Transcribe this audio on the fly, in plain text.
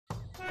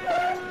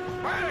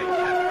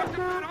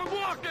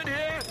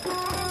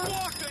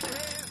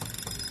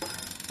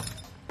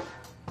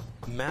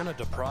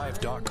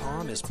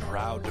ManaDeprived.com is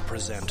proud to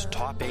present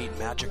Top 8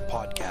 Magic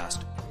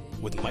Podcast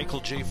with Michael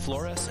J.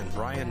 Flores and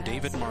Brian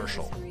David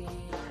Marshall.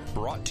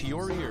 Brought to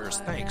your ears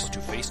thanks to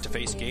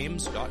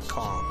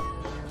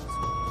FacetoFaceGames.com.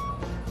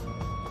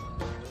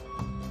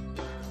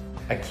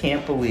 I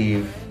can't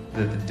believe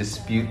that the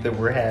dispute that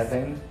we're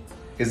having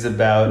is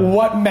about...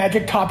 What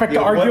magic topic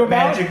to argue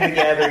about? What Magic the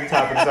Gathering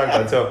topic to talk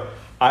about. So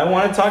I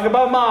want to talk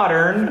about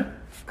Modern,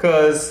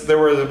 because there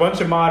was a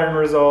bunch of Modern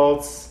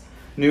results,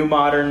 new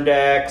Modern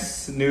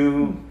decks,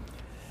 new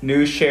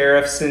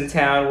sheriffs in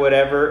town,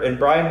 whatever, and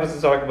Brian wants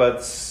to talk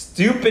about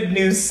stupid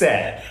new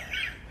set.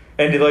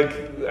 And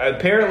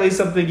apparently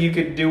something you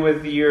could do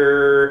with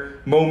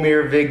your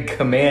Momir Vig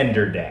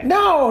Commander deck.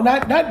 No,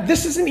 not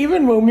this isn't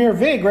even Momir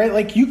Vig, right?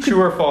 Like you could...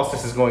 True or false,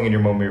 this is going in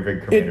your Momir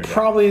Vig Commander deck? It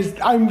probably is.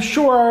 I'm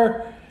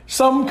sure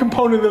some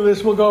component of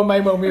this will go in my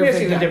Momir Vig deck. Let me ask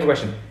you a different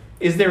question.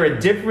 Is there a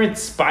different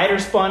spider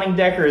spawning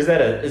deck, or is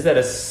that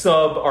a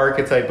sub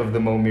archetype of the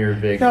Momir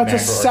Vig? No, it's a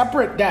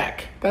separate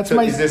deck. That's so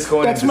my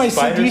spiders?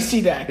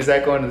 CDC deck. Is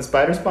that going to the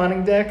spider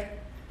spawning deck?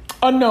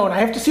 Unknown.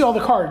 I have to see all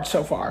the cards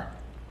so far.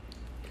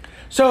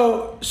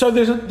 So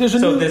there's a new...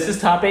 So this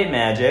is Top 8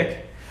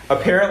 Magic.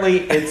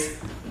 Apparently, it's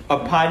a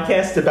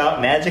podcast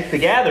about Magic the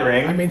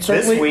Gathering. I mean,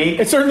 certainly, this week.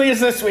 It certainly is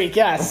this week,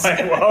 yes.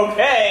 Well,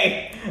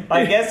 okay.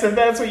 I guess if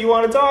that's what you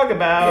want to talk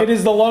about. It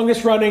is the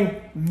longest running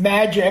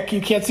Magic, you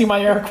can't see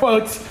my air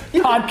quotes,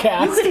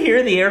 podcast. You could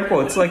hear the air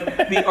quotes. Like,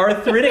 the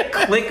arthritic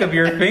click of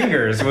your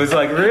fingers was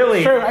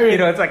really, True, I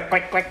mean, it's like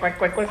click, click, click,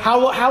 click, click.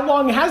 How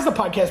long has the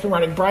podcast been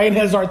running? Brian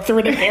has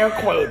arthritic air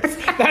quotes.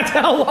 That's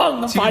how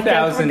long the podcast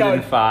has been going.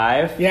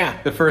 2005. Yeah.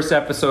 The first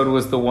episode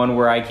was the one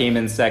where I came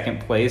in second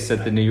place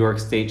at the New York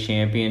State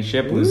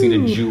Championship, losing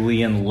to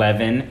Julian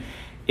Levin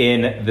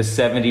in the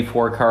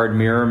 74-card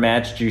mirror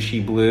match,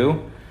 Juicy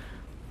Blue.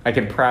 I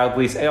can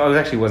proudly say, it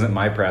actually wasn't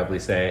my proudly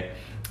say,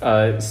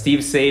 Steve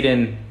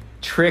Sadin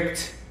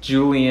tricked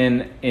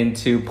Julian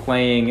into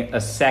playing a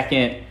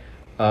second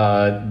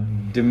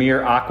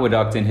Dimir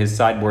Aqueduct in his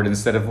sideboard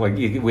instead of I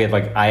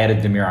had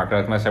a Dimir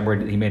Aqueduct in my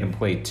sideboard. He made him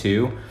play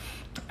two.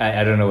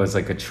 I don't know, it was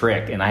like a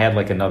trick, and I had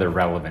another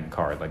relevant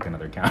card,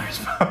 another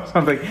counterspell or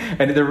something.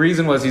 And the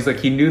reason was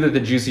he knew that the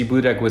Juicy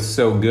Blue deck was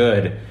so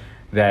good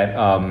that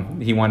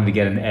he wanted to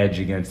get an edge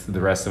against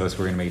the rest of us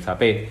who were going to make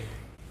top 8.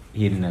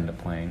 He didn't end up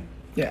playing.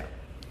 Yeah.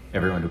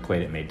 Everyone who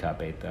played it made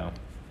top 8, though.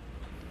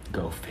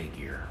 Go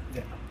figure.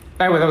 Yeah.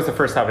 Anyway, that was the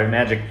first Top 8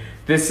 Magic.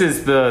 This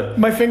is the...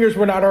 My fingers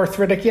were not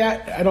arthritic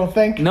yet, I don't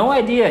think. No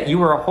idea. You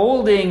were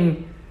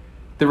holding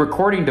the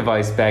recording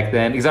device back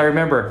then, because I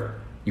remember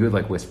you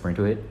would whisper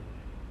into it,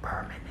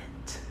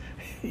 permanent.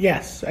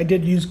 Yes, I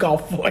did use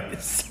golf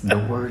voice. The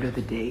word of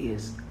the day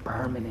is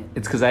permanent.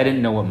 It's because I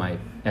didn't know what my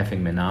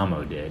effing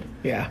Minamo did.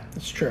 Yeah,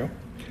 that's true.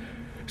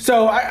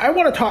 So I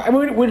want to talk. I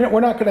mean, we're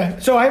not going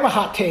to. So I have a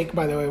hot take,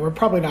 by the way. We're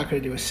probably not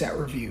going to do a set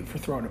review for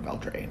Throne of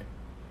Eldraine.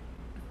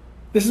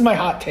 This is my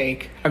hot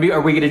take. I mean,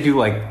 are we going to do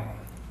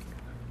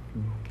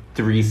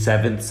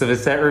 3/7 of a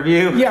set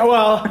review? Yeah,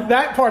 well,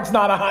 that part's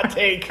not a hot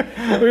take.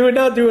 We would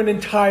not do an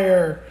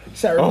entire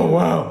set review. Oh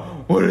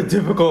wow, what a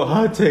difficult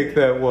hot take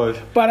that was.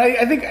 But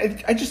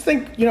I just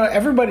think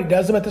everybody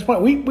does them at this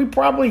point. We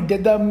probably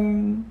did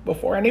them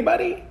before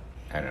anybody.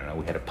 I don't know.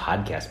 We had a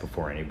podcast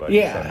before anybody.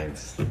 Yeah,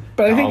 so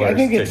but I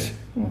think it's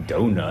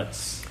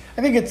donuts.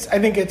 I think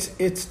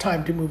it's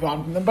time to move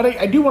on from them. But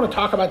I do want to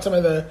talk about some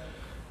of the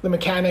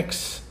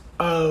mechanics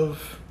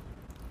of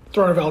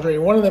Throne of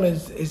Eldraine. One of them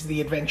is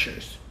the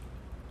adventures,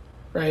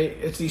 right?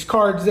 It's these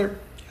cards. They're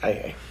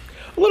a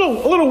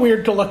little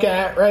weird to look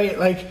at,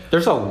 right?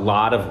 There's a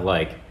lot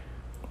of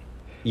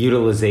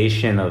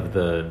utilization of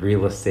the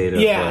real estate of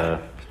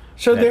that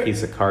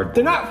piece of cardboard.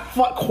 They're not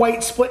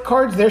quite split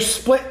cards. They're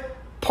split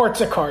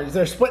parts of cards.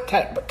 They're split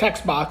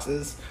text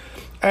boxes.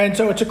 And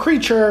so it's a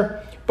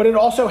creature, but it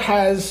also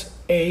has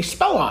a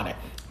spell on it.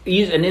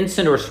 An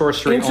instant or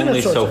sorcery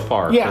only so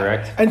far, yeah.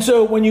 Correct? And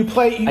so when you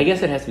play... I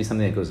guess it has to be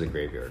something that goes to the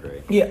graveyard,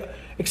 right? Yeah,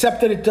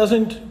 except that it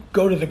doesn't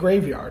go to the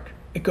graveyard.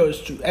 It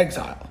goes to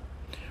exile,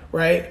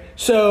 right?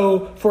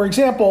 So, for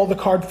example, the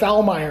card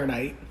Foulmire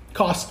Knight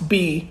costs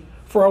B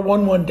for a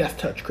 1/1 Death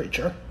Touch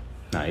creature.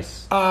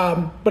 Nice.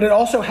 But it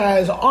also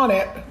has on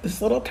it this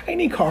little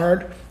tiny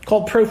card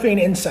called Profane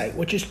Insight,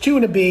 which is 2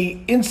 and a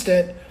B,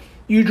 instant.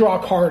 You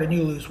draw a card and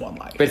you lose 1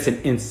 life. But it's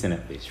an instant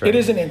at least, right? It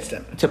is an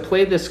instant. To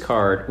play this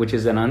card, which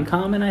is an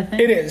uncommon, I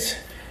think? It is.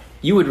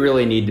 You would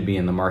really need to be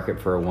in the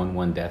market for a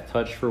 1/1 Death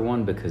Touch for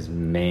one, because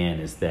man,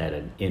 is that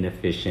an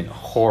inefficient,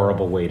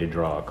 horrible way to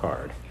draw a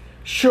card.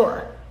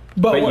 Sure.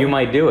 But you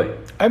might do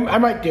it. I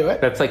might do it.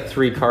 That's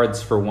 3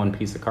 cards for 1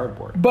 piece of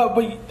cardboard.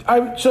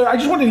 So I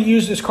just wanted to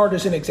use this card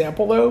as an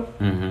example, though.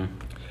 Mm-hmm.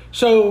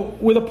 So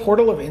with a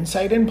Portal of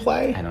Insight in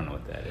play... I don't know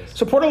what that is.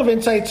 So Portal of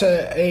Insight's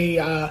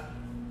a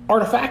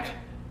artifact,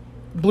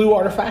 blue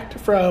artifact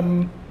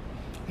from...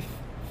 I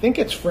think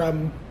it's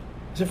from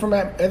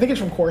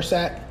Core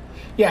Set.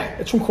 Yeah,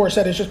 it's from Core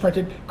Set. It's just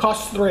printed.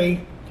 Costs 3.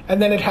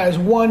 And then it has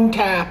 1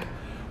 tap.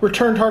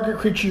 Return target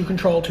creature you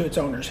control to its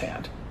owner's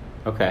hand.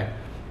 Okay.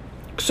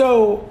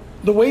 So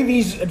the way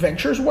these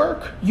adventures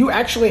work, you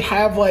actually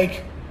have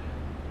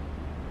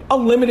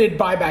unlimited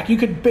buyback. You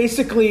could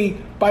basically,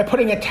 by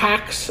putting a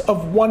tax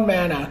of 1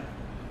 mana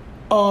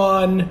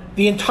on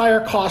the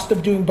entire cost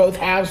of doing both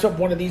halves of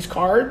one of these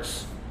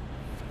cards,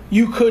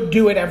 you could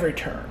do it every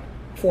turn,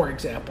 for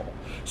example.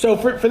 So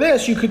for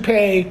this, you could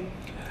pay...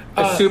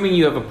 assuming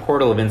you have a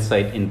Portal of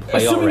Insight in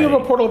play assuming already. you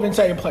have a Portal of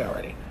Insight in play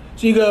already.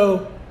 So you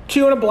go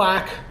 2 and a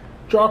black,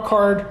 draw a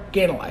card,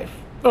 gain a life.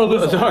 Oh,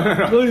 lose a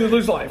life.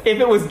 Lose a life. If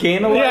it was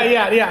gain a life,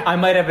 yeah. I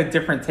might have a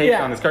different take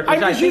on this card,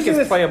 which I think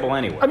is playable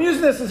anyway. I'm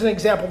using this as an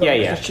example. Though,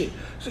 Yeah. It's cheap.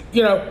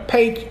 So,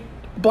 pay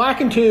black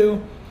and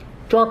 2,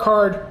 draw a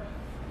card.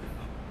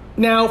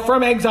 Now,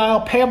 from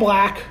exile, pay a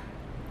black,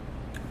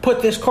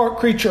 put this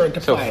creature into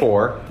play. So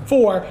 4.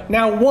 4.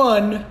 Now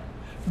 1,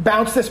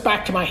 bounce this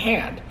back to my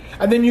hand.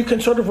 And then you can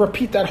sort of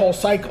repeat that whole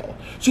cycle.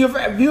 So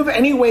if you have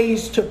any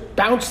ways to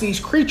bounce these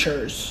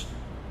creatures,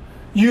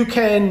 you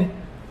can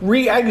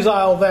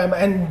re-exile them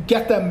and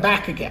get them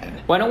back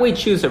again. Why don't we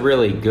choose a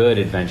really good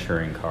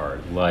adventuring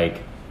card,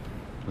 like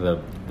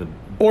the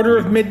Order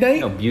of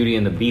Midnight? Beauty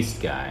and the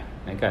Beast guy.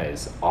 That guy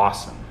is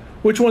awesome.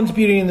 Which one's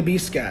Beauty and the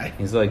Beast guy?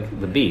 He's like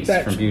the Beast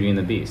from Beauty and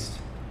the Beast.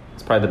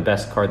 It's probably the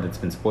best card that's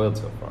been spoiled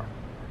so far.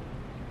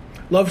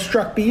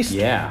 Love-Struck Beast?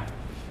 Yeah.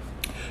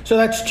 So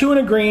that's 2 and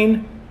a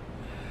green.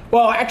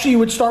 Well, actually, you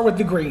would start with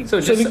the green. So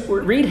just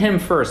read him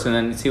first, and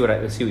then see what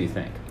you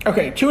think.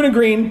 Okay, 2 and a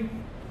green,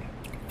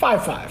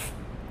 5/5.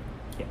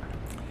 Yeah.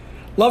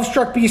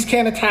 Love-Struck Beast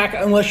can't attack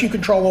unless you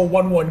control a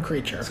 1/1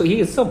 creature. So he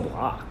can still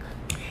block.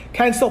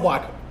 Can still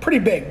block. Pretty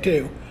big,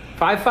 too.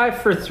 5/5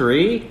 for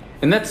 3,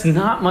 and that's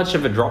not much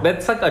of a draw.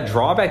 That's like a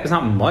drawback. It's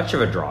not much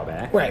of a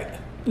drawback. Right.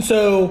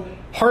 So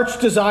Heart's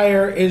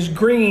Desire is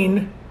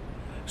green,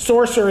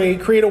 sorcery,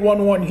 create a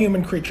 1/1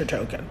 human creature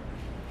token.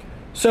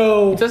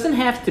 So it doesn't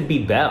have to be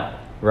Bell,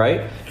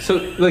 right? So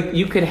like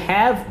you could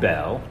have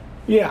Bell,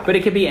 yeah, but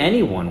it could be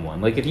any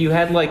 1/1. Like if you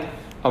had like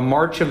a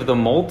March of the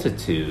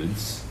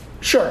Multitudes,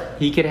 sure,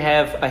 he could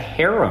have a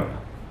harem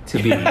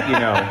to be,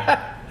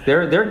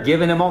 They're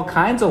giving him all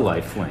kinds of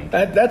lifelink.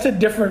 That's a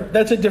different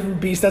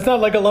beast. That's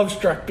not like a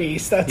Love-Struck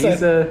Beast.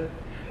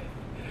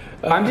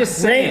 I'm just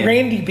saying,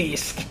 Randy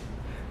Beast.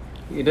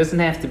 It doesn't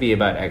have to be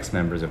about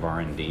ex-members of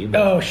R&D.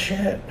 Oh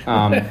shit.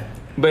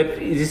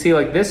 But you see,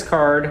 like this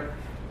card,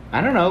 I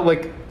don't know,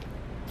 like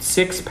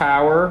 6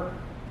 power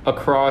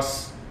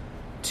across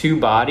 2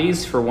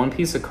 bodies for 1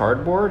 piece of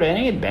cardboard. It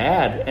ain't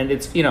bad, and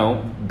it's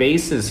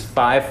base is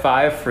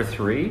 5/5 for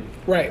 3.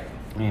 Right.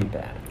 Ain't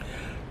bad.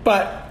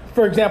 But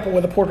for example,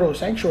 with a Portal of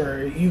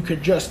Sanctuary, you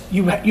could just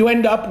you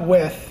end up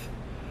with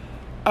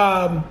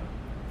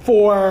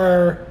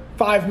for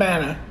 5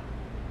 mana,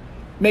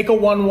 make a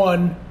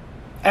 1/1,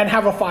 and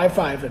have a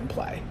 5/5 in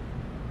play,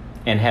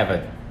 and have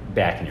it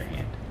back in your hand.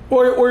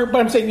 But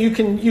I'm saying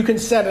you can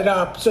set it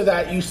up so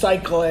that you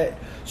cycle it.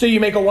 So you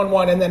make a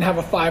 1/1 and then have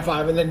a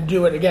 5/5 and then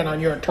do it again on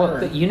your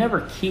turn. Well, you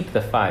never keep the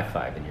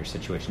 5/5 in your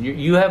situation.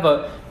 You have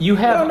a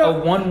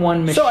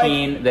 1/1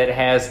 machine that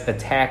has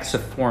attacks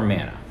of 4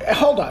 mana.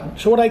 Hold on.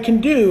 So what I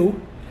can do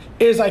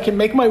is I can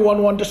make my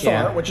 1/1 to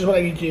start, which is what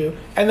I need to do,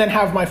 and then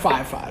have my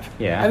 5/5.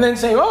 Yeah. And then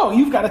say, oh,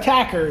 you've got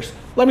attackers.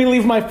 Let me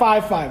leave my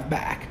 5/5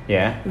 back.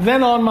 Yeah.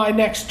 Then on my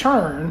next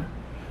turn,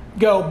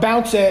 go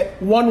bounce it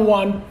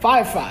 1/1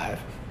 5/5.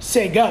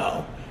 Say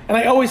go, and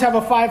I always have a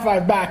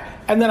 5/5 back,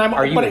 and then I'm.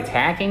 Are you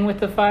attacking with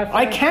the 5/5?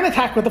 I can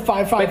attack with the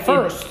 5/5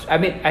 first.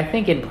 I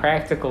think in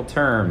practical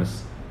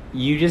terms,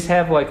 you just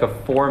have like a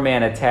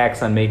 4-mana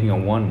tax on making a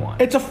 1/1.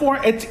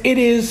 It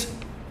is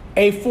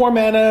a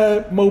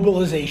 4-mana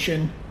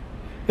mobilization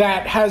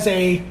that has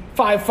a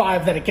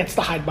 5/5 that it gets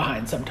to hide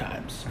behind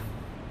sometimes.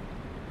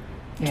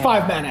 It's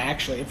 5 mana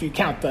actually, if you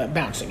count the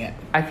bouncing it.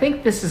 I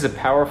think this is a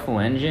powerful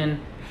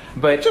engine.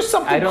 But just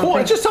something cool.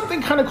 It's just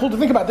something kind of cool to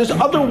think about. There's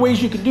other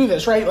ways you can do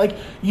this, right? Like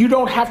you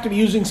don't have to be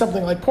using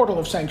something like Portal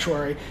of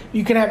Sanctuary.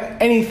 You can have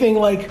anything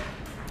like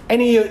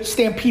any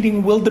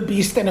stampeding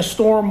wildebeest and a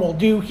storm will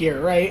do here,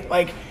 right?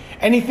 Like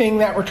anything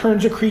that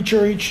returns a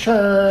creature each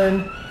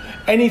turn,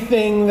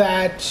 anything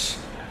that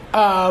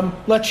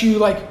lets you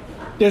like.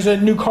 There's a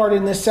new card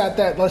in this set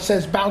that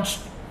says bounce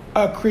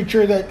a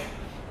creature that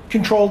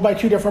controlled by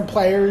 2 different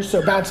players.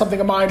 So bounce something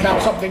of mine,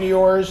 bounce something of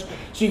yours.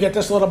 So you get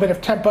this little bit of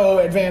tempo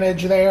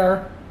advantage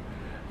there.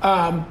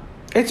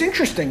 It's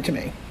interesting to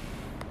me.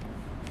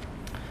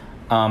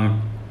 All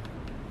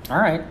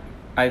right.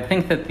 I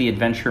think that the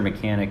adventure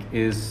mechanic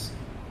is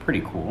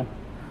pretty cool.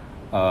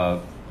 What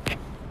are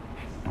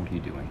you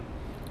doing?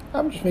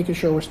 I'm just making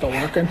sure we're still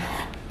working.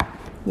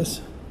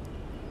 This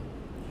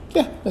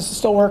is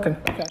still working.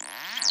 Okay.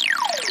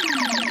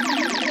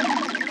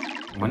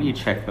 Why don't you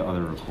check the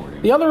other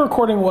recording? The other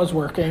recording was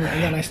working,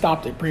 and then I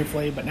stopped it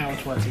briefly, but now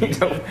it's working.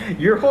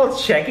 Your whole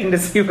checking to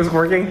see if it's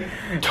working?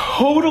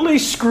 Totally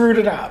screwed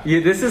it up. Yeah,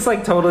 this is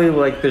like totally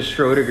like the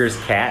Schrodinger's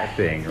cat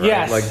thing, right?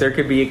 Yes. Like there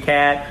could be a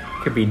cat,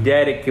 it could be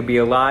dead, it could be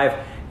alive.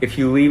 If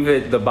you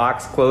leave the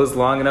box closed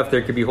long enough,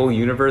 there could be whole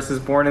universes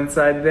born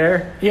inside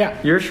there. Yeah.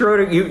 You're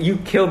Schrodinger, you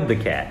killed the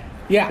cat.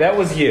 Yeah. That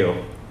was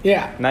you.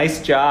 Yeah.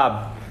 Nice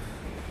job.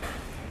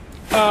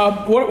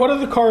 What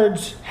other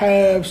cards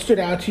have stood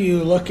out to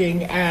you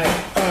looking at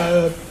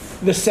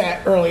the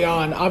set early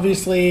on.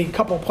 Obviously, a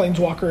couple of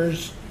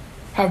Planeswalkers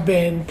have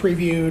been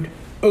previewed.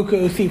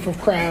 Oko, Thief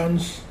of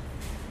Crowns.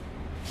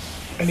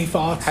 Any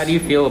thoughts? How do you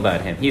feel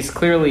about him? He's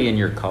clearly in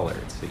your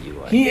colors that you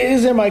like. He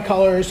is in my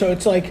colors, so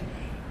it's like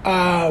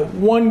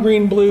 1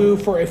 green blue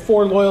for a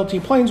 4 loyalty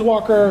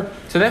Planeswalker.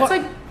 So that's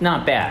like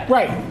not bad.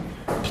 Right.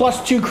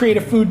 Plus 2 create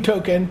a food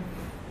token,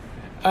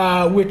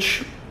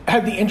 which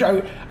had the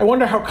intro. I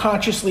wonder how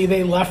consciously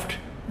they left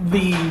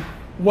the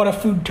what a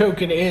food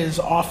token is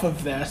off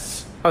of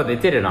this. Oh, they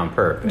did it on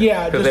purpose.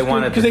 Yeah, because they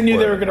wanted because they knew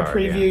they were going to card,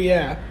 preview.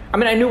 Yeah. I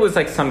mean, I knew it was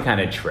like some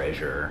kind of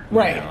treasure.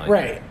 Right. You know, like,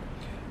 Right.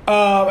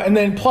 And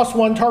then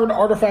 +1 target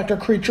artifact or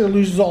creature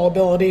loses all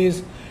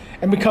abilities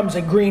and becomes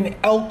a green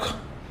elk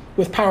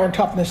with power and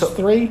toughness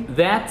 3.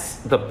 That's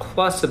the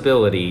plus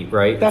ability,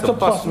 right? That's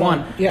it's a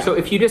 +1. Yeah. So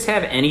if you just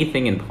have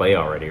anything in play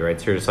already, right?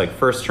 So you're just like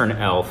first turn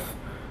elf,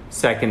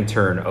 second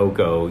turn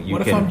Oko.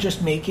 What if I'm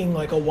just making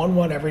like a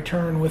 1/1 every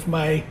turn with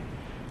my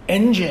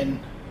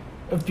engine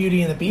of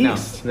Beauty and the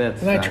Beast? No,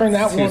 that's and I turn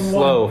that too 1/1.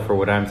 slow for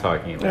what I'm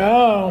talking about.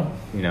 Oh,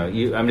 You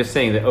know, I'm just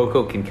saying that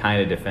Oko can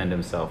kind of defend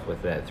himself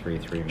with that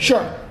 3/3.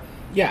 sure.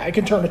 Yeah, I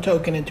can turn a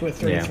token into a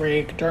 3/3. Yeah.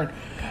 I can turn.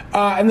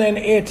 And then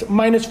it's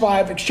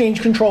 -5,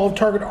 exchange control of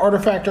target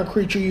artifact or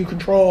creature you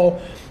control,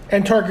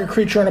 and target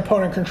creature an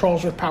opponent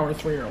controls with power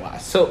 3 or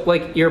less. So,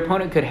 like, your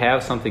opponent could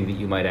have something that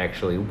you might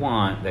actually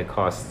want that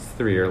costs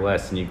 3 or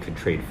less, and you could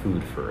trade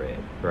food for it,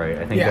 right?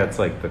 I think Yeah. that's,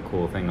 like, the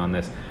cool thing on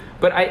this.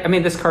 But, I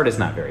mean, this card is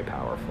not very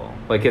powerful.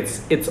 Like,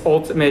 its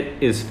ultimate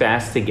is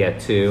fast to get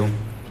to.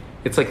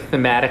 It's, like,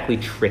 thematically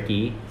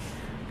tricky.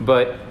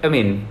 But, I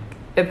mean,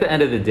 at the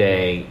end of the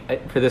day,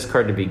 for this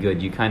card to be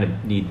good, you kind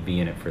of need to be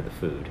in it for the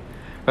food.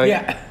 Like,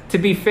 Yeah. To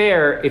be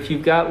fair, if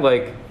you've got,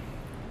 like,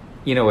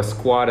 you know, a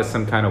squad of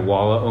some kind of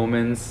Walla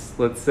Omens,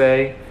 let's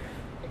say,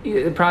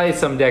 probably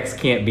some decks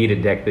can't beat a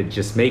deck that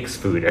just makes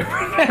food. You're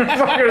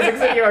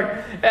like,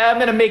 I'm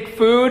going to make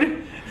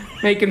food,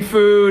 making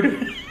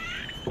food,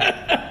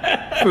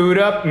 food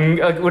up.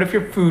 What if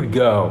your food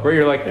go? Where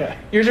you're like,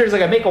 you're just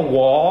like, I make a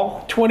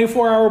wall.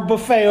 24-hour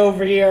buffet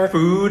over here.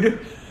 Food.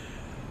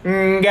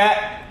 Got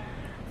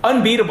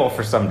unbeatable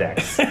for some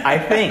decks, I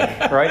think,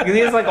 right? Because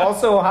he has, like,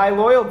 also a high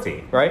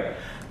loyalty, right?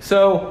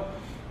 So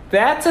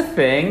that's a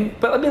thing.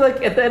 But I mean,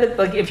 like, at the end,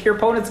 like, if your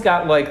opponent's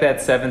got, like, that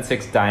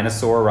 7/6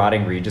 dinosaur,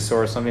 rotting Regisaur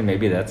or something,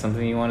 maybe that's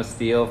something you want to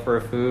steal for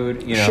a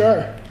food, you know?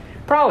 Sure.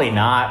 Probably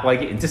not.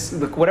 Like, it just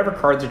look, whatever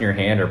cards in your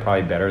hand are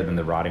probably better than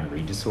the rotting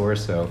Regisaur,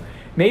 so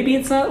maybe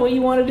it's not what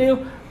you want to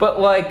do. But,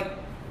 like,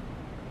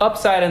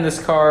 upside in this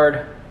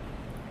card,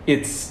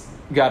 it's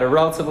got a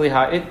relatively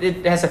high.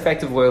 It has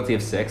effective loyalty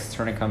of 6.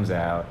 Turn it comes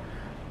out.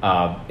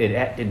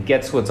 It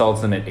gets what's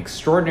ultimate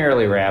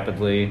extraordinarily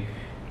rapidly.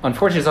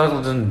 Unfortunately, it also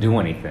doesn't do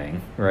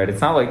anything. Right?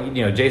 It's not like,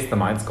 you know, Jace the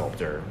Mind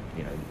Sculptor.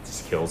 You know,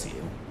 just kills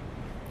you.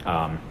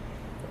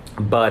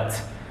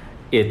 But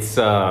it's.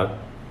 I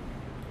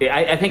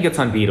think it's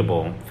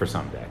unbeatable for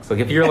some decks. Like,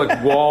 if you're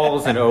like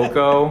Walls and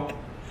Oko,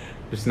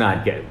 just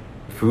not get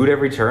food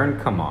every turn.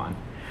 Come on.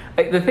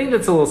 The thing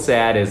that's a little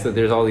sad is that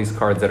there's all these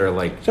cards that are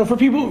like... So for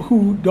people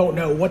who don't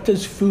know, what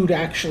does food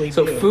actually do?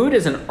 So food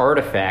is an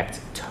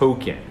artifact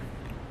token.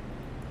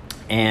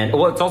 And,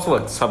 well, it's also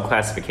a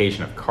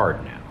subclassification of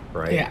card now,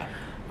 right? Yeah.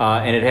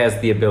 And it has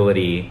the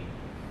ability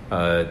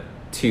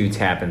to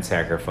tap and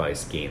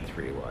sacrifice, gain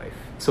 3 life.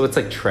 So it's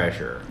like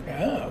treasure,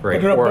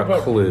 right? Or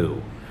a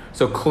clue.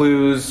 So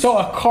clues... So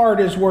a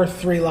card is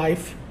worth 3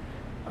 life.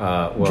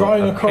 Well,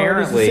 drawing a card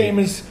is the same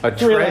as a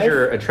 3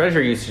 treasure. life? A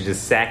treasure used to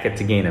just sack it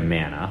to gain a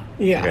mana.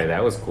 Yeah. Okay,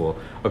 that was cool.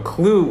 A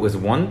clue was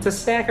one to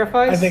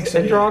sacrifice I think so,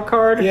 and draw a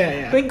card.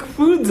 Yeah. I think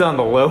food's on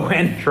the low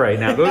end right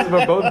now. Those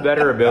are both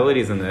better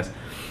abilities in this.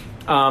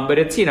 But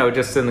it's, you know,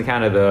 just in the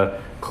kind of the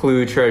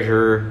clue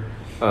treasure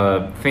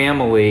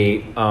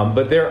family.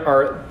 But there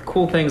are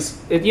cool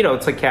things. You know,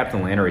 it's like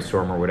Captain Lannery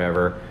Storm or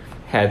whatever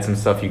had some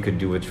stuff you could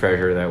do with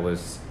treasure that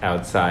was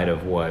outside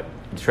of what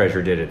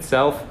treasure did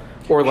itself.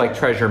 Or like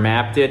Treasure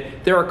Map did.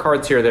 There are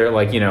cards here that are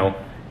like, you know,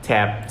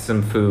 tap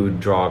some food,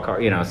 draw a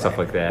card, you know, stuff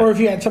like that. Or if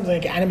you had something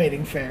like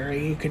Animating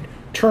Fairy, you could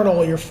turn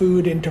all your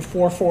food into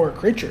 4/4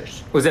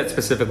 creatures. Was that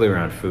specifically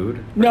around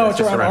food? No, Or it's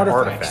just around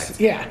artifacts.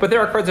 Yeah. But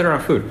there are cards that are on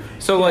food.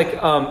 So like,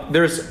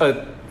 there's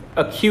a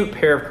cute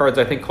pair of cards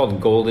I think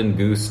called Gilded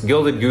Goose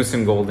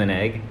and Golden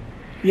Egg.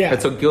 Yeah.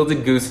 And so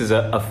Gilded Goose is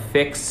a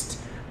fixed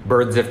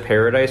Birds of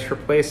Paradise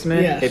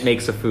replacement. Yes. It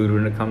makes a food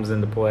when it comes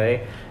into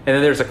play. And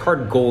then there's a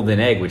card Golden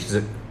Egg, which is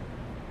a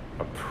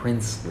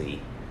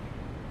princely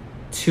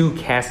 2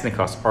 casting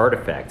cost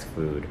artifact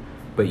food,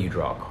 but you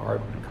draw a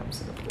card when it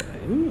comes into play.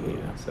 Ooh.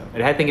 Yeah,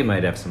 so I think it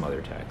might have some other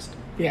text.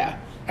 Yeah.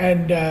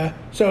 And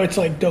so it's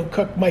like, don't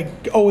cook,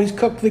 always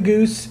cook the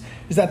goose.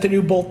 Is that the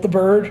new Bolt the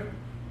Bird?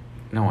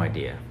 No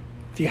idea.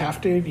 Do you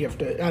have to? Do you have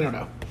to? I don't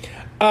know.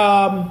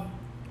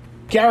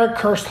 Garrett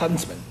Cursed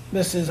Huntsman.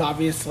 This is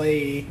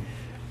obviously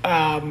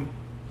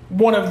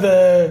one of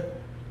the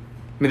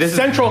this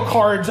central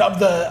cards of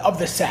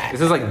the set.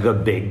 This is like the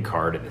big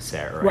card of the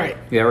set, right?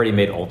 Right. They already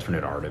made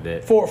alternate art of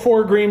it.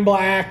 For green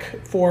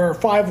black, for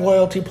 5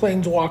 loyalty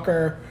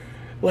planeswalker,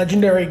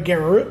 legendary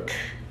Garruk.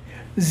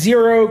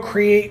 0,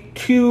 create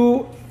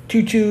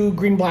 2/2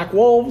 green-black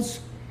wolves.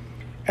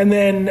 And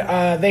then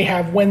they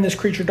have, when this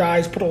creature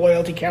dies, put a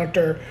loyalty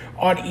counter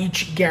on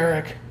each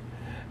Garruk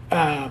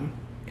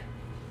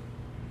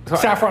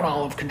Saffron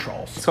Olive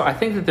controls. So I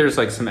think that there's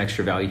like some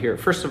extra value here.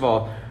 First of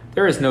all,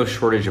 there is no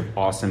shortage of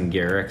awesome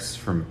Garruks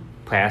from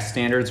past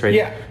standards, right?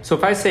 Yeah. So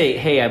if I say,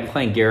 hey, I'm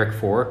playing Garruk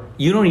 4,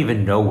 you don't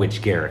even know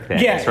which Garruk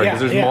that is, right? Because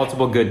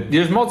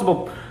there's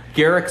multiple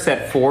Garruks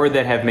at 4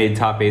 that have made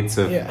top 8s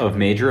of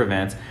major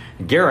events.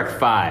 Garruk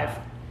 5,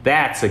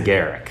 that's a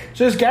Garruk.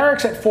 So there's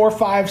Garruks at 4,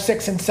 5,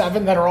 6, and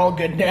 7 that are all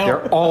good now.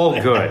 They're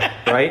all good,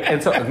 right?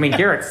 And so, I mean,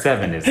 Garruk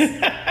 7 is,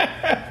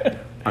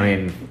 I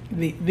mean...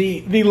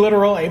 The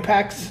literal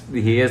apex.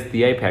 He is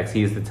the apex.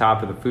 He is the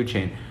top of the food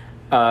chain.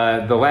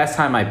 The last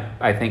time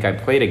I think I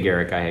played a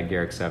Garruk, I had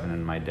Garruk 7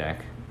 in my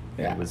deck.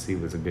 Yeah. He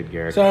was a good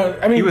Garruk. So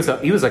I mean,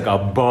 he was like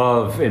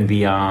above and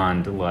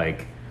beyond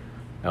like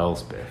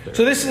Elspeth.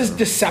 So this is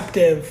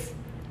deceptive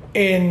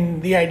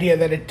in the idea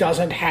that it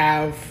doesn't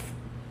have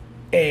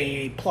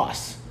a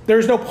plus.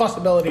 There's no plus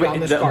ability on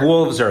this card. The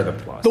wolves are the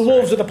plus. The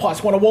wolves are the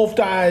plus. When a wolf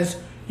dies,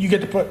 you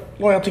get to put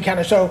loyalty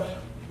counter. So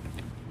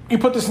you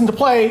put this into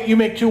play, you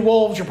make 2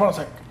 wolves, your opponent's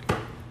like,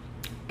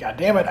 God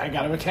damn it, I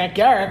got to attack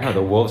Garruk. No,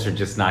 the wolves are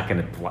just not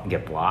going to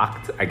get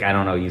blocked. Like, I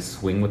don't know, you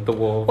swing with the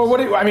wolves. Or what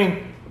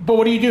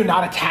do you do?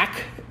 Not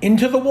attack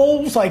into the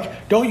wolves?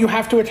 Like, don't you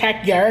have to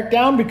attack Garruk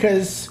down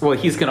because... Well,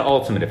 he's going to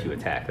ultimate if you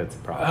attack. That's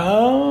the problem.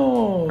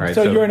 Oh, right,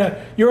 so you're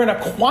in a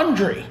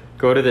quandary.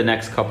 Go to the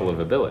next couple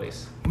of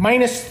abilities.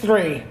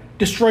 -3,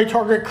 destroy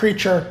target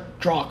creature,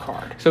 draw a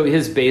card. So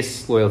his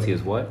base loyalty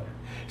is what?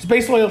 His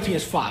base loyalty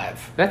is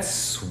 5. That's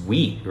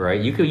sweet,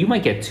 right? You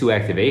might get 2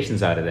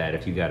 activations out of that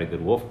if you got a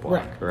good wolf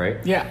block, right?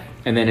 Yeah.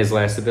 And then his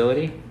last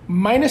ability?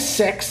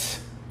 -6,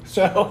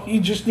 so you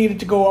just need it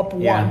to go up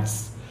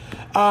once.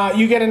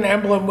 You get an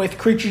emblem with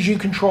creatures you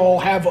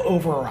control have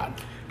overrun.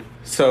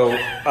 So,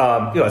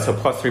 so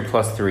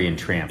 +3/+3 in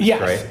tramps,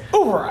 yes, right?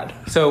 Overrun.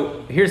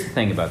 So here's the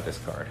thing about this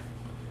card.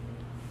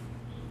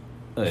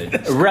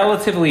 A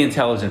relatively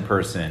intelligent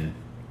person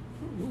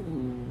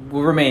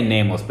will remain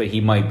nameless, but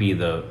he might be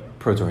the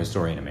Pro Tour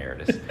historian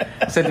emeritus,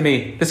 said to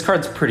me, "This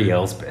card's pretty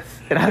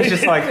Elspeth," and I was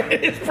just like,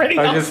 "It's pretty."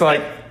 I was just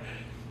like,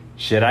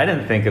 "Shit, I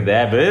didn't think of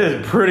that, but it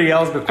is pretty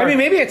Elspeth." I mean,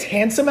 maybe it's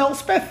handsome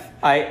Elspeth,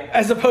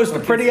 as opposed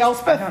to pretty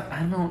Elspeth.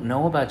 I don't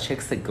know about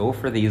chicks that go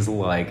for these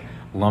like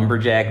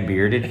lumberjack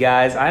bearded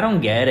guys. I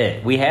don't get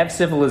it. We have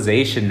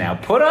civilization now.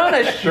 Put on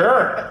a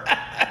shirt.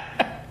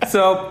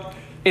 So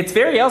it's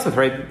very Elspeth,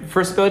 right?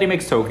 First ability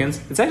makes tokens.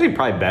 It's actually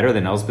probably better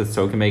than Elspeth's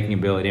token making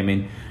ability. I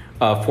mean.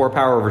 4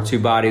 power over 2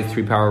 bodies,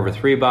 3 power over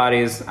 3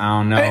 bodies. I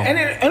don't know. And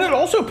it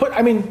also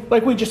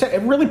like we just said,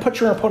 it really puts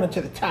your opponent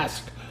to the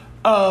test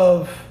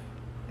of,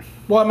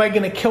 well, am I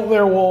going to kill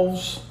their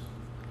wolves?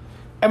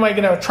 Am I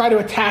going to try to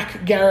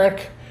attack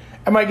Garruk?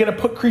 Am I going to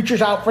put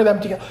creatures out for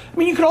them to kill? I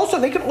mean,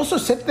 they could also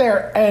sit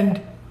there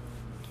and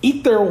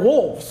eat their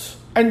wolves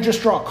and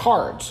just draw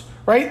cards,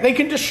 right? They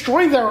can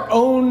destroy their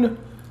own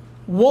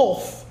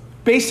wolf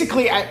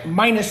basically at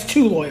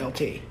 -2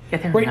 loyalty. Yeah,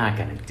 they're not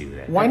going to do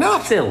that. Why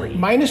not? Silly.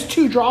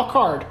 -2, draw a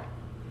card.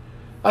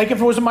 Like, if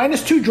it was a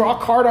 -2, draw a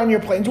card on your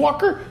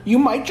Planeswalker, you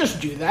might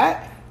just do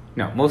that.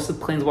 No, most of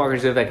the Planeswalkers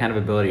who have that kind of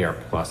ability are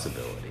plus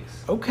abilities.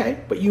 Okay,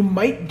 but you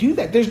might do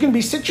that. There's going to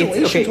be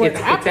situations where it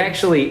happens. It's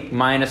actually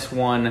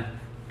 -1,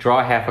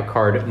 draw half a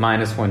card,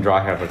 -1, draw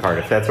half a card,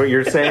 if that's what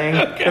you're saying.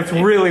 Okay. That's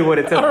really what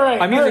it says. All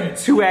right, I'm using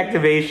 2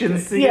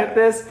 activations to get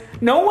this.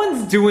 No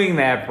one's doing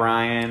that,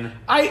 Brian.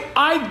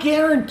 I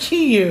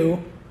guarantee you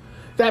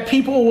that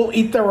people will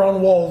eat their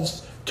own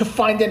wolves to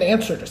find an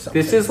answer to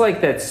something. This is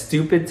like that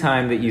stupid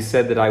time that you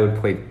said that I would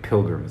play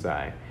Pilgrim's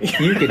Eye.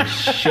 You can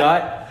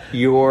shut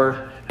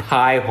your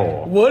pie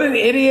hole. What an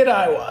idiot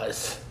I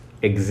was.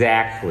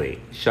 Exactly.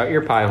 Shut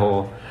your pie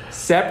hole.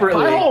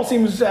 Separately. Pie hole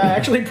seems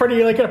actually a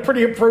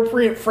pretty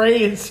appropriate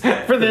phrase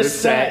for this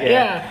set.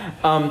 Yeah.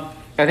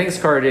 I think this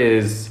card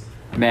is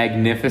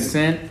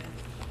magnificent.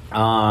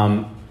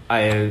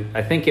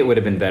 I think it would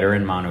have been better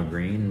in mono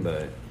green,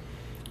 but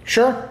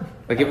sure.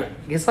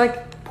 It's like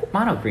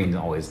mono green's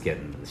always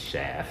getting the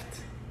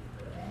shaft.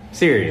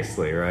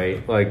 Seriously,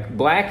 right? Like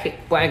black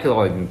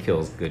always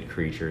kills good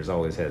creatures,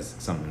 always has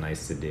something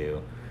nice to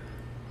do.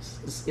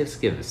 Just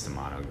give this to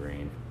mono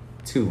green.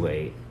 Too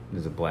late.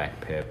 There's a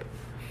black pip.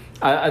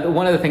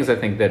 One of the things I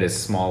think that is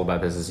small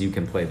about this is you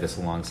can play this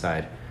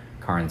alongside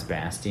Karn's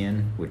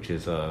Bastion, which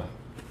is a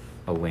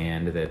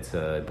land that's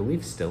I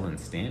believe still in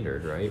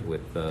standard, right,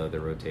 with the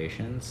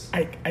rotations.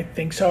 I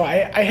think so.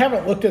 I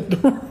haven't looked at the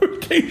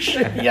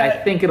rotation yet.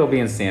 I think it'll be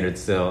in standard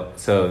still,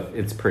 so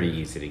it's pretty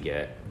easy to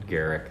get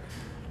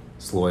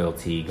Garruk's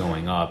loyalty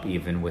going up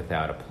even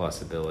without a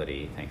plus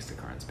ability thanks to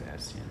Karn's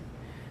Bastion.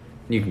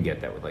 You can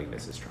get that with like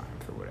Mrs.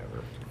 Triumph or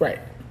whatever. Right.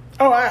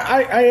 Oh,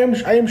 I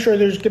am sure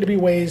there's going to be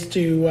ways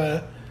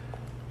to.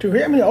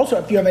 I mean, also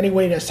if you have any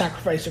way to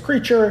sacrifice a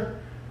creature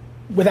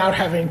without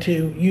having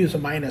to use a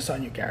minus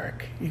on your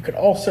Garruk, you could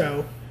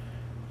also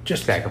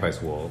just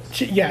sacrifice wolves.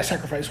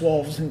 Sacrifice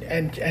wolves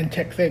and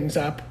tick things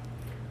up.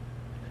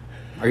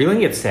 Are you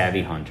looking at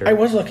Savvy Hunter? I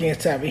was looking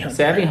at Savvy Hunter.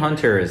 Savvy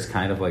Hunter is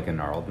kind of like a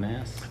gnarled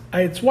mass.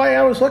 It's why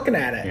I was looking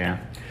at it.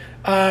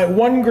 Yeah.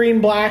 1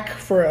 green-black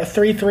for a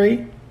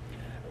 3/3.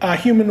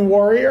 Human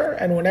warrior,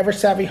 and whenever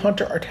Savvy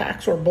Hunter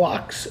attacks or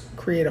blocks,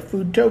 create a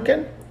food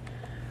token.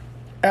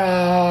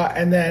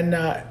 And then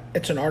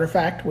it's an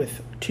artifact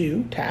with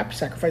 2 tap.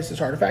 Sacrifice this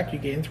artifact, you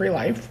gain 3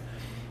 life.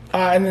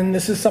 And then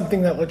this is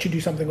something that lets you do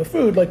something with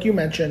food, like you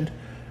mentioned.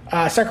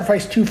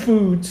 Sacrifice 2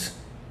 foods,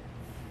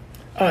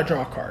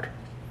 draw a card.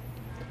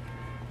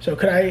 So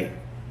could I...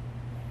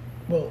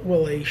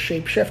 Will a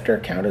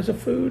shapeshifter count as a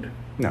food?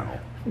 No.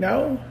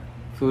 No?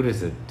 Food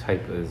is a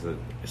type...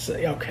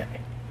 Okay.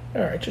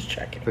 All right, just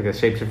checking. Like a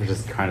shapeshifter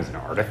just kind of as an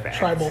artifact.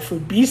 Tribal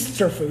food.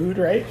 Beasts are food,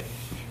 right?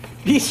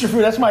 Beasts are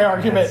food. That's my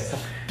argument.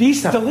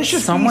 Beasts,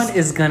 delicious Someone beasts.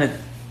 is going to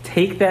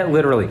take that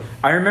literally.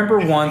 I remember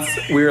once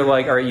we were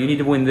like, all right, you need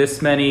to win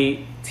this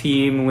many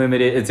team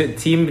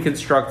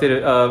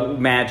constructed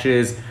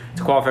matches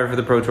to qualify for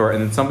the Pro Tour.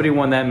 And then somebody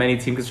won that many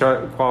team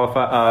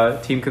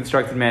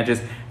constructed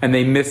matches, and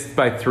they missed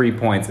by 3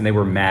 points, and they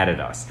were mad at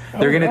us.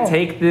 They're going to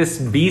take this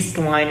beast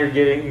line you're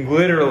getting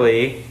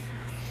literally,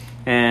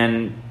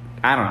 and...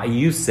 I don't know.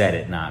 You said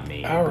it, not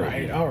me. All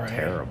right.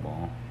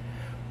 Terrible.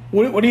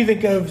 What do you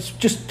think of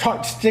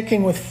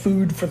sticking with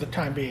food for the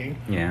time being?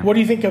 Yeah. What do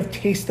you think of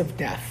Taste of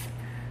Death?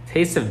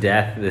 Taste of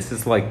Death. This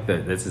is like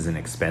this is an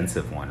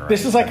expensive one, right?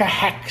 This is like a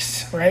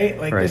hex, right?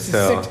 Like right, this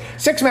is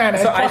six mana.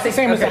 So I think the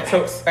same as that.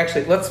 So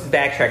actually, let's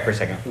backtrack for a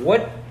second.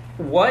 What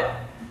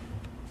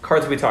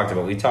cards we talked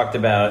about? We talked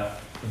about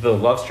the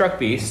Lovestruck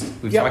Beast.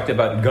 We've talked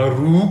about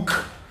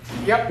Garruk.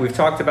 Yep. We've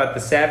talked about the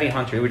Savvy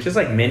Hunter, which is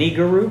like mini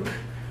Garruk.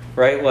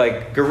 Right,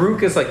 like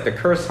Garruk is like the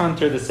Curse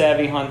Hunter, the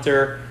Savvy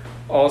Hunter.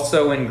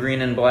 Also in green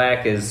and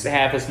black is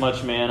half as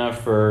much mana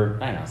for,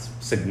 I don't know,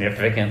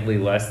 significantly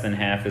less than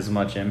half as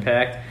much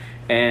impact.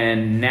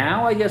 And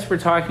now I guess we're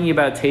talking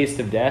about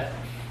Taste of Death.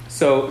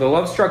 So the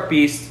Lovestruck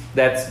Beast,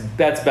 that's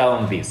Belle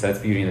and the Beast. That's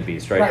Beauty and the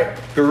Beast, right?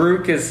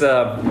 Garruk is,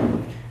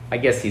 I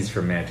guess he's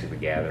from Magic the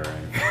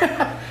Gathering.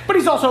 But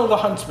he's also the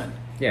Huntsman.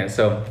 Yeah,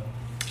 so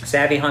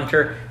Savvy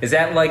Hunter, is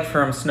that like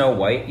from Snow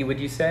White, would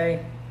you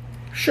say?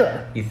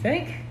 Sure. You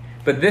think?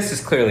 But this is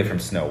clearly from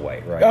Snow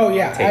White, right? Oh,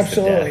 yeah,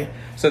 absolutely.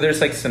 So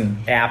there's like some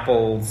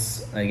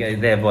apples. They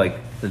have like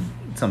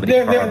somebody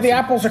the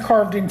apples are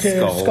carved into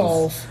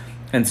skulls.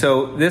 And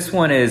so this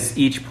one is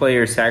each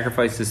player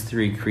sacrifices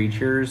 3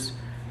 creatures,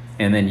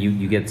 and then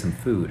you get some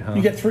food, huh?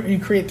 You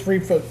create 3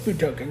 food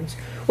tokens,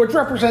 which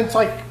represents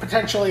like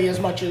potentially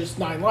as much as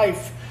 9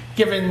 life,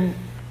 given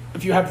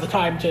if you have the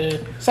time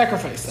to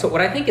sacrifice them. So what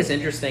I think is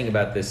interesting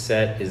about this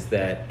set is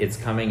that it's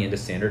coming into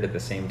Standard at the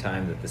same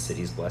time that the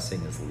City's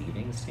Blessing is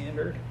leaving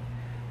Standard.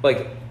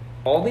 Like,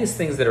 all these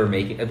things that are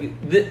making...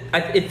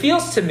 it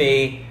feels to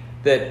me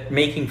that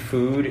making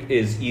food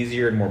is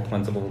easier and more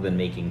plentiful than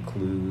making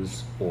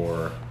clues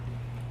or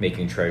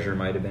making treasure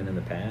might have been in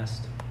the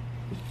past.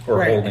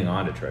 Or holding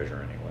on to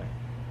treasure, anyway.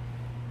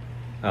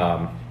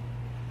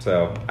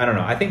 So, I don't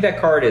know. I think that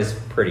card is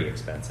pretty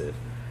expensive.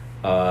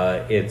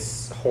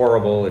 It's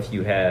horrible if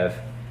you have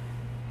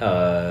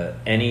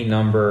any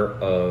number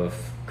of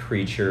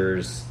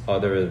creatures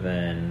other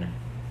than...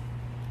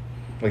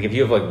 Like, if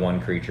you have,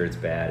 1 creature, it's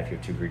bad. If you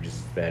have 2 creatures,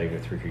 it's bad. If you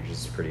have 3 creatures,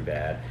 it's pretty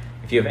bad.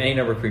 If you have any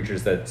number of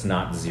creatures that's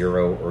not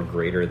 0 or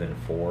greater than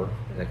 4,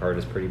 that card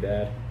is pretty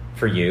bad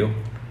for you.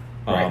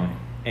 Right.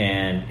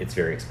 And it's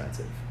very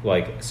expensive.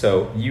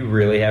 So you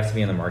really have to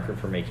be in the market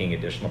for making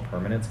additional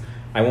permanents.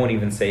 I won't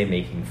even say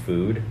making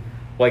food.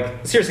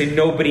 Seriously,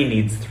 nobody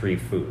needs 3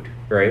 food,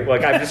 right?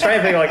 I'm just trying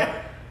to think,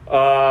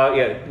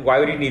 why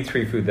would you need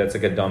 3 food? That's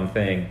a dumb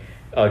thing.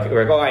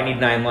 I need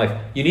 9 life.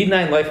 You need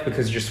 9 life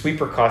because your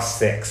sweeper costs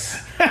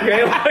 6.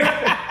 Okay?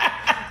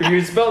 If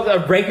you spelled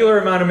a regular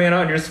amount of mana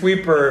on your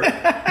sweeper, you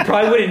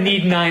probably wouldn't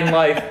need 9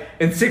 life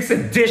and 6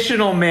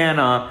 additional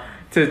mana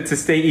to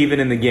stay even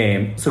in the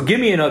game. So give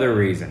me another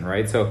reason,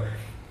 right? So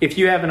if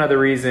you have another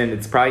reason,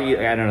 it's probably,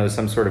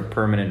 some sort of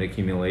permanent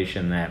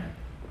accumulation that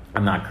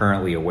I'm not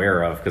currently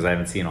aware of because I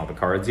haven't seen all the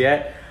cards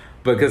yet.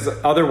 Because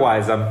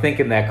otherwise, I'm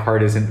thinking that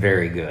card isn't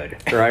very good,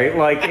 right?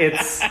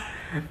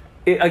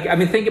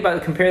 Think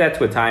about compare that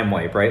to a time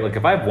wipe, right?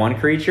 If I have 1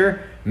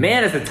 creature,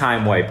 man, is the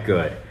time wipe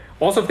good.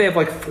 Also, if they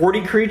have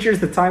 40 creatures,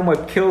 the time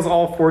wipe kills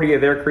all 40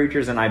 of their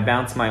creatures, and I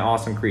bounce my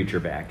awesome creature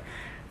back.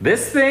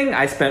 This thing,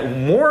 I spent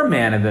more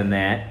mana than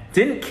that,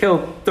 didn't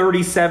kill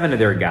 37 of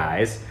their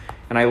guys,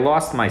 and I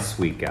lost my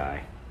sweet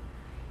guy.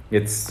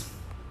 It's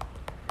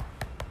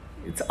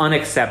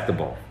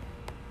unacceptable,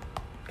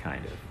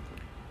 kind of.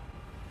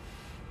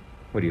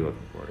 What are you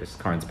looking for? Is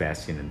Karn's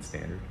Bastion in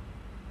Standard?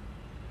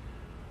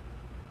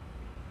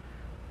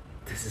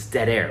 This is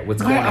dead air.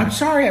 What's going on? I'm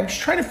sorry. I'm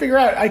just trying to figure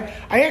out.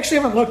 I actually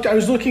haven't looked. I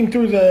was looking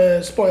through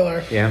the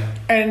spoiler. Yeah.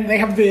 And they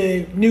have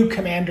the new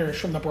commanders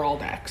from the Brawl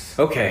decks.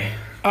 Okay.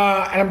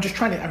 And I'm just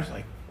trying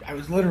to... I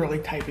was literally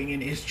typing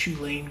in, is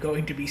Tulane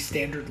going to be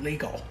Standard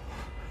legal?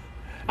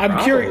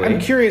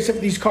 I'm curious if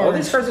these cards... All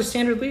these cards are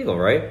Standard legal,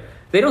 right?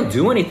 They don't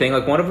do anything.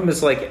 Like, one of them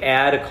is, like,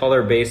 add a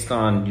color based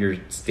on your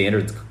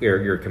standards or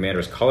your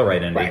commander's color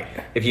identity. Right.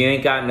 If you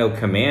ain't got no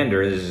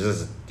commander, it's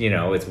just,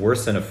 it's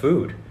worse than a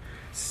food.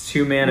 It's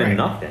 2 mana Right.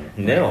 nothing.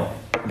 Nil.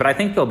 But I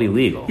think they'll be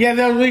legal. Yeah,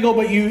 they're legal,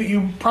 but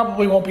you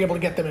probably won't be able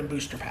to get them in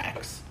booster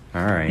packs.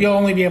 All right. You'll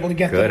only be able to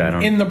get Good,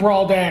 them in the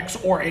Brawl decks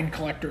or in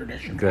Collector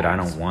Edition. Good, I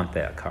packs. don't want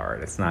that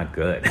card. It's not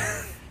good.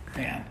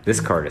 Man.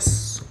 This card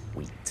is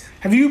sweet.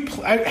 Have you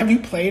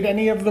played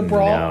any of the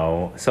Brawl?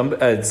 No.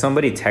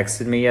 Somebody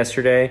texted me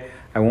yesterday.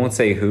 I won't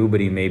say who, but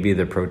he may be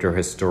the Proto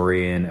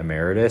Historian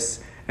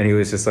Emeritus. And he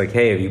was just like,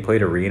 hey, have you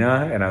played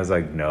Arena? And I was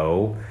like,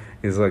 no.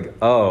 He's like,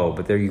 oh,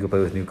 but there you can play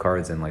with new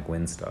cards and, like,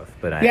 win stuff.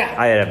 But I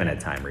haven't had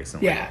time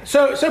recently. Yeah.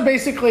 So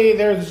basically,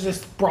 there's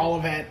this Brawl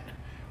event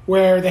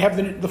where they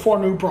have the 4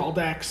 new Brawl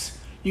decks.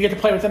 You get to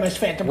play with them as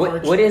Phantom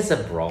cards. What is a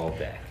Brawl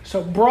deck?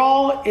 So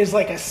Brawl is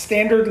like a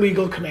standard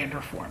legal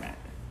commander format.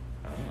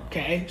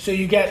 Okay, so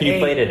you get. Can you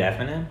play it at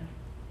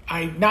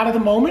FNM? Not at the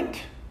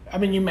moment. I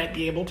mean, you might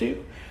be able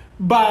to,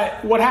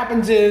 but what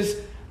happens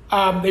is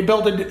you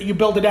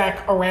build a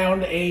deck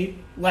around a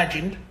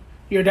legend.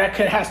 Your deck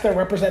has to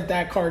represent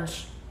that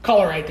card's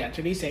color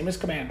identity, same as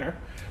Commander,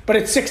 but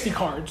it's 60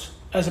 cards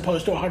as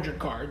opposed to 100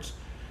 cards,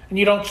 and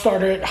you don't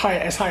start at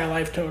as high a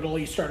life total.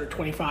 You start at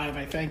 25,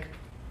 I think.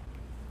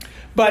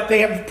 But they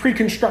have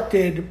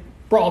pre-constructed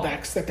Brawl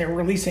decks that they're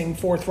releasing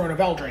for Throne of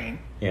Eldraine.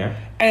 Yeah.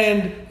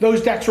 And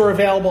those decks are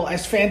available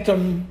as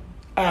Phantom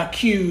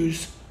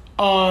queues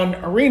on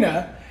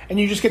Arena, and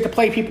you just get to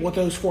play people with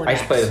those 4 decks. I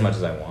just play as much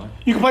as I want.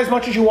 You can play as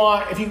much as you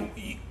want. If you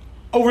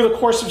over the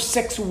course of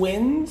 6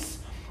 wins,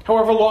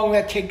 however long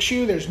that takes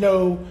you, there's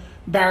no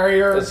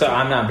barrier. So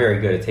I'm not very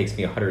good. It takes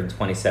me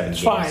 127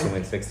 games fine. to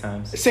win 6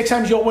 times. 6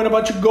 times you'll win a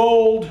bunch of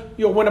gold.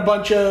 You'll win a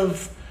bunch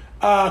of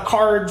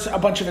cards, a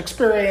bunch of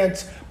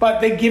experience, but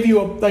they give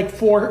you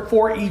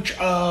for each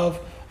of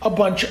a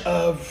bunch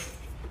of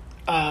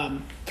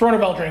Throne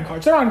of Eldraine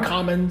cards. They're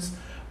uncommons,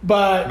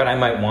 but I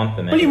might want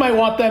them. But you might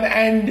want them,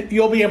 and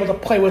you'll be able to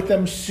play with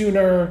them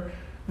sooner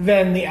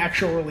than the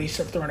actual release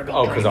of Throne of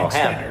Eldraine. because I'll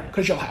have them.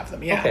 Because you'll have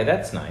them, yeah. Okay,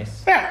 that's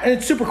nice. Yeah, and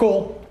it's super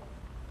cool.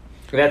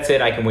 That's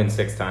it. I can win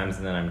 6 times,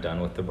 and then I'm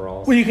done with the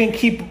brawls. Well, you can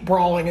keep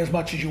brawling as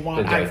much as you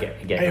want. I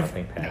get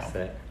nothing past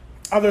no. that.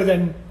 Other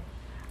than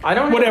I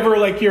don't whatever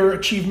your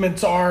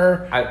achievements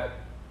are.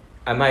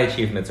 My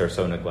achievements are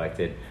so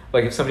neglected.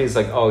 Like, if somebody's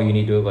like, "Oh, you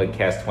need to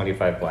cast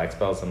 25 black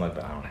spells," I'm like,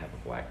 "But I don't have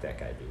a black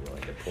deck I'd be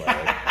willing to play."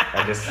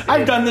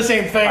 I've done the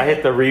same thing. I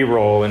hit the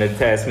re-roll and it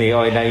tells me,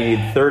 "Oh, now you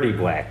need 30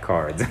 black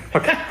cards."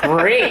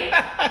 Great.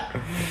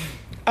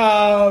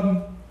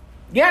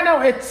 Yeah,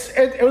 no,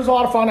 it was a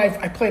lot of fun.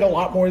 I've won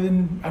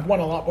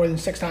a lot more than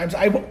 6 times.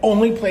 I've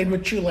only played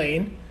with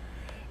Tulane,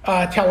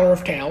 Teller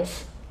of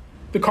Tales.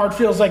 The card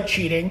feels like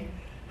cheating.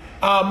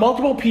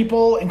 Multiple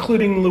people,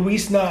 including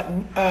Luis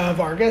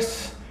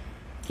Vargas.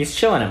 He's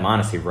chilling at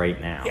Monacy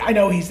right now. I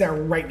know he's there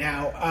right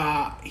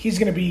now. He's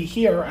going to be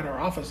here at our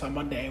office on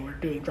Monday. We're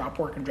doing drop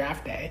work and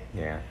draft day.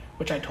 Yeah.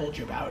 Which I told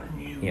you about,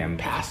 and you I'm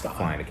passed on.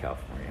 Flying to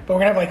California. But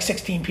we're going to have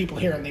 16 people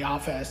here in the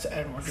office,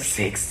 and we're just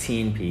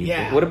 16 people.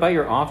 Yeah. What about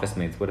your office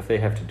mates? What if they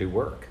have to do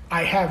work?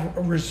 I have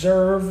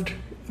reserved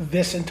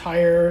this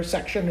entire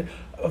section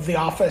of the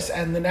office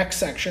and the next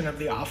section of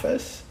the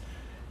office,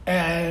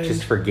 and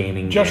just for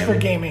gaming. Just for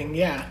gaming,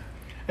 yeah.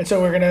 And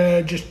so we're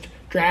gonna just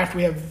draft.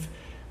 We have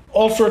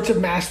all sorts of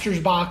Masters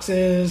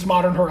boxes,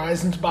 Modern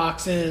Horizons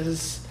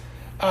boxes,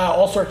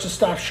 all sorts of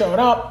stuff showing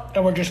up,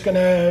 and we're just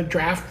gonna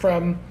draft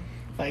from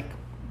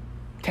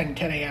 10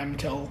 a.m.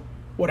 till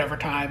whatever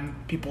time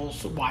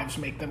people's wives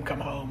make them come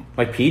home.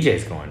 Like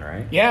PJ's going,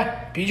 right?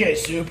 Yeah,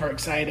 PJ's super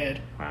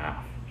excited.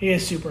 Wow. He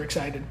is super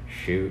excited.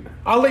 Shoot.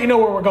 I'll let you know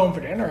where we're going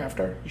for dinner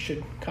after. You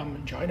should come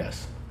and join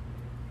us.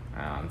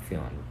 I'm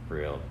feeling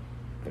real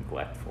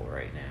neglectful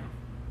right now.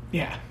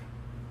 Yeah.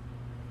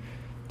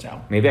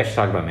 So maybe I should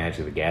talk about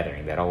Magic the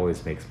Gathering. That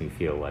always makes me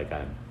feel like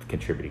I'm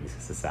contributing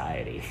to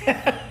society.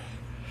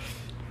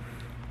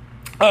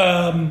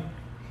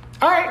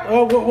 All right.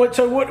 Well,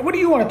 what do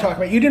you want to talk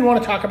about? You didn't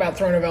want to talk about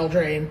Throne of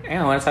Eldraine.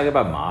 Yeah, I want to talk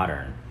about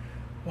Modern.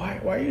 Why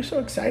are you so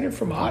excited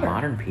for Modern?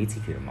 Modern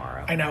PTQ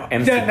tomorrow. I know. No,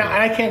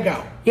 I can't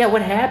go. Yeah,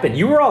 what happened?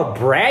 You were all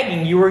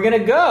bragging you were going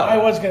to go. I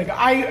was going to go.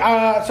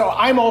 So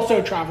I'm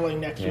also traveling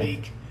next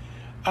week.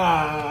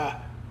 Going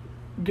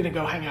to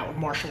go hang out with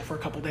Marshall for a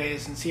couple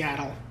days in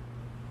Seattle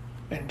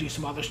and do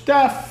some other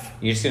stuff.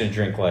 You're just going to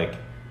drink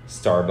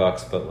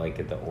Starbucks, but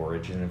at the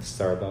origin of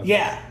Starbucks?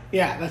 Yeah,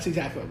 that's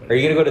exactly what I'm Are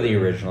you going to go to the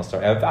original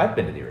Starbucks? I've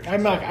been to the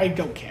original. I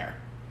don't care.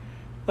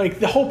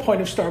 The whole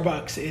point of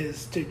Starbucks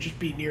is to just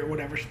be near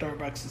whatever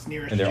Starbucks is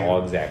nearest. And they're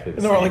all exactly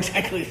the same. And they're all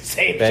exactly the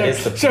same. That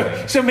is the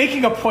point. So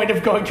making a point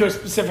of going to a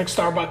specific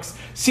Starbucks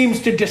seems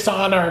to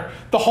dishonor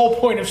the whole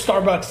point of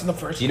Starbucks in the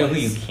first place. Do you know who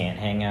you can't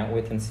hang out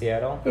with in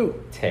Seattle? Who?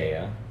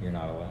 Taya. You're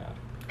not allowed.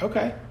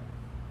 Okay.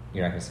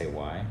 You're not going to say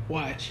why?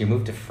 Why? She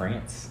moved to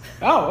France.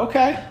 Oh,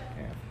 okay.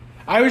 Yeah.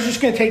 I was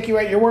just going to take you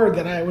at your word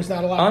that I was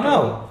not allowed to. Oh,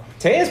 no.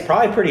 Taya's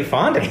probably pretty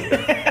fond of you.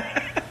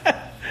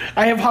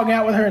 I have hung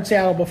out with her in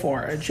Seattle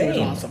before, and she was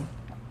awesome.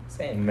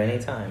 Same, many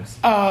times.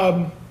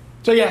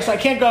 So yeah, so I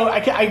can't go. I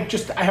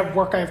have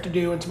work I have to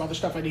do and some other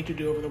stuff I need to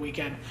do over the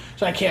weekend.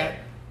 So I can't.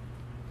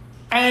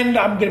 And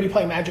I'm going to be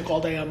playing Magic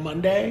all day on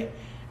Monday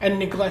and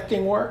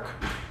neglecting work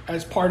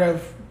as part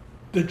of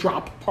the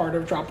drop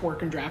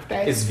work and draft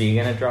day. Is V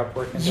going to drop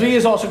work and draft? V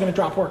is also going to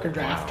drop work and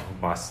draft.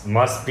 Wow.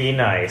 Must be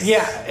nice.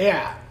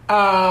 Yeah.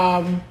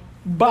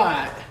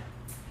 But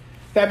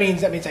that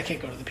means I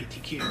can't go to the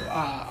PTQ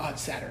on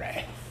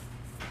Saturday.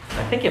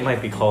 I think it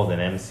might be called an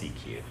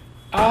MCQ.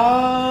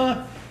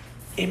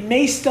 It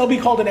may still be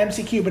called an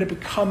MCQ, but it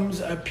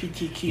becomes a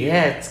PTQ.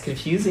 Yeah, it's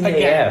confusing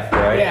Again. AF,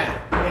 right?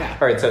 Yeah.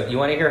 All right, so you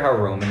want to hear how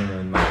Roman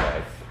ruined my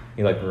life?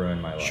 He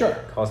ruined my life. Sure.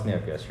 Calls me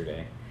up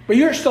yesterday. But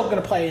you're still going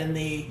to play in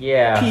the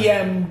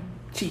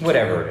PMTQ.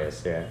 Whatever it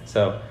is, yeah.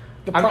 So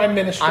the Prime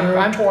Minister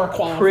I'm Tour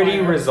qualifier. Pretty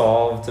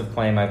resolved to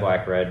play my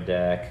black-red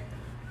deck.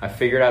 I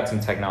figured out some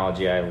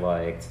technology I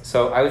liked.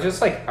 So I was just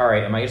like, all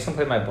right, am I just going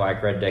to play my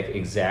black-red deck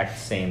exact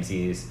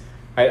samesies?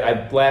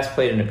 I last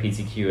played in a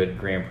PTQ at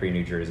Grand Prix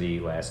New Jersey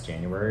last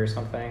January or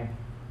something.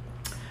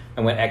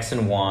 I went X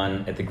and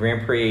 1. At the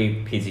Grand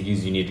Prix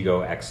PTQs, you need to go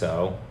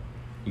XO.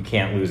 You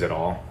can't lose at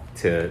all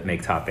to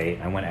make top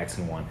 8. I went X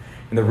and 1.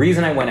 And the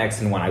reason I went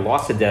X and 1, I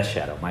lost to Death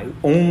Shadow. My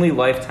only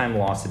lifetime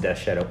loss to Death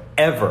Shadow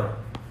ever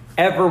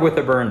with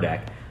a burn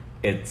deck.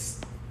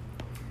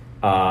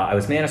 I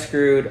was mana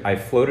screwed. I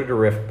floated a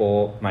Rift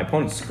Bolt. My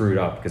opponent screwed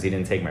up because he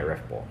didn't take my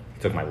Rift Bolt.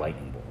 He took my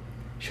Lightning Bolt.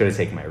 Should have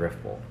taken my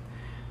Rift Bolt.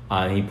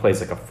 And he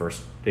plays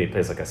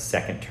a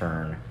second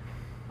turn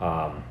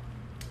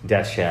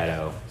Death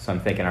Shadow. So I'm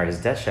thinking, all right, his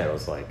Death Shadow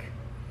is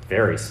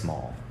very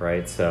small,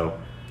 right? So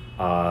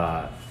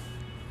my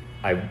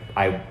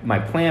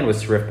plan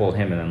was to Rift Bolt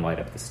him and then light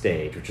up the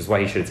stage, which is why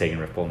he should have taken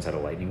Rift Bolt instead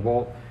of Lightning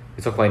Bolt.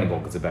 He took Lightning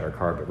Bolt because it's a better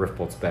card, but Rift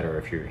Bolt's better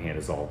if your hand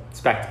is all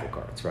spectacle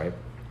cards, right?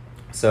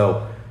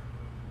 So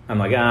I'm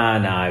like,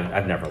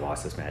 I've never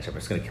lost this matchup. I'm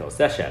just going to kill his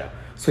Death Shadow.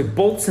 So he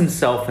bolts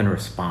himself in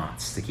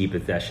response to keep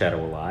his Death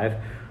Shadow alive.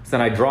 So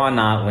then I draw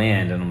not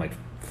land, and I'm like,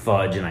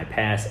 fudge, and I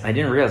pass. I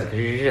didn't realize, because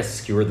you just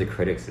skewered the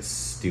critics, this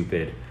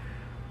stupid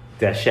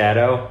Death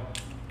Shadow.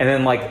 And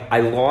then,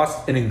 I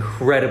lost an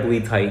incredibly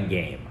tight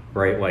game,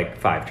 right?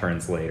 5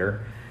 turns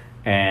later.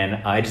 And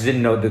I just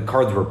didn't know the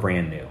cards were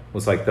brand new. It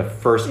was the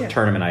first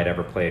tournament I'd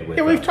ever played with.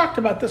 Yeah, we've talked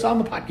about this on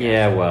the podcast.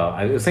 Yeah, well,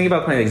 I was thinking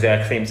about playing the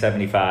exact same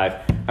 75.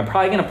 I'm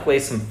probably going to play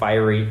some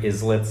Fiery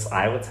Islets,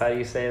 Islets, how do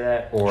you say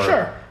that? Or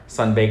sure.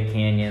 Sunbaked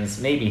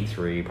Canyons, maybe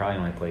 3, probably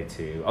only play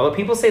 2. Although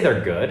people say they're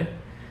good.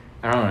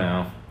 I don't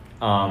know.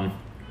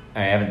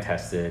 I haven't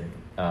tested.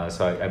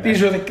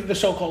 These are the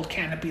so-called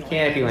Canopy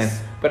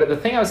lands. But the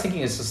thing I was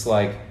thinking is just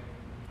I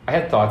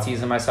had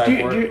Thoughtseize in my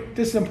sideboard.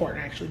 This is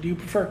important, actually. Do you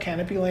prefer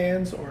Canopy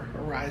lands or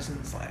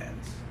Horizons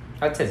lands?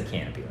 I'd say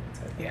Canopy lands.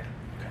 Yeah.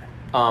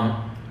 Okay.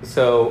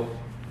 So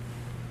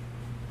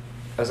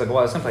I was like, well,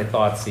 I was going to play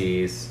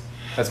Thoughtseize.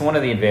 That's one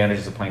of the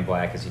advantages of playing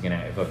black is you can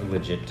have a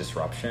legit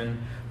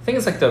disruption. The thing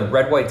is, the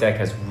red-white deck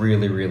has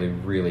really, really,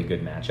 really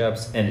good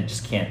matchups, and it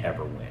just can't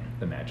ever win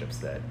the matchups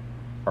that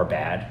are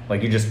bad.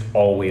 You just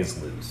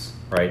always lose,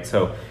 right?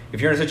 So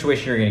if you're in a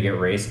situation you're going to get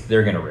raced,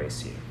 they're going to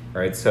race you,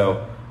 right?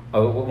 So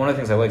one of the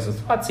things I like is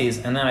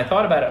Thoughtseize, and then I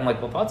thought about it. I'm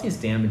like, well, Thoughtseize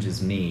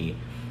damages me,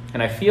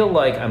 and I feel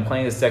like I'm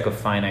playing this deck of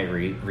finite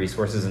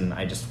resources, and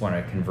I just want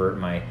to convert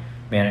my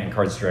mana and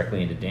cards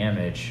directly into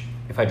damage.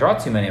 If I draw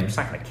too many, I'm just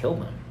not going to kill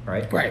them,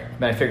 right? Right.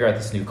 Then I figure out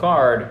this new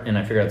card, and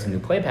I figure out some new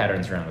play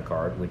patterns around the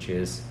card, which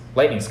is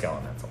Lightning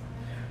Skelemental.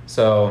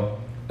 So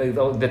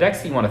the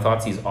decks that you want to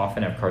Thoughtseize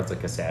often have cards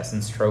like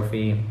Assassin's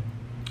Trophy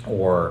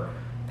or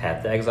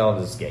Path to Exile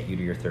to just get you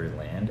to your third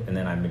land, and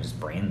then I'm going to just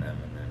brain them,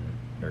 and then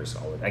there's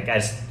all... I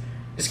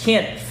just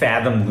can't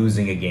fathom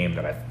losing a game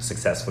that I've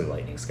successfully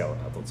Lightning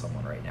Skelemental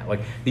someone right now.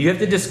 You have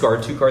to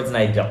discard 2 cards, and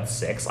I dealt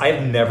 6. I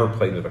have never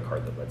played with a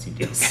card that lets you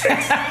deal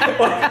 6.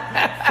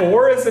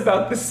 4 is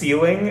about the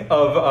ceiling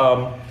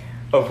of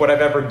what I've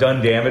ever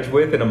done damage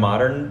with in a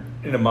modern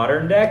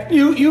deck.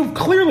 You've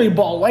clearly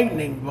ball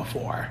lightning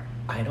before.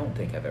 I don't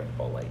think I've ever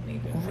ball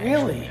lightning in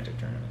really? a Magic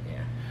tournament.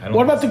 Yeah.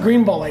 What about the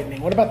green ball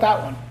lightning? What about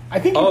that one? I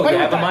think you played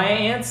with the that. Maya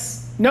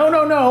Ants? No.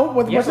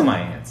 Yes, the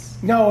Maya Ants.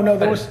 No.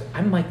 There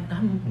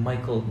I'm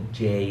Michael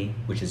J,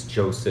 which is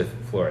Joseph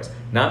Flores,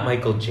 not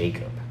Michael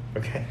Jacob.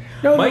 Okay.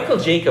 No, Michael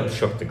Jacob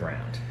shook the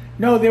ground.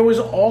 No, there was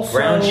also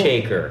Ground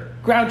Shaker.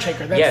 That's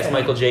yes,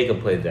 Michael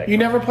Jacob played that. You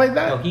never played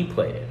that? No, he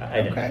played it.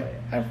 I didn't play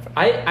it.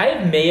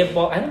 I may have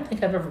ball. I don't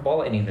think I've ever ball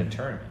lightning in a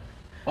tournament.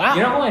 Wow.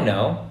 You know how I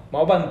know?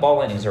 All my ball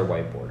lightnings are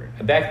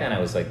whiteboarded. Back then, I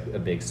was a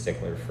big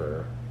stickler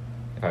for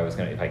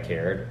if I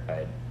cared,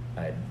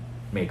 I'd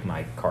make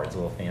my cards a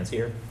little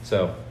fancier.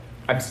 So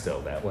I'm still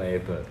that way,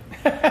 but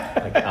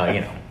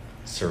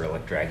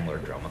Cyrillic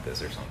Dragonlord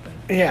Dromathus or something.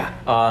 Yeah.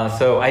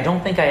 So I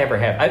don't think I ever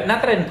have.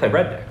 Not that I didn't play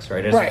red decks,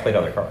 right? I just played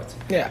other cards.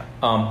 Yeah.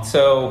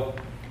 So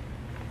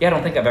yeah, I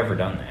don't think I've ever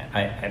done that.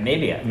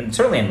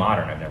 Certainly in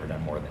Modern, I've never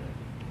done more than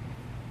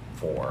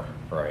 4,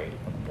 right?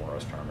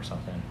 Boros Charm or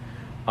something.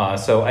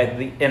 So I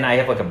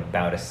have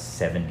about a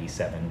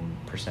 77% win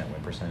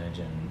percentage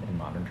in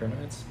Modern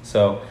tournaments.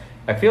 So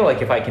I feel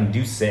like if I can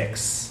do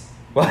 6,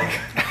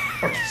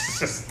 it's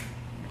just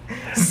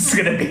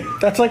It's going to be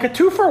That's like a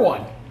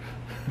 2-for-1.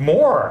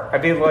 more. I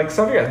mean, like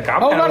something like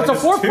Oh, no, it's a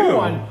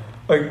 4-for-1.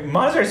 Like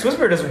Monastery Swiss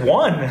beer does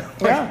 1.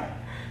 Yeah.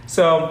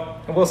 So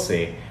we'll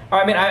see.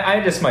 I mean,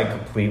 I just might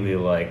completely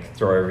like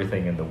throw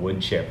everything in the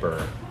wood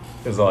chipper.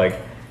 Is like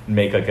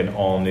make like an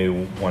all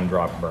new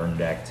 1-drop burn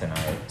deck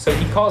tonight. So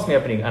he calls me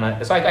up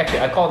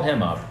I called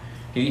him up.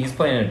 He's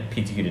playing in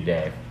PTQ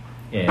today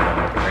in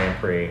the Grand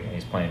Prix, and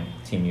he's playing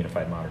Team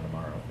Unified Modern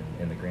tomorrow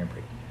in the Grand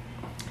Prix.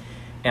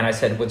 And I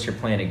said, "What's your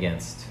plan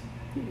against?"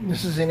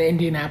 This is in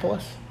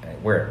Indianapolis.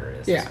 Wherever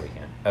it is this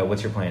weekend.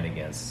 What's your plan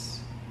against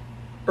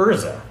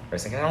Urza? I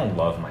was like, I don't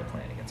love my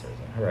plan against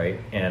Urza, right?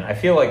 And I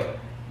feel like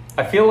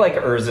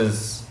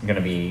Urza's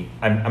gonna be.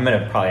 I'm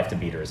gonna probably have to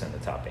beat Urza in the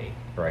top 8,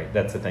 right?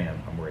 That's the thing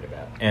I'm worried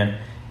about. And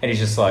he's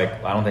just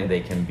like, I don't think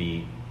they can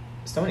beat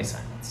Stony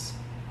Silence.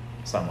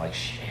 So I'm like,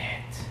 shit.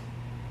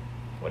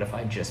 What if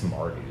I just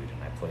Mardude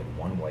and I played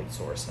 1 White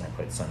Source and I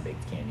played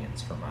Sunbaked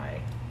Canyons for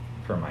my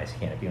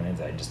Canopy Lands?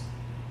 It's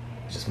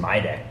just my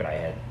deck, but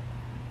I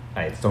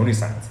had Stony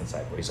Silence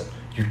inside where he's like,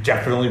 you're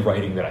definitely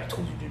writing that I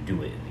told you to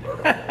do it in the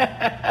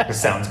article. This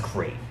sounds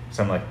great.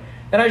 So I'm like,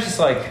 and I was just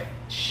like,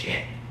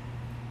 shit.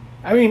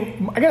 I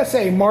mean, I gotta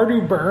say,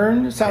 Mardu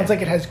Burn sounds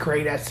like it has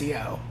great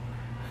SEO.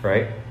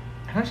 Right?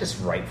 I don't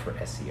just write for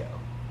SEO.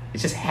 It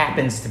just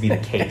happens to be the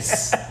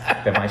case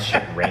that my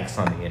shit ranks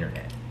on the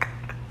internet.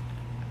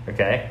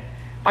 Okay?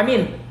 I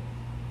mean,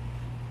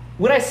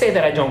 when I say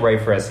that I don't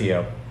write for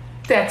SEO,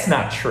 that's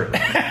not true.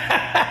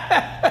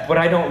 But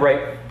I don't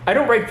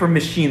write for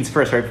machines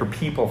first, I write for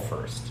people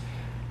first.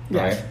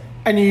 Yes. Right?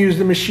 And you use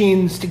the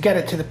machines to get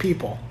it to the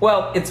people.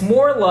 Well, it's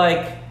more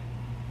like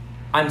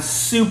I'm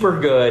super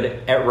good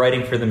at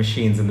writing for the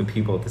machines and the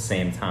people at the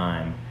same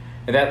time.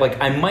 And that,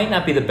 like, I might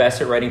not be the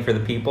best at writing for the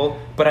people,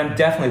 but I'm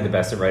definitely the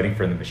best at writing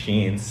for the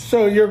machines.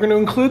 So you're going to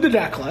include the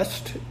deck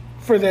list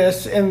for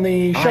this in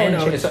the show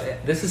notes.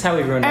 This is how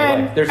we ruined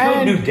my life. There's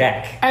no new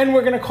deck. And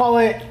we're going to call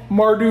it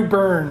Mardu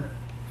Burn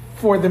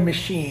for the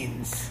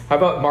machines. How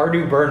about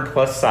Mardu Burn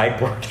plus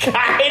sideboard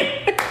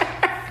guide?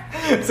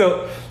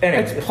 So,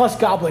 anyway. It's plus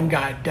Goblin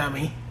Guide,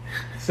 dummy.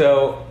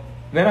 So,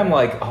 then I'm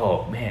like,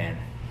 oh, man.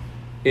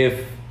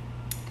 If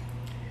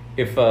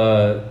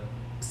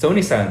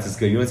Stony Silence is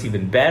good, you know what's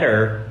even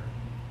better?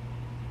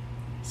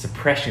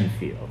 Suppression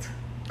Field.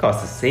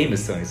 Costs the same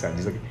as Stony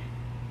Silence.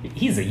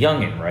 He's a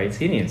youngin', right? So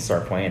he didn't even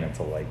start playing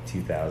until like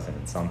 2000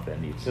 and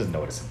something. He doesn't know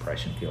what a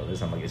Suppression Field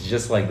is. I'm like, it's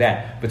just like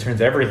that, but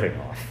turns everything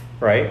off,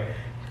 right?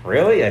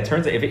 Really? It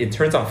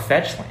turns off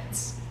fetch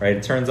lands, right?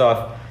 It turns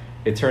off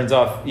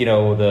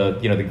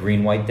the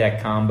green-white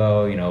deck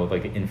combo,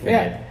 like infinite.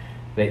 Yeah.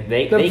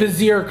 They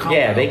Vizier combo.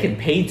 Yeah, they can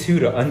pay 2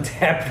 to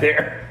untap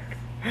their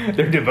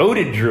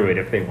devoted druid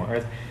if they want.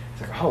 It's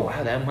like, oh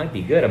wow, that might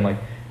be good. I'm like,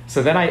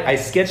 so then I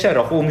sketch out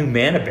a whole new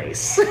mana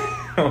base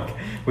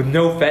with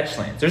no fetch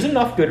lands. There's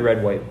enough good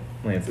red-white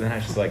lands, and then I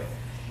was just like,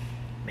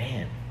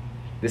 man,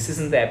 this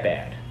isn't that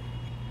bad.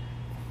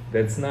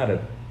 That's not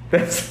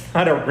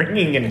a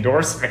ringing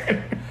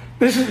endorsement.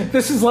 This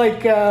is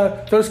like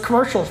those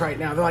commercials right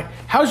now. They're like,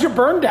 "How's your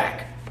burn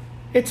deck?"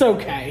 It's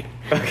okay.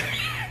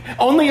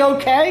 Only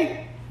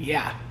okay?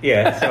 Yeah.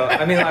 Yeah. So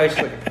I mean, I was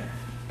like,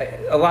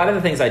 a lot of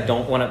the things I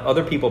don't want to.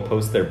 Other people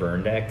post their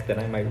burn deck that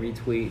I might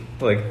retweet.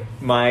 Like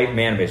my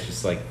mana base,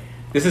 just like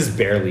this is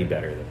barely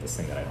better than this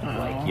thing that I don't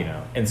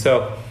like, And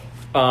so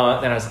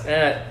then I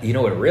was, you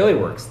know what really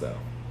works though?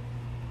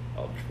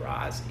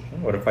 Eldrazi.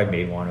 What if I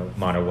made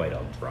mono white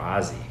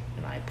Eldrazi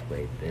and I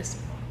played this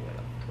mono white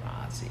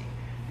Eldrazi?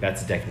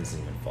 That's a deck that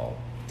doesn't even fall.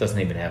 Doesn't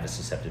even have a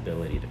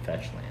susceptibility to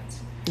fetch lands.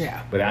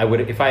 Yeah. But I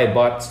would, if I had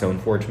bought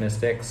Stoneforge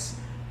Mystics,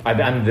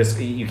 I'm this.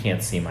 You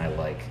can't see my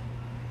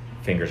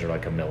fingers are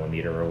like a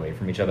millimeter away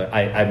from each other.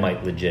 I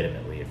might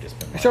legitimately have just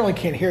been. I certainly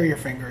can't hear your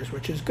fingers,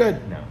 which is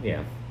good. No.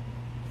 Yeah.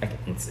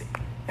 Let's see.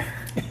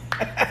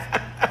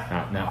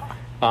 No.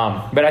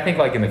 But I think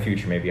in the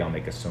future maybe I'll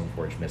make a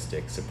Stoneforge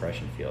Mystic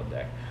Suppression Field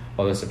deck.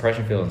 Although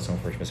Suppression Field and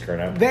Stoneforge Mystic are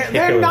not.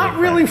 They're not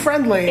really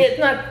friendly.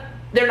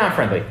 They're not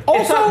friendly.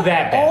 Also, it's not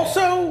that bad.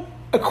 Also,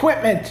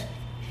 equipment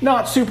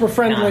not super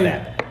friendly.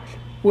 Not that bad.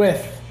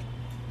 With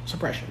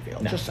Suppression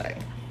Field. Just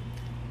saying.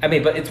 I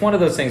mean, but it's one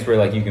of those things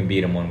where you can beat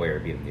them one way or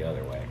beat them the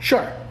other way.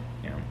 Sure.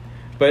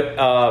 But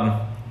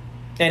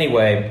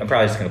anyway, I'm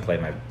probably just going to play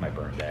my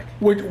burn deck.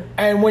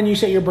 And when you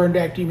say your burn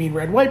deck, do you mean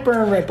red-white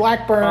burn,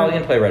 red-black burn? I'm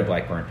going to play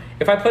red-black burn.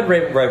 If I played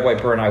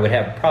red-white burn, I would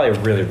have probably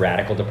a really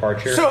radical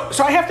departure.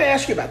 So I have to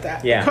ask you about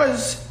that. Yeah.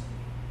 Because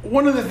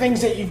one of the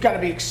things that you've got to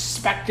be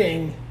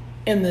expecting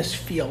in this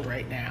field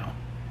right now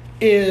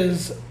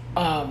is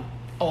a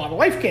lot of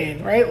life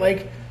gain, right?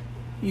 Like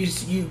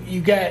you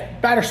get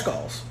Batter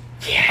Skulls.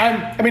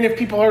 Yeah. I mean, if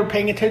people are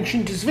paying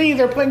attention to Zvi,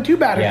 they're playing 2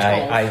 Batter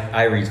Skulls. Yeah,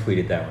 I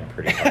retweeted that one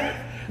pretty hard.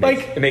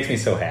 It makes me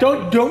so happy.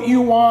 Don't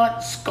you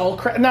want Skull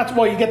Crack?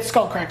 You get the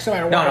Skull Cracks no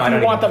matter what. No, I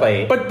don't want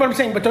them. But I'm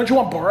saying, don't you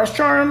want Boros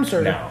Charms?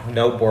 Or?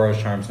 No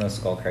Boros Charms, no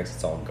Skull Cracks.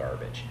 It's all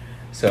garbage.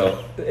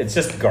 So it's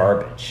just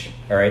garbage.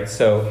 All right.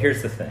 So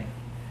here's the thing.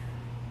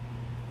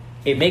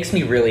 It makes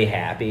me really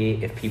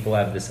happy if people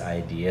have this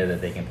idea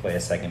that they can play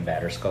a second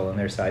Batter Skull in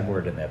their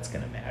sideboard, and that's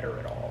going to matter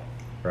at all.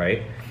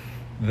 right?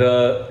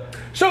 So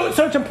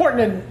it's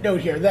important to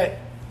note here that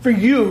for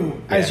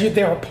you, as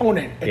their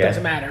opponent, it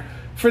doesn't matter.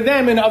 For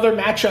them in other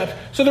matchups,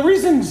 so the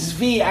reason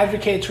Zvi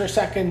advocates for a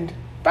second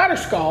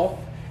Batterskull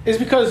is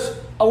because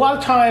a lot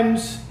of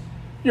times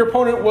your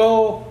opponent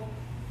will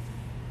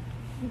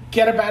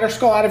get a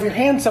Batterskull out of your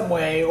hand some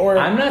way, or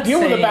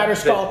deal with a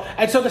Batterskull,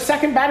 and so the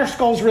second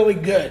Batterskull is really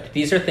good.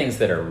 These are things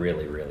that are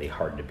really, really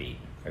hard to beat,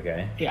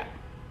 okay? Yeah.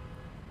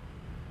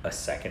 A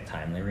second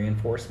timely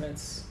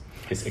reinforcements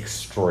is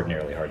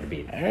extraordinarily hard to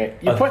beat. All right,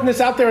 you're putting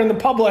this out there in the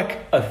public.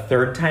 A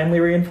third timely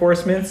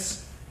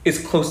reinforcements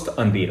is close to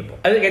unbeatable.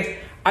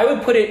 I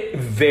would put it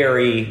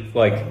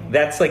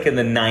that's like in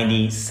the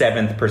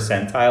 97th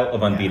percentile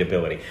of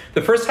unbeatability. Yeah.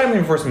 The first timely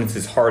reinforcements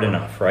is hard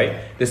enough, right?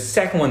 The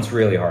second one's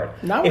really hard.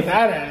 Not with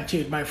that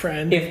attitude, my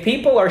friend. If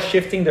people are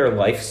shifting their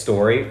life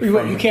story...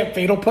 you can't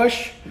fatal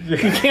push? You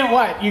can't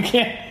what? You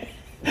can't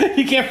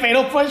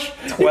fatal push?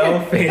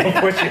 12 fatal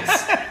pushes.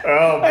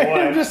 Oh, boy.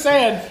 I'm just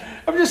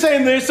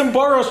saying there's some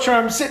Boros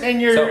charms sitting in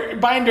your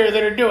binder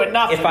that are doing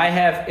nothing.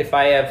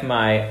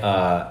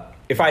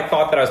 If I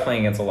thought that I was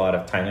playing against a lot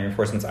of timely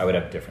reinforcements, I would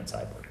have different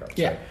sideboard cards.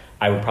 Yeah. Right?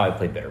 I would probably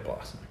play Bitter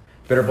Blossom.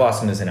 Bitter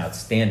Blossom is an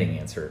outstanding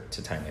answer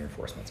to timely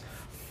reinforcements.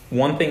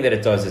 One thing that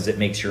it does is it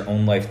makes your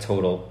own life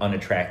total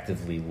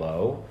unattractively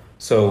low.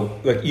 So,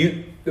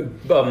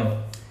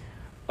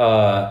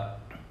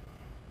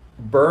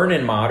 Burn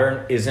in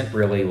Modern isn't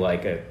really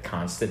like a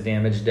constant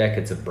damage deck.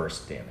 It's a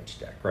burst damage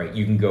deck, right?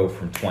 You can go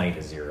from 20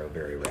 to 0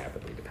 very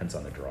rapidly. Depends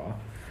on the draw.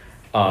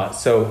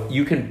 So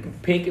you can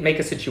make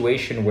a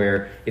situation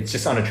where it's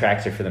just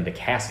unattractive for them to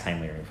cast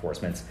timely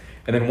reinforcements.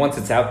 And then once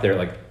it's out there,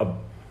 like a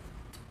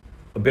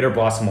Bitter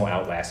Blossom will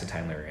outlast a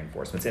timely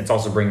reinforcements. And it's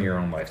also bringing your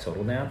own life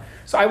total down.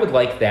 So I would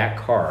like that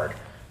card.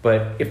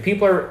 But if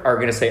people are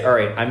going to say, all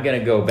right, I'm going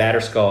to go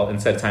Batterskull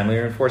instead of timely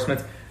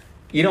reinforcements,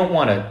 you don't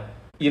want to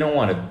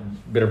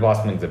Bitter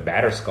Blossom into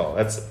Batterskull.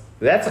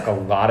 That's like a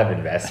lot of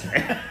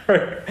investment.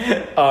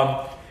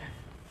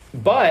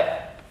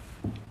 But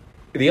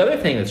the other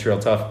thing that's real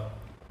tough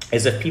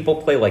is if people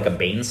play like a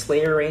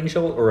Baneslayer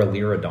Angel or a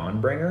Lyra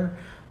Dawnbringer,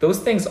 those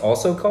things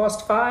also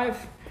cost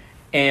 5,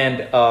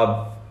 and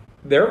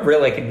they're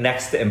really like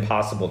next to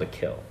impossible to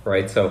kill,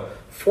 right? So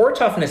 4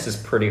 toughness is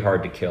pretty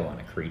hard to kill on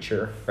a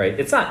creature, right?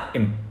 It's not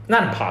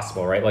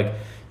impossible, right? Like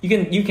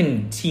you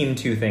can team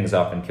 2 things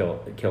up and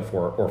kill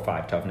 4 or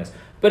 5 toughness,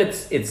 but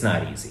it's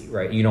not easy,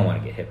 right? You don't want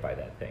to get hit by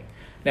that thing.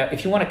 Now,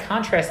 if you want to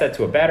contrast that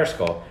to a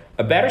Batterskull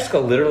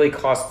literally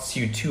costs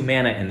you 2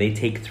 mana and they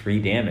take 3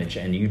 damage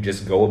and you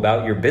just go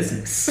about your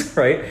business,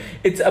 right?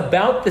 It's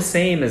about the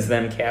same as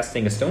them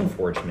casting a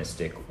Stoneforge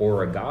Mystic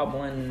or a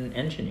Goblin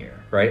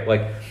Engineer, right?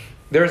 Like,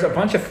 there's a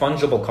bunch of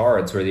fungible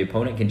cards where the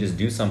opponent can just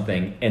do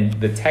something and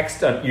the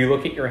text you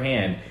look at your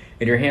hand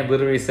and your hand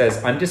literally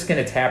says, I'm just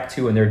going to tap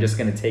 2 and they're just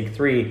going to take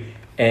 3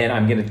 and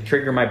I'm going to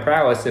trigger my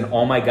prowess and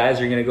all my guys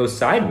are going to go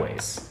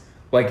sideways.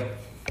 Like,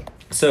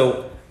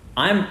 so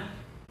I'm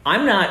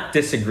not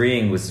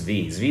disagreeing with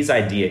Zvi. Zvi's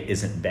idea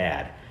isn't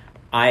bad.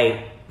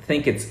 I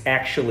think it's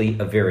actually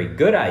a very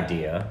good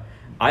idea.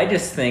 I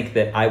just think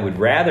that I would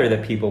rather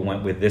that people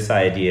went with this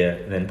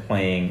idea than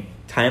playing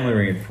Timely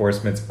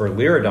Reinforcements or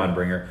Lyra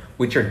Dawnbringer,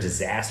 which are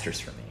disasters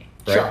for me.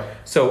 Right? Sure.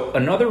 So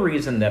another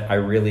reason that I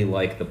really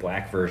like the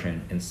black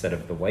version instead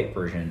of the white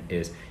version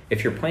is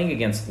if you're playing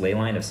against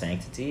Leyline of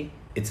Sanctity,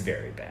 it's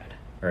very bad.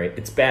 Right?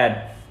 It's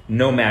bad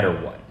no matter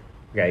what.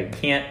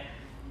 Okay?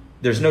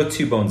 There's no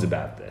two bones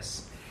about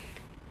this.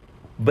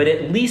 But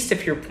at least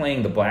if you're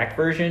playing the black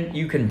version,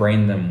 you can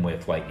brain them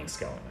with Lightning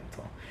Scale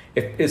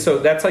Elemental. So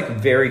that's like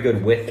very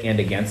good with and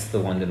against the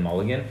London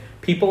Mulligan.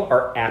 People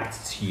are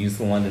apt to use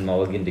the London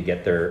Mulligan to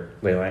get their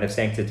Leyline of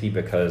Sanctity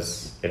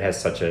because it has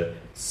such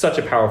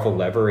a powerful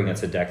lever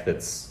against a deck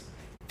that's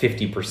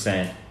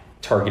 50%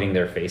 targeting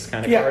their face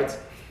kind of cards.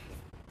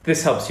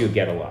 This helps you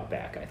get a lot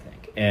back, I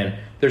think. And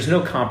there's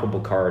no comparable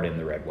card in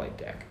the red-white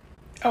deck.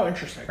 Oh,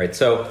 interesting. Right,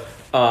 so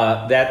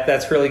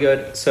that's really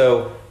good.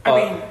 So I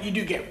mean, you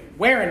do get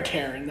wear and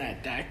tear in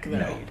that deck, though.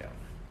 No, you don't.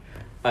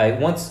 I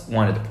once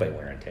wanted to play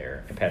wear and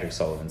tear, and Patrick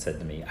Sullivan said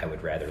to me, I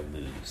would rather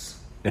lose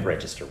than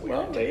register wear and tear.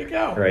 Well, there you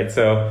go. Right,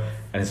 so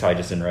I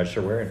just didn't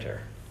register wear and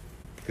tear.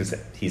 Because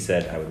he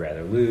said I would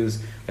rather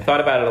lose. I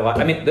thought about it a lot.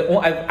 I mean,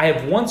 I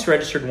have once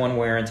registered one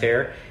wear and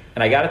tear,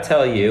 and I got to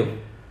tell you,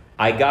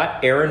 I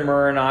got Aaron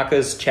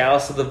Muranaka's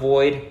Chalice of the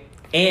Void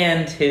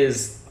and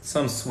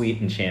some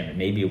sweet enchantment.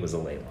 Maybe it was a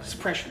Leyline.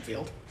 Suppression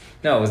Field.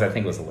 No, I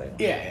think it was a Leyline.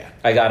 Yeah.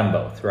 I got them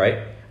both,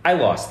 right? I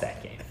lost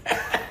that game.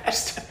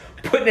 Just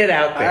putting it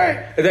out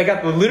there. Right. I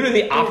got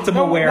literally the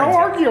optimal wear and tear. No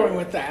arguing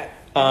with that.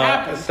 It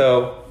happened.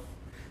 So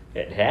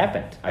it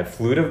happened. I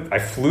flew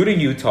to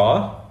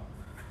Utah.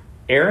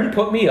 Aaron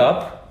put me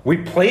up. We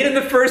played in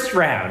the first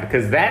round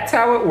because that's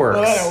how it works.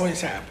 Well, that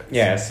always happens.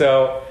 Yeah.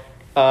 So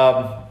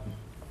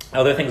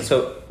other things.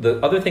 So the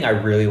other thing I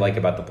really like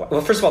about the black. Well,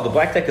 first of all, the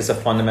black deck is a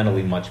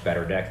fundamentally much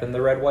better deck than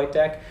the red-white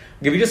deck.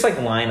 If you just like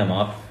line them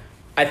up,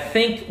 I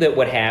think that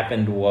what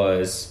happened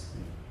was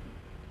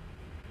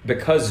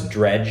because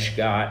Dredge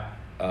got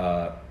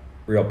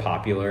real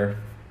popular,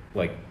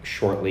 like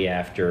shortly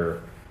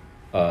after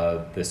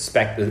at the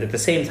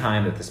same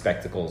time that the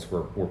spectacles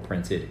were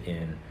printed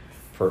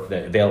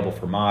available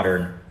for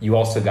Modern, you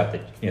also got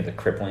the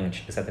crippling.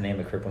 Is that the name?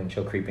 The crippling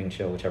chill, creeping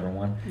chill, whichever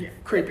one. Yeah,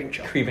 creeping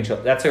chill. Creeping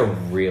chill. That's a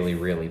really,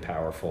 really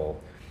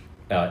powerful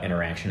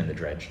interaction in the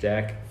dredge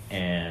deck,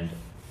 and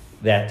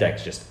that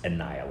deck just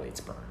annihilates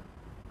burn.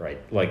 Right,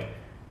 like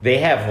they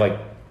have like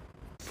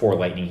 4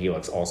 lightning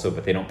helix also,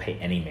 but they don't pay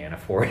any mana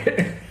for it.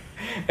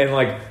 And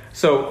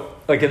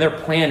and their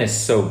plan is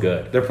so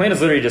good. Their plan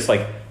is literally just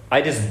like,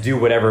 I just do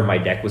whatever my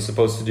deck was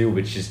supposed to do,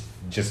 which is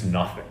just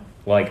nothing.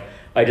 Like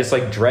I just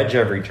like dredge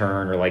every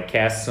turn or like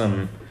cast some.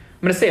 I'm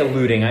gonna say a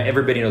looting.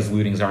 Everybody knows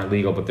lootings aren't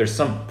legal, but there's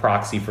some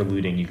proxy for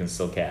looting you can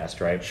still cast,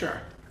 right? Sure.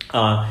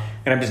 And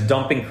I'm just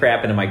dumping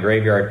crap into my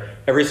graveyard.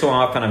 Every so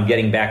often, I'm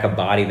getting back a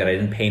body that I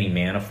didn't pay any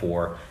mana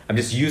for. I'm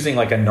just using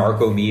like a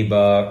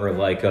Narcomoeba or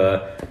like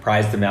a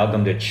Prized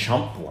Amalgam to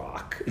chump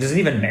block. It doesn't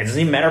even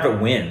matter if it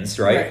wins,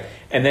 right?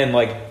 And then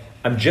like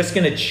I'm just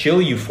gonna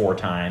chill you 4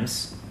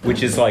 times,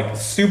 which is like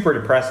super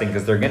depressing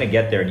because they're gonna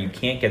get there and you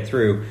can't get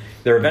through.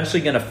 They're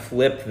eventually gonna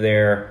flip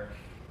their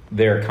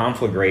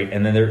Conflagrate,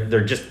 and then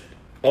they're just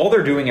all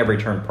they're doing every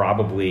turn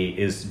probably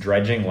is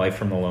dredging Life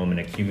from the Loam and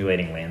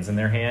accumulating lands in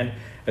their hand.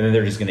 And then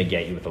they're just going to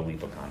get you with a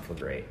lethal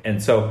Conflagrate.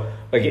 And so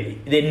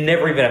like they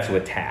never even have to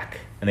attack.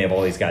 And they have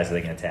all these guys that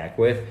they can attack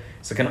with.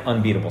 It's like an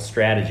unbeatable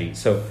strategy.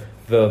 So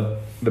the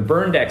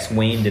burn decks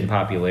waned in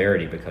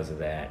popularity because of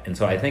that. And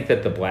so I think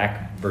that the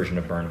black version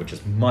of burn, which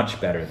is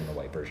much better than the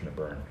white version of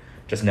burn,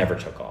 just never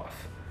took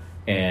off.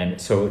 And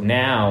so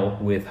now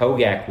with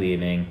Hogak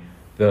leaving,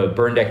 the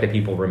burn deck that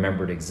people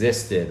remembered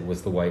existed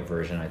was the white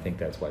version. I think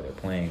that's why they're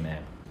playing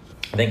that.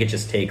 I think it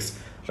just takes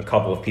a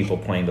couple of people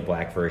playing the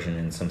black version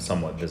in some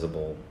somewhat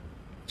visible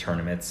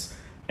tournaments,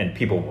 and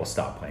people will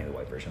stop playing the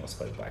white version. Let's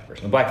play the black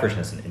version. The black version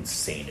is an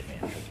insane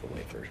advantage over the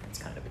white version. It's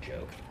kind of a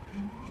joke.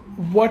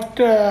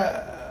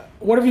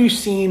 What have you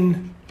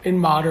seen in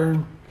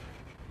Modern?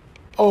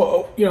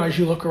 As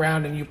you look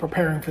around and you're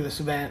preparing for this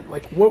event,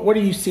 like what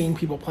are you seeing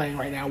people playing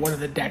right now? What are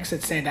the decks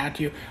that stand out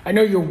to you? I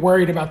know you're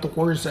worried about the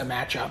Urza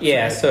matchup.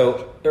 Yeah, right?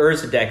 So the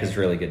Urza deck is a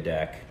really good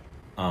deck.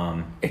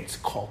 It's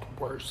called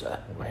Urza,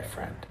 my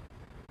friend.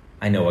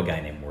 I know a guy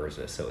named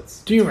Urza, so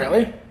it's... Do you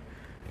really?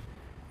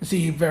 Is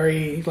he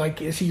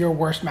is he your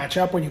worst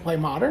matchup when you play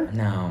Modern?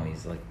 No,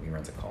 he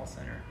runs a call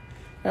center.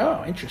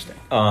 Oh, interesting.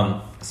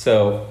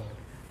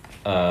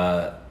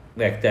 That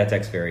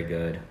deck's very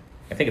good.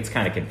 I think it's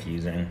kind of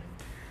confusing.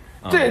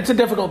 It's a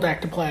difficult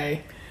deck to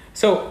play.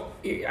 So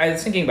I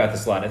was thinking about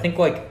this a lot. I think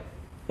like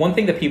one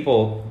thing that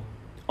people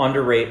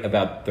underrate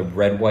about the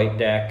red-white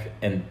deck,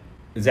 and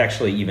is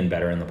actually even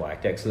better in the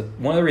black deck. So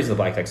one of the reasons the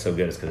black deck's so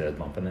good is because it has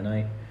Bump in the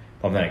Night.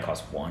 Bump in the Night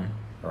costs 1,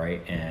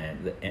 right?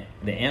 And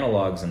the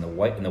analogs in the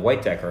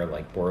white deck are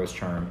like Boros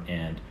Charm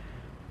and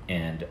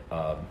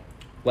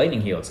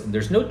Lightning Helix. And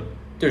there's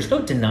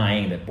no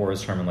denying that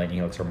Boros Charm and Lightning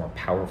Helix are more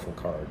powerful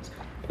cards.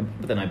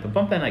 But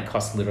Bump in the Night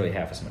costs literally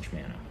half as much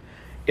mana.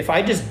 If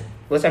I'm just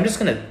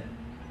gonna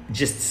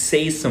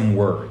say some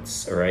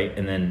words, all right,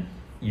 and then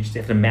you just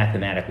have to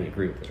mathematically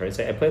agree with this, right?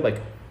 Say I played like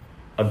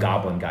a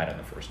Goblin Guide on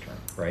the first turn,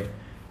 right?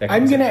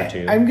 I'm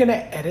gonna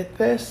edit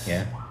this.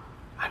 Yeah.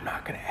 I'm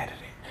not gonna edit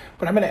it,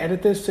 but I'm gonna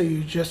edit this so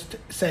you just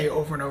say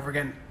over and over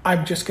again.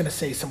 I'm just gonna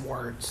say some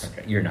words.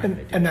 Okay, you're not gonna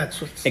do and that.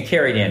 that's what's. And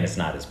Carrie Dan is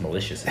not as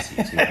malicious as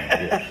you. So you're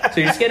gonna do that.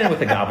 So you just get in with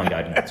the Goblin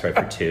Guide Nuts, right,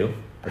 for 2.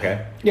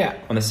 Okay. Yeah.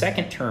 On the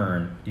second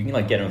turn, you can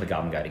like get in with a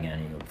Goblin Guide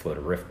again. You can float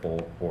a Rift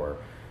Bolt, or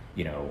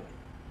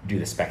do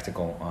the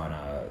Spectacle on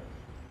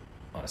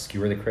a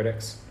Skewer the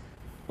Critics.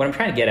 What I'm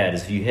trying to get at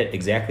is if you hit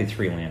exactly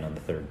 3 land on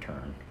the third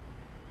turn,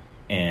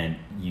 and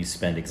you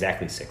spend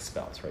exactly 6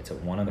 spells, right? So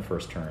 1 on the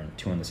first turn,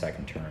 2 on the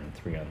second turn,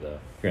 3 on the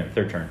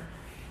third turn.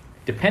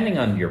 Depending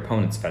on your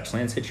opponent's fetch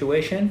land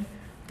situation,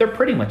 they're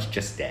pretty much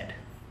just dead,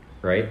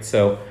 right?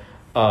 So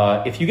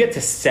if you get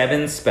to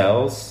 7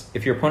 spells,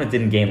 if your opponent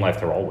didn't gain life,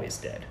 they're always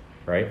dead,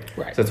 right?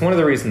 Right. So it's one of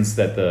the reasons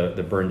that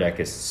the burn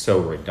deck is so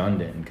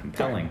redundant and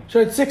compelling. So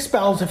it's 6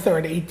 spells if they're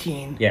at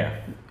 18. Yeah.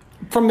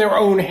 From their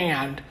own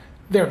hand,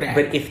 they're dead.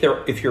 But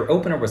if your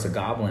opener was a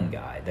Goblin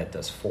Guide, that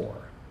does 4,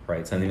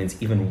 right? So that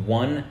means even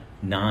 1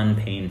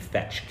 non-pain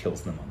fetch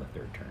kills them on the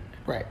third turn.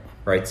 Right.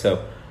 Right?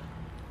 So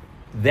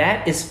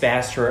that is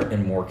faster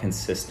and more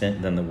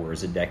consistent than the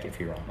Urza deck if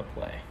you're on the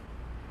play.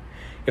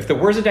 If the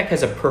Urza deck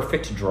has a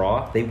perfect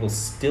draw, they will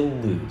still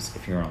lose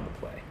if you're on the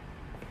play.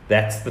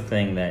 That's the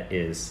thing that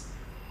is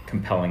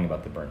compelling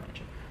about the burn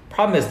engine.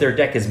 Problem is their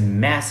deck is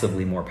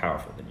massively more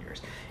powerful than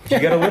yours. If you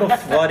get a little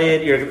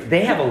flooded,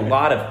 they have a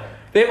lot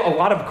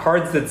of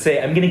cards that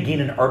say, I'm going to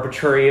gain an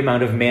arbitrary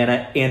amount of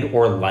mana and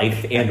or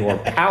life and or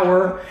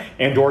power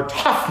and or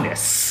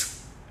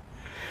toughness.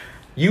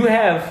 You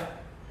have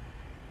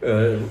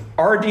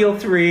R deal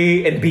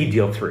 3 and B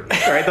deal 3,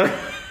 right?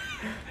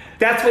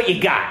 That's what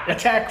you got.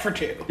 Attack for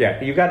 2.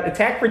 Yeah, you got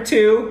attack for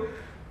 2,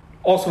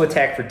 also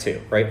attack for 2,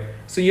 right?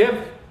 So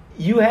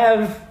you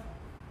have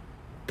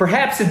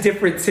perhaps a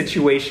different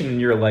situation in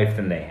your life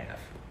than they have.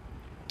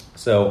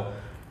 So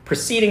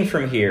proceeding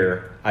from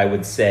here, I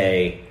would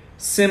say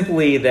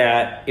simply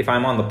that if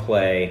I'm on the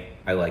play,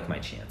 I like my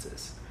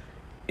chances.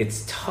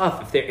 It's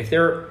tough if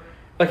they're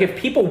like, if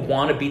people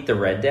want to beat the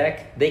red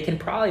deck, they can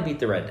probably beat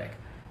the red deck.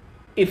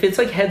 If it's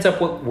like heads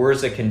up what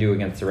Urza can do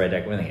against the red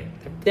deck,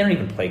 they don't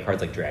even play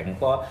cards like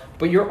Dragonclaw,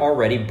 but you're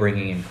already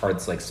bringing in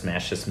cards like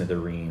Smash to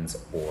Smithereens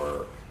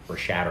or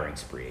Shattering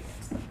Spree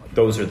against them. Like,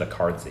 those are the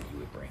cards that you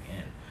would bring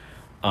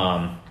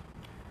in.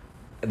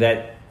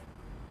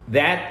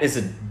 That is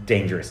a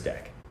dangerous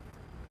deck.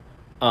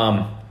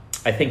 I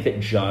think that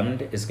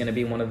Jund is going to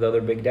be one of the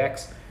other big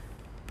decks.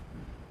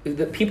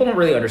 People don't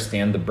really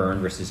understand the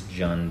Burn versus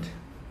Jund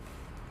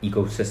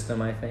ecosystem,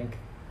 I think.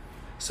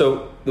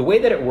 So the way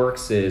that it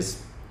works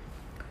is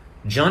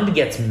Jund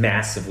gets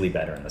massively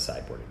better in the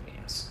sideboarding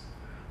games.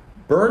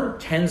 Burn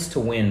tends to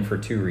win for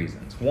two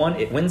reasons. One,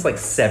 it wins like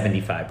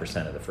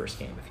 75% of the first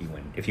game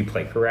if you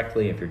play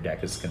correctly, if your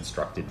deck is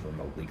constructed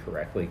remotely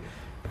correctly.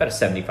 About a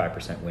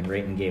 75% win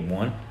rate in game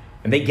one.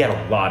 And they get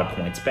a lot of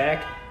points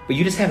back, but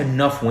you just have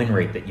enough win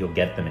rate that you'll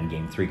get them in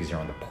game three because you're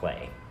on the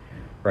play.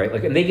 Right?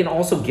 Like, and they can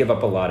also give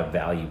up a lot of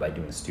value by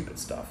doing stupid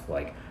stuff.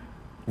 Like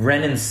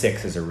Renin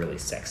 6 is a really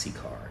sexy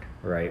card,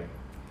 right?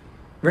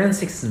 Renin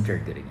 6 isn't very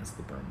good against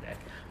the Burn deck,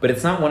 but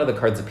it's not one of the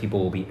cards that people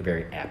will be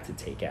very apt to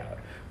take out.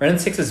 Renin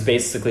 6 is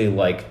basically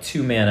like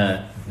 2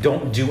 mana,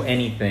 don't do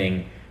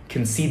anything,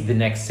 concede the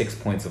next 6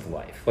 points of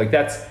life. Like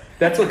that's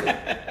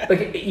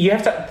like you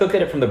have to look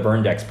at it from the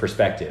Burn deck's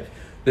perspective.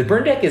 The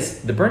Burn deck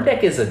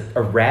is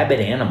a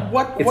rabid animal.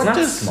 It's not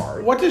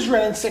smart. What does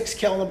Renin 6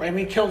 kill? I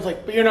mean, it kills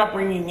but you're not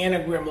bringing in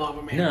a Grim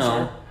Lavamancer.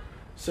 No.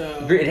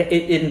 So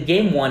in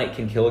game one, it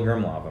can kill a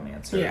Grim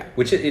Lavamancer,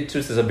 which it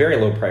just is a very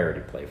low priority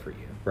play for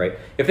you, right?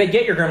 If they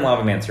get your Grim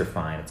Lavamancer,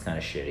 fine, it's kind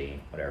of shitty,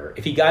 whatever.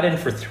 If you got in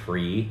for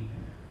 3,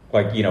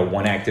 like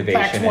one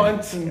activation,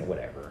 and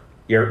whatever,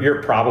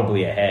 you're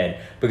probably ahead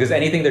because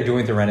anything they're doing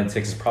with the Renin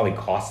 6 is probably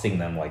costing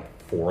them like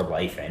 4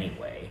 life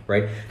anyway,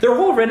 right? Their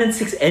whole Renin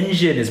 6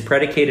 engine is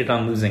predicated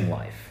on losing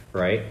life,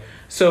 right?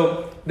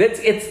 So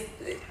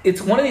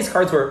it's one of these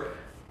cards where,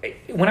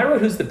 when I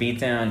wrote Who's the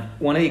Beatdown,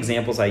 one of the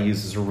examples I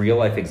use as a real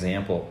life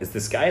example is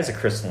this guy has a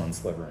Crystalline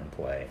Sliver in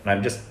play, and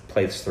I've just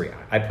played 3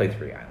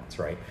 islands,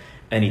 right?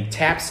 And he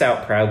taps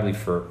out proudly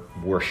for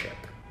Worship,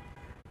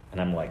 and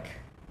I'm like,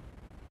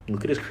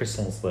 look at his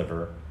Crystalline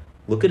Sliver,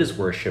 look at his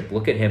Worship,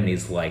 look at him, and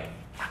he's like,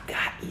 I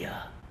got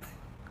ya.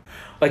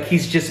 Like,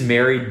 he's just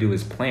married to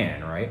his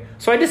plan, right?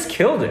 So I just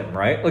killed him,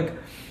 right? Like,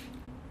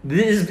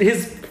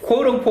 his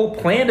quote-unquote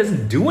plan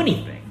doesn't do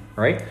anything,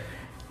 right?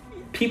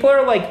 People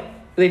are like,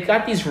 they've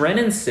got these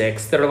Renin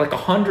 6 that are like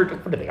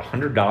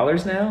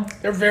 $100 now?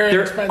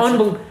 They're expensive.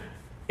 Unbelievable.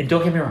 And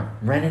don't get me wrong,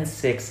 Renin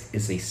 6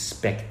 is a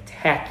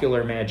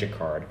spectacular Magic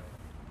card.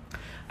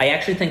 I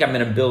actually think I'm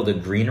going to build a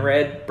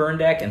green-red Burn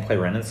deck and play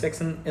Renin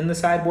 6 in the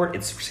sideboard.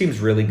 It seems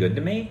really good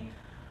to me,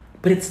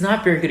 but it's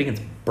not very good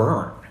against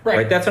Burn,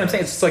 right? That's what I'm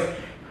saying. It's just like,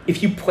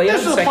 if you play on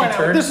the second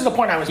turn... This is the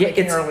point I was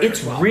making earlier.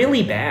 It's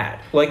really bad.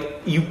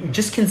 Like, you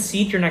just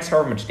concede your next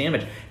however much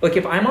damage. Like,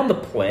 if I'm on the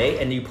play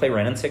and you play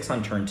Renin 6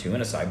 on turn 2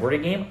 in a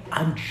sideboarding game,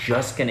 I'm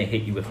just going to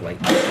hit you with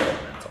Lightning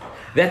Elemental.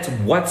 That's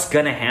what's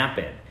going to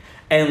happen.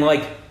 And,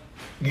 like,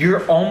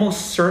 you're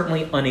almost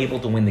certainly unable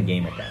to win the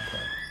game at that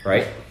point,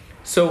 right?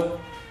 So,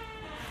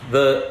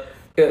 the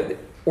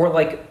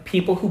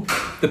people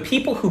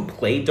who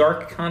play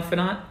Dark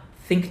Confidant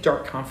think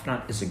Dark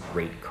Confidant is a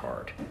great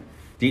card.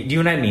 Do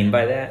you know what I mean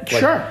by that? Like,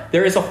 sure.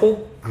 There is a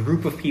whole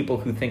group of people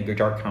who think that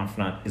Dark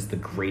Confidant is the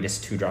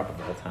greatest 2-drop of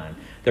all time.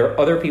 There are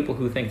other people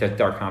who think that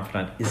Dark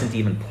Confidant isn't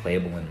even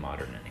playable in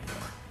Modern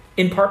anymore.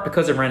 In part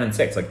because of Renin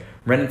 6. Like,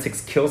 Renin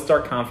 6 kills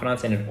Dark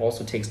Confidants, and it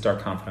also takes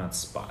Dark Confidant's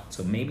spot.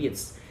 So maybe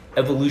it's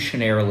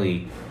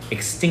evolutionarily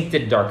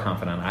extincted Dark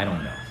Confidant. I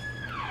don't know.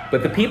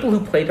 But the people who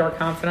play Dark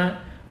Confidant,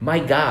 my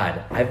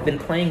God, I've been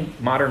playing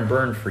Modern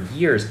Burn for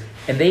years,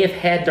 and they have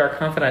had Dark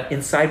Confidant in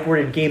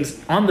sideboarded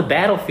games on the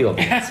battlefield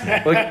against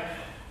me. Like,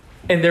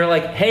 and they're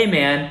like, hey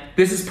man,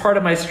 this is part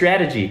of my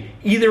strategy.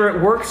 Either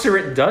it works or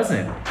it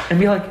doesn't. And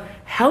be like,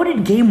 how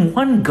did game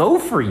 1 go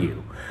for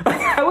you? Like,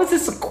 how is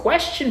this a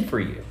question for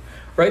you?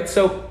 Right?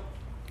 So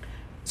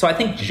I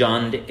think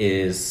Jund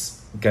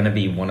is going to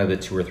be one of the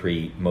 2 or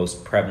 3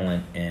 most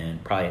prevalent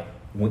and probably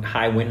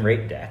high win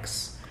rate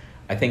decks.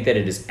 I think that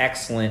it is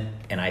excellent,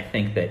 and I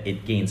think that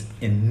it gains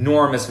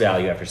enormous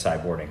value after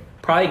sideboarding.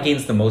 Probably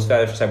gains the most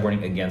value after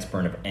sideboarding against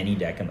Burn of any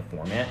deck in the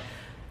format.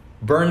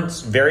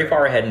 Burn's very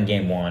far ahead in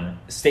game 1,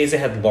 stays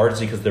ahead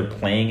largely because they're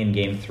playing in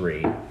game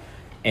 3,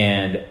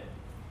 and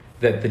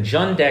the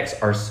Jund decks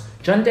are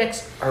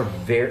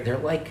they're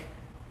like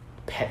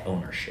pet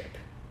ownership,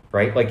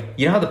 right? Like,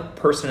 you know how the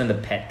person and the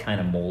pet kind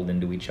of mold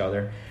into each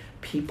other?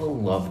 People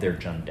love their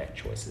Jund deck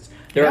choices.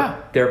 There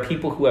are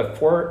people who have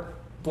 4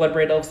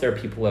 Bloodbraid Elves, there are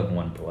people who have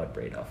 1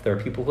 Bloodbraid Elf. There are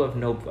people who have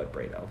no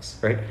Bloodbraid Elves,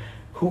 right?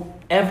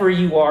 Whoever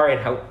you are and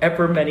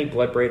however many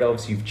Bloodbraid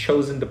Elves you've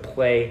chosen to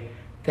play,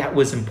 that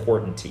was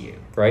important to you,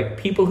 right?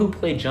 People who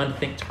play Jund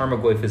think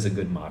Tarmogoyf is a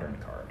good Modern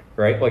card,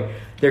 right? Like,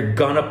 they're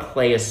gonna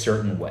play a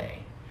certain way.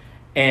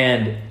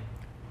 And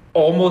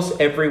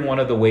almost every one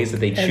of the ways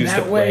that they choose to play...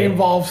 And that way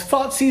involves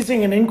thought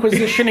seizing and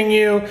inquisitioning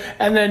you,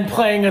 and then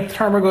playing a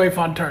Tarmogoyf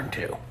on turn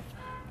 2.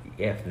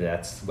 yeah, if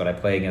that's what I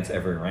play against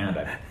every round,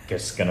 I'm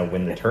just gonna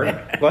win the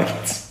tournament. Like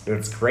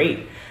it's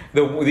great.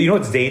 You know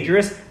what's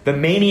dangerous? The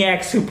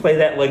maniacs who play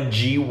that like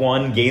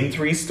G1 Game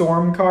 3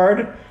 Storm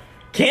card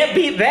can't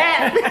beat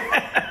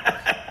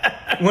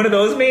that. One of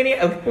those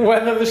maniacs.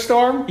 Weather the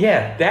Storm.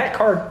 Yeah, that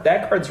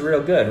card's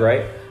real good,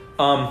 right?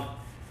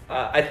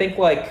 I think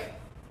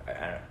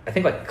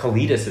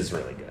Kalidas is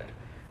really good.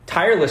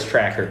 Tireless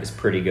Tracker is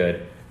pretty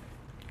good.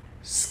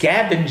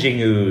 Scavenging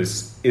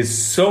Ooze is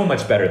so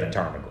much better than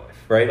Tarmogoyf,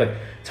 right? Like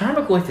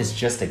Tarmogoyf is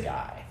just a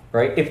guy,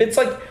 right? If it's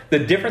like the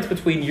difference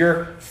between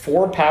your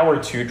 4-power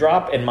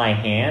 2-drop and my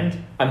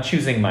hand, I'm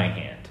choosing my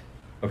hand,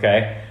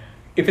 okay?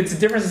 If it's the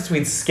difference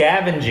between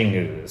Scavenging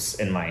Ooze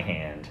and my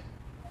hand,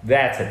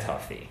 that's a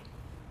toughie.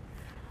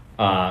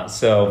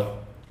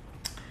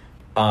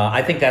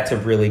 I think that's a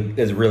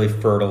really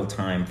fertile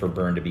time for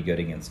Burn to be good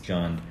against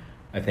Jund.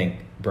 I think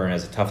Burn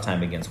has a tough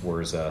time against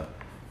Wurza.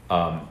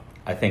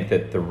 I think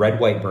that the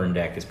red-white Burn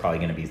deck is probably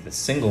going to be the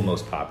single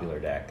most popular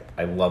deck.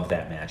 I love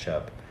that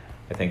matchup.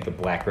 I think the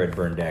black-red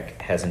Burn deck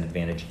has an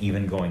advantage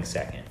even going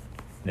second,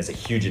 and it's a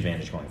huge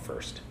advantage going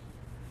first.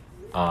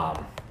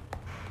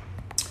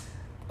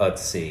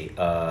 Let's see.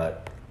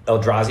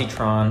 Eldrazi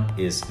Tron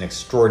is an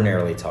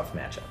extraordinarily tough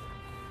matchup.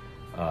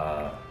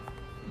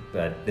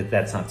 But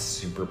that's not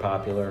super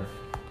popular.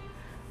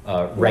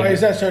 Why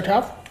is that so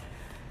tough?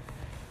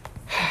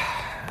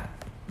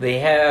 They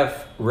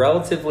have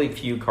relatively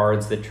few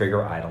cards that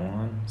trigger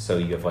Eidolon, so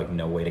you have like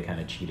no way to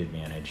kind of cheat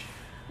advantage.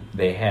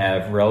 They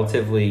have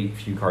relatively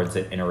few cards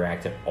that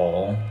interact at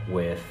all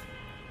with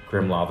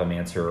Grim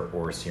Lavamancer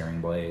or Searing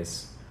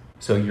Blaze.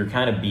 So you're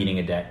kind of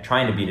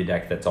trying to beat a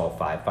deck that's all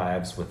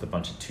 5/5s with a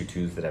bunch of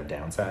 2/2s that have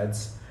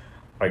downsides.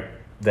 Like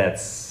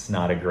that's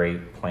not a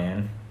great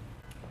plan.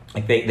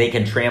 Like they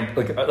can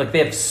like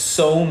they have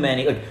so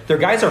many, like their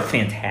guys are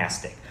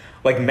fantastic.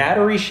 Like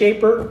Matter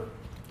Reshaper,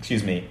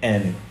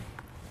 and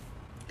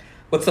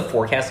what's the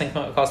forecasting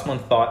cost one?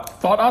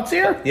 Thought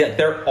Outsier? Yeah,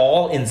 they're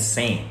all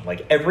insane.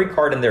 Like every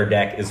card in their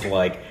deck is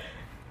like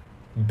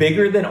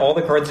bigger than all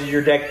the cards in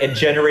your deck and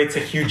generates a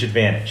huge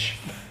advantage.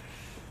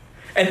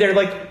 And they're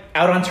like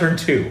out on turn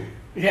 2.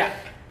 Yeah.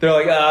 They're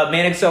like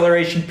Man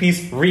Acceleration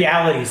Piece,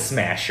 Reality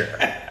Smasher.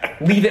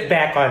 Leave it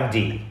back on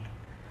D.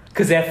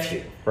 Cause F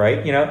you,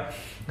 right? You know?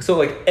 So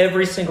like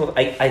every single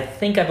I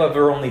think I've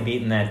ever only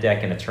beaten that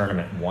deck in a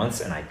tournament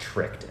once, and I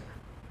tricked him.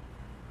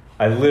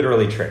 I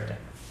literally tricked him.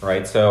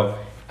 Right, so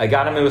I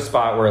got him to a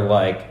spot where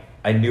like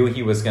I knew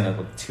he was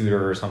gonna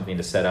tutor or something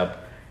to set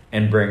up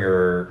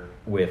Endbringer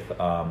with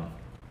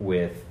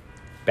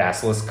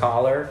Basilisk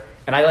Collar,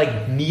 and I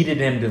like needed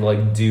him to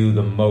like do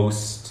the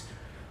most.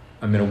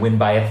 I'm gonna win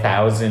by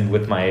 1,000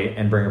 with my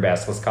Endbringer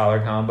Basilisk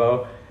Collar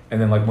combo, and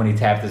then like when he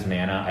tapped his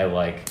mana, I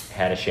like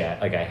had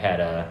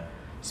a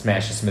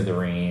Smash the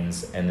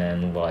Smithereens, and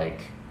then like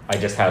I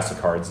just House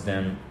of Cards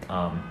him.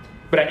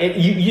 But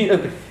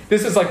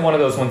this is like one of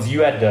those ones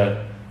you had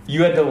to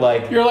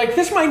like... You're like,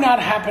 this might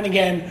not happen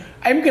again.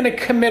 I'm going to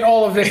commit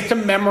all of this to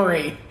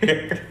memory.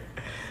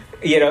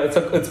 You know,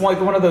 it's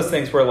like one of those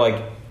things where, like,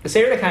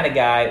 say you're the kind of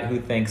guy who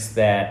thinks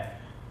that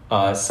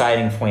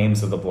Siding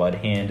Flames of the Blood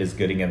Hand is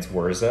good against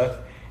Wurza.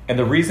 And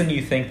the reason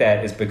you think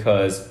that is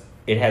because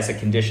it has a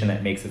condition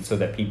that makes it so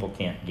that people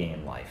can't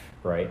gain life,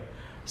 right?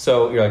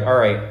 So you're like, all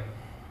right,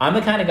 I'm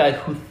the kind of guy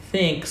who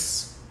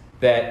thinks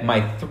that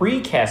my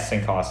 3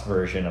 casting cost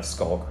version of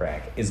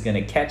Skullcrack is going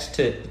to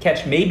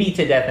catch maybe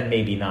to death and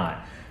maybe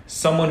not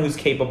someone who's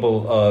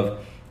capable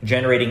of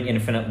generating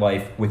infinite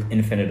life with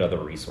infinite other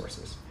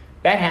resources.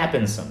 That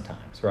happens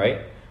sometimes,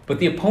 right? But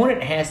the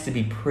opponent has to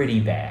be pretty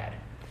bad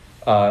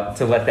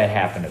to let that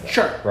happen to them.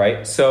 Sure.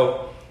 Right?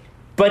 So,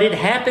 but it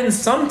happens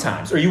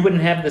sometimes, or you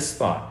wouldn't have this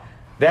thought.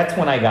 That's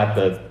when I got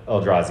the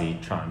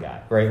Eldrazi Tron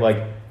guy, right?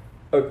 Like,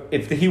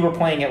 if he were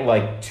playing at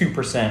like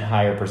 2%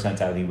 higher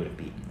percentile, he would have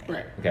beaten me.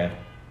 Right. Okay.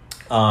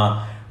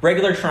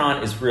 Regular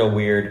Tron is real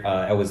weird.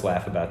 I always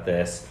laugh about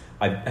this.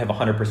 I have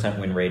 100%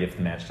 win rate if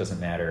the match doesn't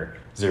matter,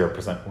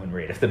 0% win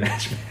rate if the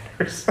match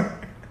matters.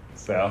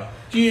 So.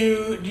 Do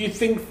you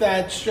think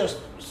that's just,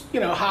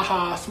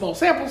 haha, small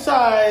sample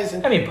size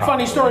and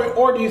funny story,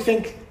 or do you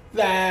think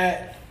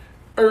that,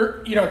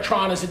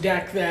 Tron is a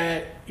deck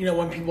that,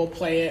 when people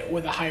play it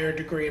with a higher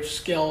degree of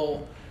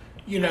skill,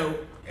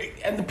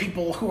 and the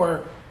people who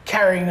are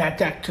carrying that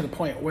deck to the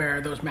point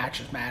where those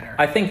matches matter?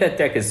 I think that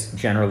deck is,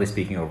 generally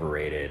speaking,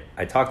 overrated.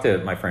 I talked to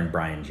my friend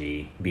Brian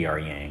G, B.R.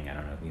 Yang. I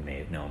don't know if you may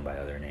have known by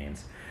other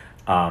names.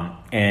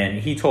 And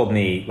he told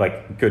me,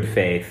 like, good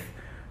faith,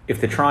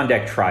 if the Tron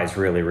deck tries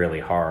really,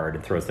 really hard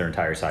and throws their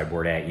entire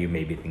sideboard at you,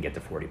 maybe it can get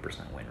to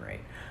 40% win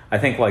rate. I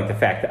think, like, the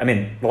fact that,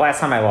 the last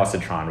time I lost to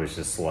Tron was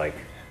just, like,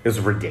 it was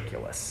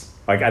ridiculous.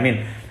 Like,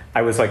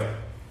 I was, like,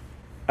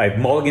 I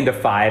mulliganed to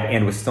 5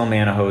 and was still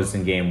mana hosed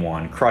in game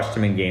 1, crushed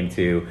him in game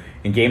 2.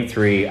 In game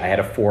 3, I had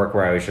a fork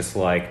where I was just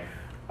like,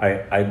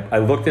 I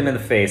looked him in the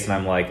face and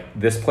I'm like,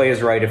 this play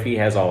is right if he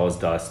has all his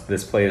dust.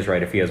 This play is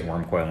right if he has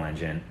Wormcoil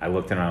Engine. I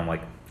looked at him and I'm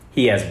like,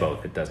 he has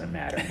both. It doesn't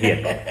matter. He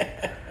had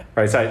both.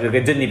 Right? So it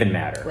didn't even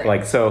matter. Right.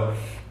 Like, so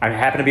I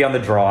happen to be on the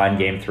draw in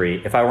game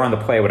 3. If I were on the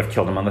play, I would have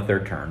killed him on the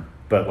 3rd turn.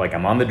 But like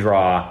I'm on the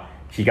draw.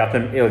 He got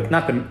them.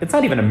 It's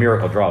not even a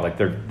miracle draw. Like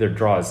their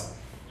draw is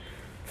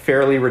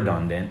fairly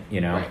redundant,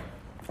 you know. Right.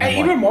 And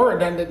even more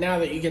redundant now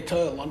that you get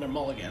to London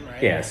Mulligan,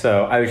 right? Yeah.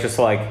 So I was just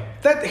like,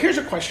 Here's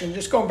a question.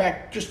 Just going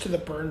back just to the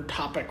burn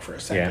topic for a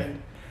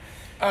second.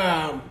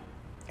 Yeah.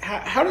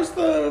 How does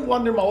the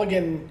London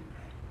Mulligan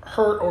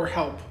hurt or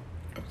help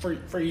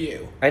for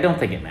you? I don't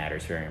think it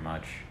matters very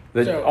much.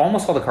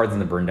 Almost all the cards in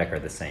the burn deck are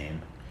the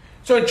same.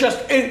 So it's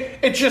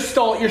just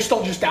still you're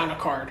still just down a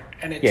card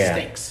and it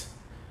stinks.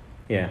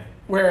 Yeah.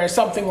 Whereas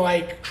something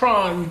like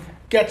Tron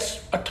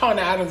gets a ton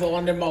out of the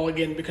London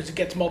Mulligan because it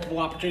gets multiple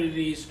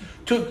opportunities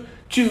to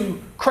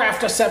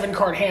craft a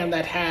 7-card hand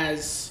that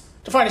has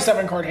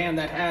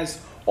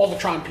all the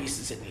Tron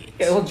pieces it needs.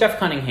 Yeah, well, Jeff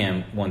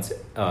Cunningham once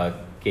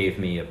gave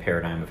me a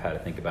paradigm of how to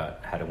think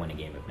about how to win a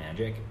game of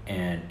Magic,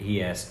 and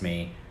he asked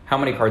me how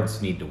many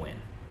cards need to win,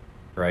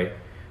 right?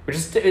 Which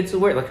is it's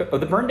weird. Like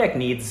the burn deck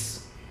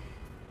needs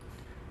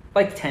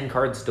like 10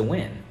 cards to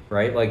win,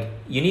 right? Like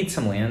you need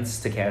some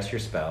lands to cast your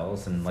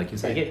spells, and like you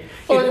said,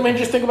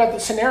 just think about the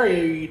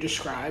scenario you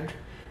described,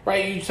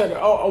 right? You said,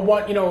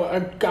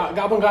 a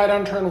Goblin Guide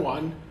on turn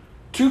 1,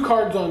 2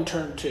 cards on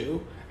turn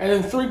 2, and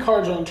then 3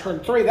 cards on turn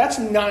 3. That's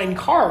 9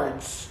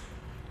 cards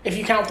if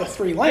you count the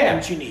 3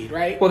 lands you need,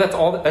 right? Well, that's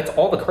all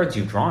the cards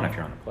you've drawn if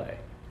you're on the play,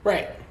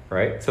 right?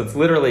 Right. So it's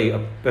literally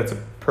that's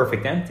a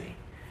perfect empty,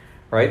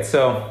 right?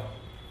 So,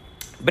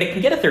 but it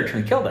can get a 3rd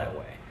turn kill that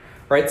way,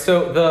 right?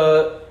 So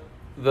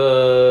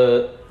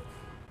the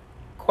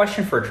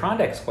question for a Tron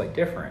deck is quite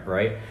different,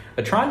 right?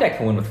 A Tron deck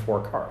can win with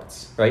 4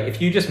 cards, right?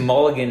 If you just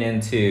mulligan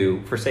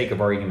into, for sake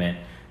of argument,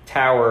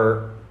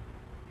 Tower,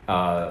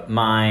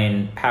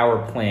 Mine,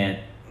 Power Plant,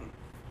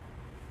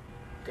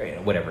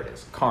 whatever it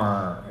is,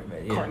 Karn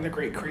the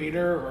Great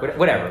Creator, or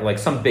whatever, like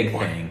some big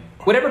thing,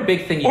 whatever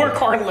big thing, or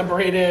Karn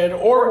Liberated,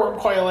 or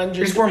Wurmcoil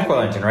Engine. Just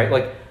Wurmcoil Engine, right?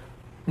 Like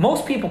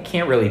most people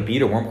can't really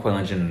beat a Wurmcoil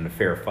Engine in a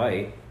fair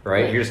fight,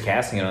 right? You're just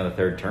casting it on the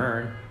 3rd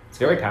turn. It's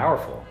very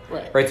powerful.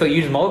 Right. So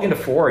you just mulligan to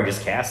 4, you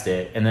just cast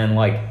it, and then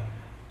like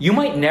you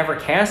might never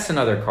cast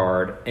another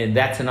card, and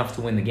that's enough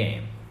to win the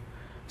game.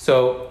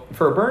 So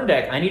for a burn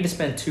deck, I need to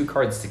spend 2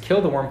 cards to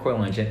kill the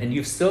Wurmcoil Engine, and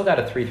you've still got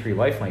a 3/3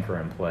 lifelinker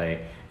in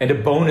play and a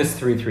bonus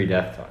 3/3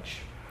 Death Touch.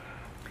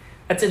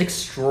 That's an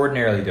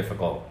extraordinarily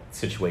difficult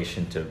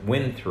situation to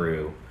win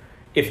through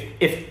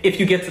if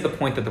you get to the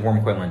point that the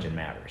Wurmcoil Engine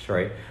matters,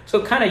 right?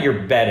 So kind of your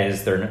bet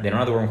is they don't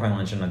have the Wurmcoil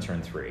Engine on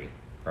turn 3,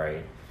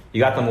 right? You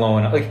got them low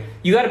enough. Like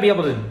you got to be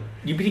able to.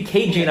 You be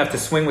cagey enough to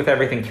swing with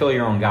everything, kill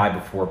your own guy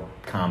before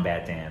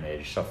combat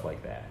damage, stuff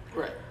like that.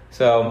 Right.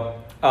 So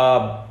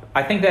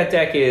I think that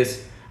deck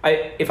is.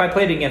 If I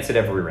played against it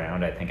every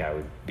round, I think I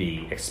would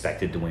be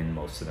expected to win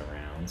most of the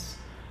rounds.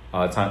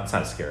 It's not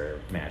a scary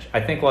match.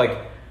 I think like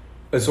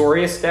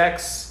Azorius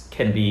decks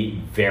can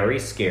be very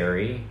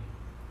scary,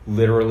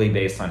 literally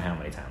based on how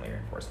many timely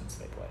reinforcements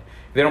they play.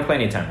 If they don't play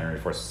any timely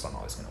reinforcements, I'm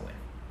always going to win.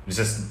 It's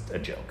just a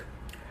joke.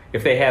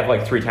 If they have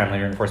like 3 timely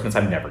reinforcements,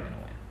 I'm never going to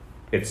win.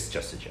 It's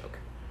just a joke.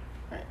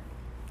 Right.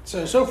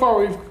 So far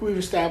we've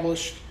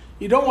established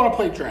you don't want to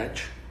play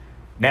Dredge.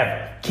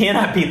 Never.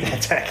 Cannot beat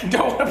that deck. You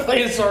don't want to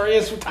play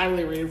Azorius with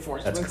timely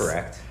reinforcements. That's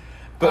correct.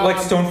 But like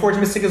Stoneforge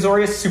Mystic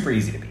Azorius, super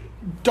easy to beat.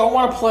 Don't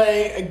want to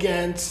play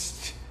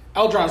against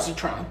Eldrazi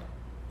Tron.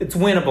 It's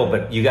winnable,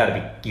 but you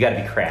gotta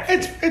be crafty.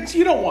 It's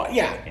you don't want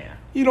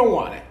you don't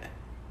want it.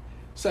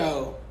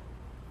 So,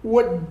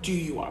 what do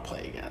you want to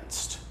play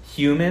against?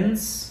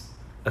 Humans,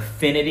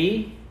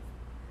 Affinity.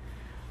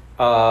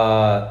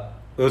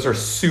 Those are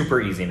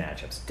super easy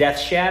matchups. Death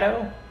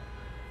Shadow,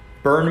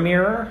 Burn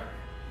Mirror,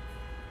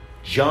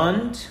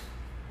 Jund,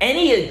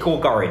 any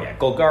Golgari deck.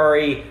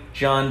 Golgari,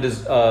 Jund,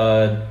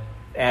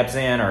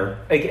 Abzan, or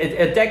like,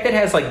 a deck that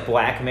has like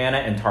black mana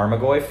and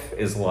Tarmogoyf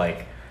is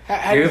like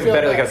how you have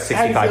better like a 65% win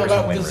rate. How do you feel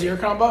about the Zir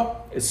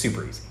combo? It's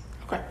super easy.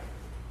 Okay,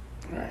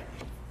 all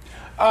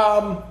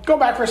right. Go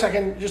back for a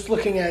second. I was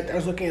looking at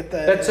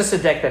the. That's just a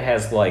deck that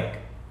has like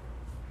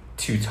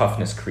 2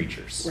 toughness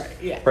creatures. Right.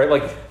 Yeah. Right.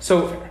 Like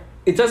so.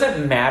 It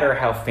doesn't matter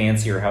how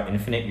fancy or how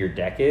infinite your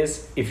deck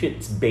is if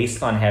it's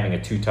based on having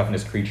a 2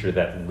 toughness creature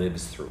that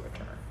lives through a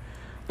turn.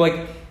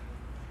 Like,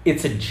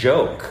 it's a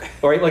joke,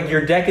 right? Like,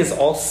 your deck is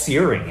all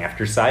searing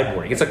after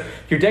sideboarding. It's like,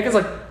 your deck is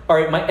like, all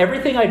right,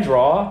 everything I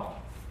draw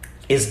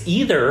is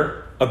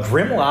either a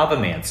Grim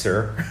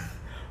Lavamancer,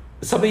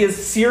 something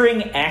is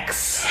Searing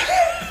X,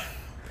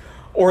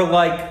 or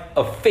like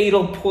a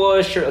Fatal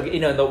Push, or,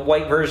 the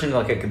white version,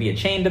 like it could be a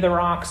Chain to the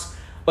Rocks.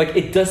 Like,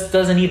 it just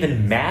doesn't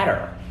even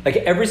matter. Like,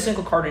 every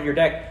single card in your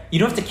deck, you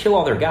don't have to kill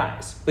all their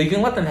guys. Like, you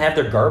can let them have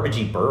their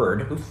garbagey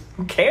bird.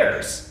 Who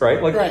cares,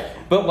 right? Like, right.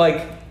 But,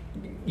 like,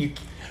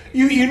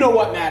 you know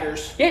what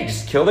matters. Yeah,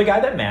 just kill the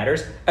guy that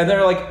matters. And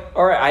they're like,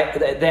 all right,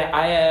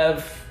 I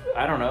have,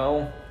 I don't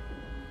know,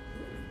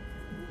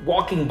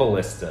 Walking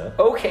Ballista.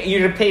 Okay,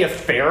 you're going to pay a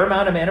fair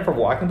amount of mana for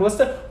Walking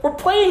Ballista? We're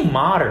playing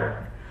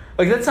Modern.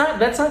 Like, that's not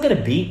going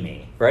to beat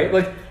me, right?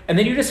 Like, and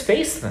then you just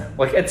face them.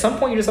 Like, at some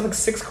point, you just have like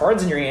 6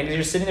 cards in your hand, and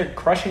you're sitting there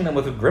crushing them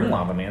with a Grim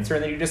Lavamancer,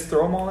 and then you just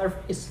throw them all in their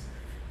face.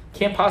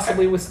 Can't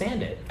possibly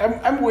withstand it.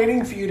 I'm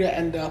waiting for you to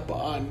end up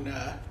on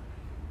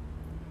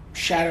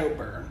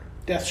Shadowburn.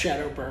 Death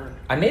Shadowburn.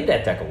 I made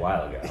that deck a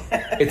while ago.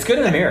 It's good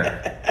in the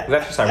mirror.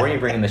 Where are you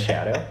bringing the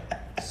Shadow?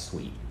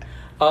 Sweet.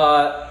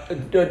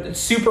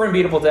 Super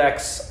unbeatable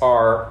decks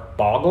are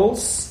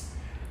Boggles.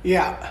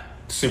 Yeah.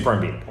 Super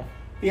unbeatable.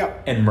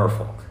 Yep. And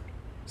Merfolk.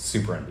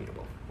 Super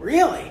unbeatable.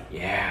 Really?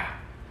 Yeah.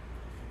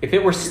 If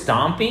it were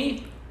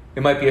Stompy,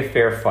 it might be a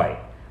fair fight.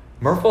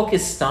 Merfolk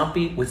is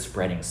Stompy with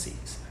Spreading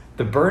Seas.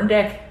 The burn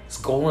deck's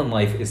goal in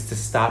life is to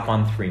stop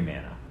on 3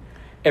 mana.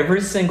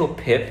 Every single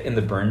pip in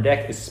the burn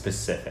deck is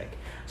specific.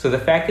 So the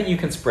fact that you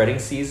can Spreading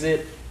Seas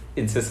it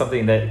into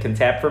something that can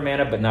tap for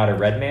mana but not a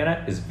red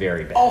mana is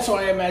very bad. Also,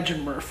 I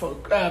imagine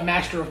Merfolk,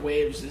 Master of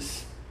Waves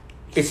is...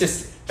 It's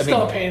just...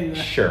 still a pain in the...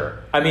 Sure.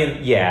 I mean,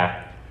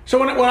 yeah. So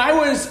when I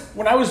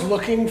was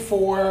looking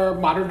for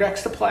modern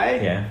decks to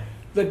play, Yeah.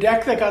 the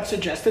deck that got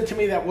suggested to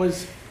me that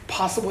was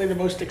possibly the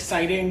most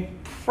exciting,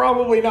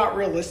 probably not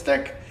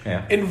realistic,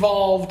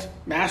 involved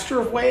Master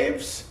of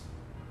Waves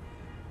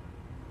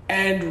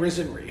and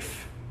Risen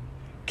Reef.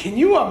 Can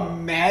you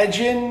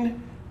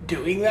imagine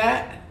doing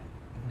that?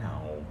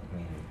 No.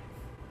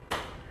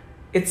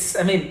 It's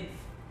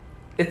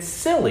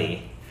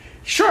silly.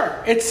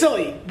 Sure, it's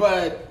silly,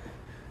 but...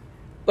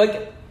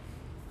 Like,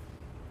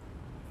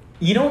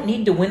 you don't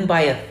need to win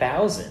by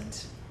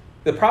 1,000.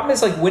 The problem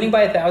is, like, winning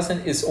by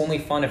 1,000 is only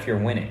fun if you're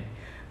winning.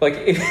 Like,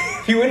 if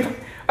you win...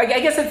 I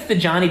guess it's the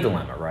Johnny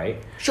dilemma,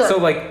 right? Sure. So,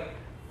 like,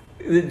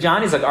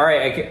 Johnny's like, all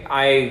right,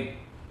 I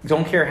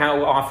don't care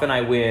how often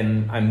I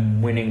win,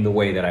 I'm winning the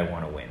way that I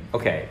want to win.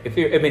 Okay.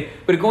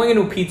 But going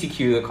into a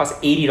PTQ that costs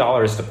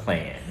 $80 to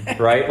play in,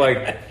 right?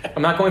 Like,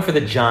 I'm not going for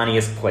the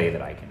Johnniest play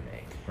that I can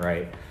make,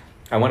 right?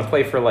 I want to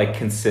play for like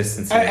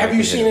consistency. Have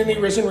you seen any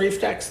Risen Reef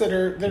decks that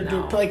are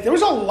like there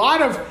was a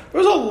lot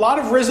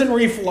of Risen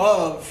Reef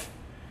love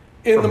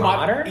in for the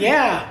modern?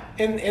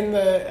 In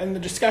the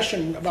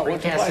discussion about what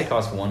to play. Casting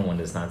cost 1/1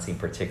 does not seem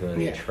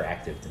particularly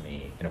attractive to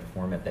me in a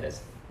format that is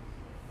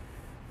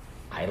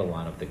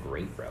Eidolon of the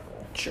Great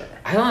Revel. Sure.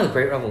 Eidolon of the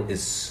Great Revel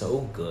is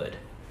so good.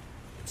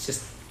 It's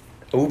just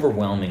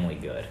overwhelmingly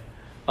good.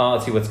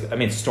 Let's see what's good. I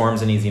mean,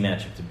 Storm's an easy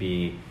matchup to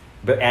be,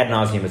 but Ad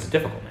Nauseam is a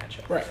difficult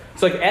matchup. Right.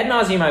 So, like, Ad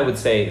Nauseam, I would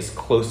say, is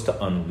close to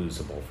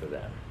unlosable for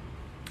them.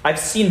 I've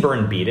seen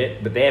Burn beat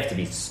it, but they have to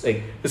be...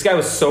 Like, this guy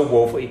was so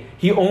woefully...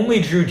 He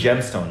only drew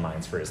Gemstone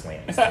Mines for his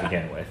lands to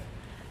begin with.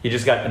 He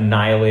just got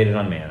annihilated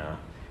on mana.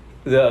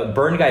 The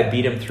Burn guy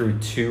beat him through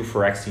 2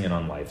 Phyrexian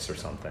on lives or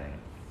something.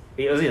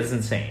 It was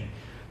insane.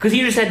 Because he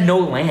just had no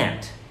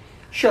land.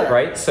 Sure.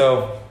 Right?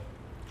 So,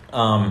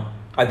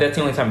 that's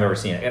the only time I've ever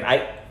seen it. And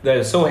I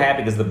was so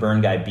happy because the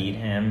Burn guy beat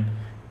him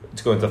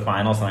to go into the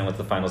finals, and I went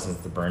to the finals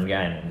against the Burn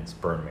guy, and it's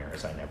Burn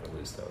mirrors. I never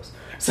lose those.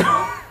 So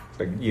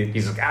like,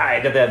 he's like, I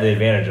got the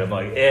advantage. I'm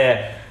like,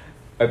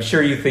 I'm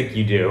sure you think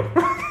you do.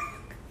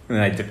 And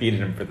I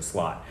defeated him for the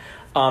slot.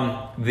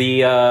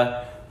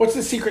 What's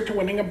the secret to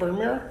winning a Burn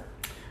mirror?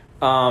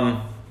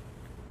 I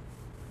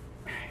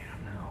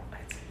don't know.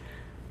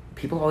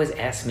 People always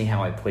ask me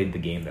how I played the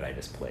game that I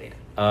just played.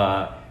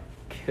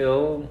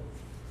 Kill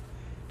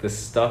the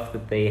stuff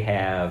that they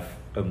have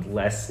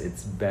unless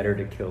it's better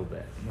to kill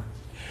them.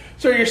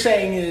 So what you're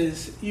saying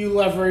is you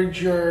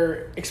leverage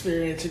your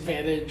experience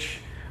advantage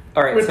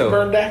with the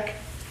Burn deck?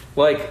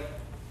 Like,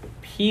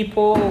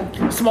 people...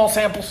 Small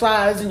sample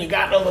size and you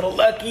got a little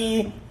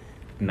lucky.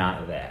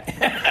 Not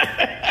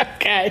that.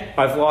 Okay.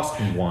 I've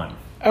lost 1.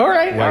 All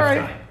right,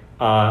 lifetime.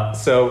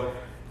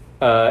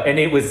 And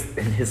it was...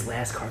 And his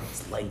last card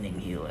was Lightning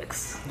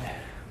Helix.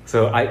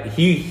 So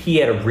he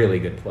had a really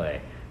good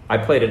play. I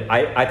played it.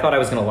 I thought I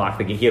was going to lock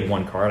the game. He had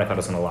 1 card. I thot I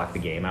was going to lock the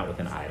game out with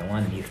an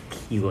Eidolon, and he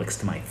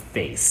helixed to my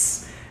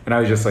face. And I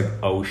was just like,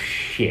 oh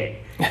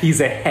shit,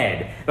 he's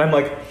ahead. And I'm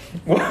like,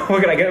 what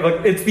can I get?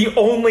 Like, it's the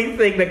only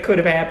thing that could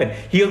have happened.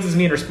 He helixes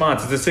me in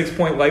response. It's a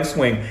 6-point life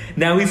swing.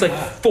 Now he's like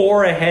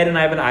 4 ahead, and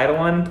I have an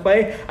Eidolon in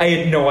play. I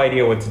had no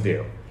idea what to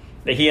do.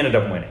 He ended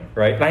up winning,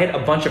 right? And I had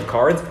a bunch of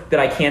cards that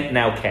I can't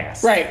now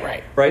cast.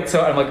 Right.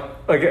 So I'm like,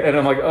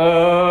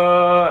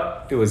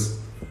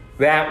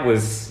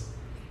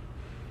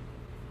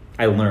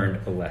 I learned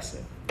a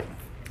lesson.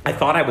 I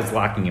thought I was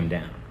locking him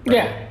down. Right?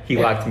 Yeah. He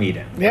locked me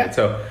down. Yeah. Right?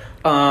 So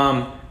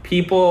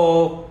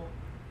people,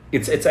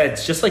 it's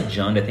just like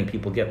Jund. I think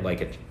people get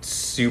like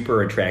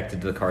super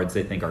attracted to the cards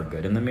they think are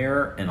good in the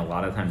mirror, and a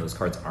lot of the time those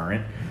cards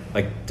aren't.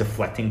 Like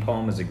Deflecting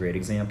Palm is a great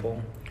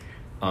example.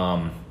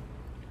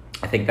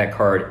 I think that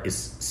card is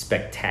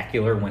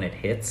spectacular when it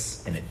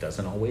hits, and it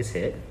doesn't always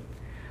hit.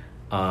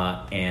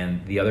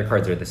 And the other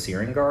cards are the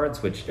Searing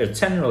Guards, which are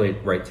generally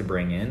right to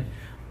bring in.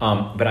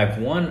 But I've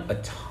won a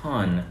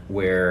ton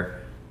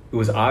where it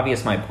was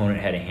obvious my opponent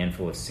had a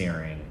handful of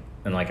Searing,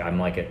 and like I'm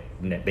like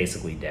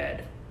basically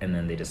dead, and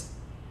then they just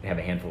have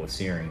a handful of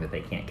Searing that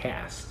they can't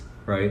cast,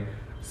 right?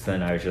 So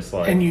then I was just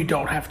like... And you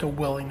don't have to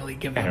willingly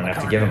give them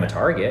to give them a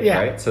target,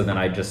 right? So then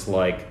I just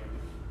like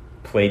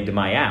played to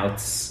my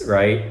outs,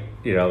 right?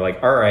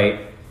 like, all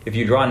right, if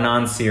you draw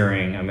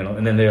non-searing,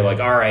 and then they're like,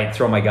 all right,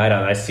 throw my guide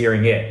on, I'm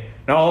searing it.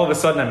 Now all of a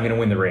sudden I'm gonna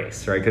win the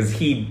race, right? Because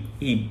he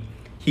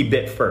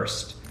bit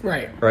first.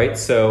 Right.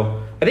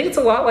 So I think it's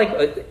a lot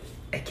like,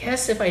 I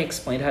guess if I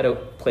explained how to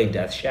play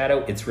Death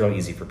Shadow, it's real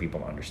easy for people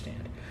to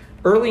understand.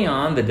 Early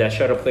on, the Death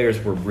Shadow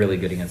players were really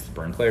good against the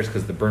Burn players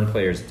because the Burn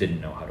players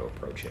didn't know how to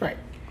approach it. Right.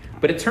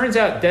 But it turns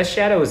out Death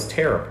Shadow is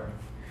terrible.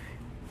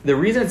 The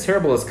reason it's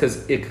terrible is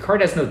because a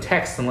card has no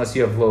text unless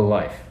you have low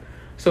life.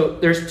 So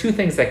there's two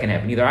things that can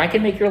happen. Either I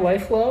can make your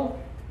life low,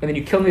 and then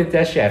you kill me with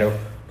Death Shadow,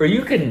 or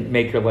you can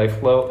make your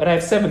life low, and I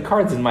have 7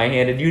 cards in my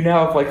hand, and you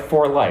now have like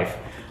 4 life.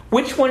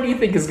 Which one do you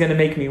think is going to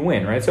make me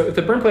win, right? So if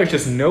the Burn players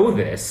just know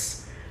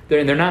this,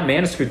 they're not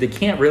mana screwed, they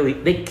can't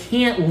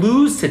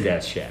lose to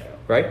Death Shadow,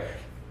 right?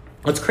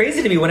 What's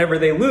crazy to me, whenever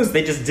they lose,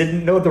 they just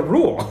didn't know the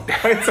rule.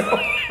 Right? So,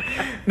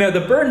 no,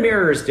 the Burn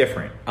Mirror is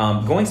different.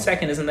 Going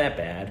second isn't that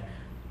bad.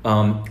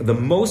 The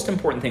most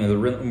important thing, the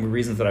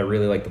reasons that I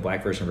really like the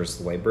black version versus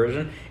the white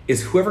version,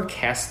 is whoever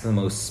casts the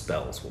most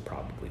spells will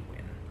probably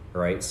win.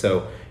 Right?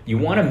 So you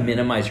want to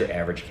minimize your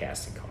average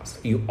casting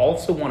cost. You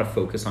also want to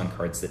focus on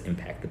cards that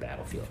impact the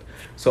battlefield.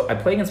 So I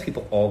play against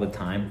people all the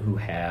time who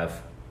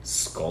have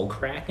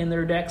Skullcrack in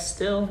their deck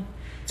still.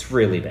 It's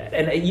really bad.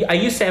 And I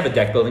used to have a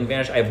deck building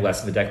advantage. I have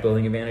less of a deck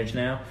building advantage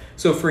now.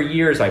 So for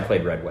years I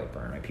played Red, White,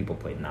 Burn. Right? People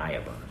played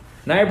Naya Burn.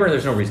 Naya Burn,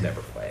 there's no reason to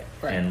ever play it.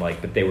 Right. And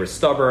but they were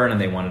stubborn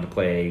and they wanted to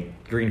play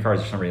green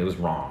cards for some reason. It was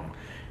wrong.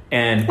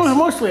 And well,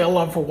 mostly a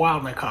love for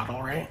Wild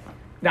Nikotl, right?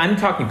 I'm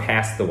talking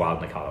past the Wild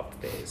Nikotl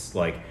days.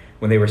 Like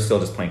when they were still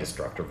just playing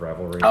Destructive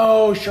Revelry.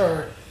 Oh,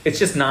 sure. It's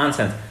just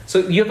nonsense. So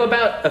you have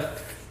about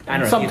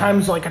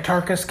sometimes like a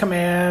Tarkus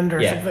command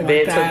or something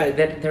like that.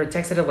 So there are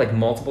decks that have like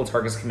multiple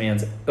Tarkus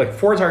commands, like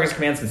 4 Tarkus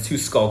commands and 2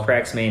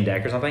 Skullcracks main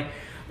deck or something.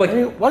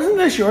 Like, wasn't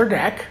this your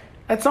deck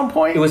at some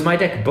point? It was my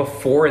deck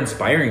before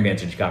Inspiring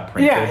Advantage got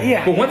printed.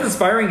 Yeah. But once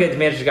Inspiring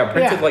Advantage got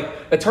printed, like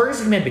a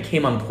Tarkus command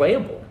became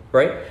unplayable,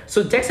 right?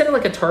 So decks that had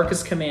like a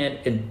Tarkus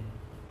command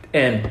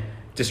and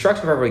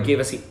Destructive Revelry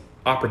gave us the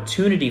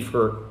opportunity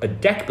for a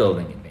deck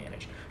building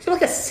advantage. So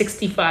like a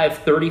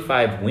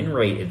 65-35 win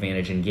rate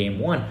advantage in game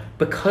 1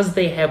 because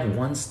they have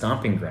 1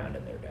 Stomping Ground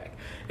in their deck.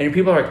 And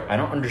people are like, I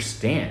don't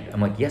understand. I'm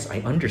like, yes, I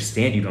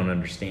understand you don't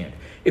understand.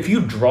 If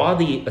you draw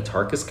the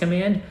Atarkus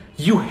command,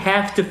 you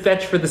have to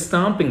fetch for the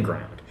Stomping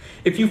Ground.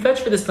 If you fetch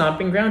for the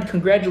Stomping Ground,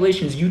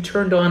 congratulations, you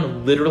turned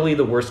on literally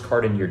the worst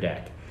card in your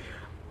deck.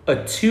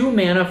 A 2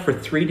 mana for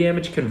 3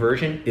 damage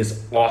conversion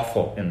is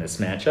awful in this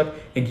matchup,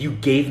 and you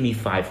gave me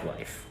 5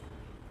 life.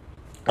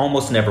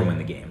 Almost never win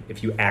the game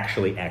if you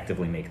actually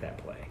actively make that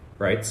play,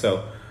 right?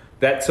 So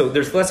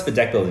there's less of a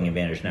deck building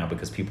advantage now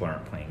because people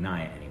aren't playing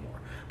Naya anymore.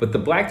 But the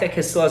black deck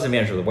still has an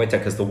advantage over the white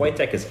deck because the white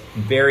deck is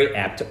very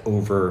apt to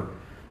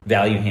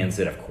overvalue hands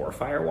that have Core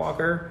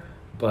Firewalker,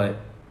 but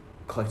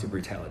Collective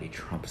Brutality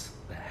trumps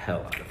the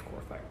hell out of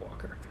Core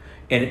Firewalker.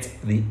 And it's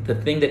the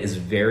thing that is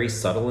very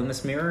subtle in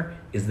this mirror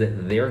is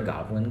that their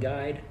Goblin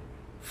Guide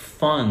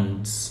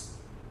funds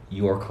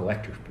your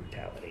Collective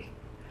Brutality.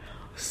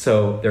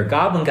 So their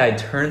Goblin Guide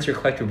turns your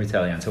Collective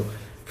Brutality on. So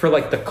for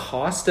like the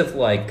cost of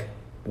like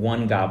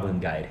 1 Goblin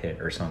Guide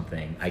hit or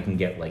something, I can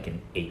get like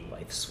an 8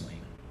 life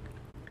swing.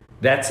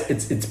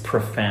 It's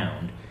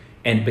profound.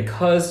 And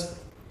because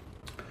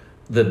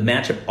the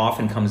matchup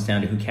often comes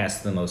down to who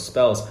casts the most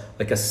spells,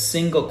 like a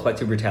single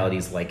Collective Brutality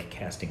is like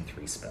casting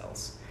 3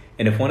 spells.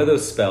 And if one of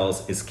those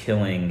spells is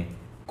killing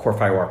Core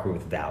Firewalker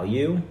with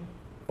value,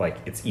 like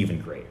it's even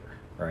greater,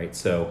 right?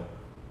 So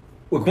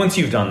look, once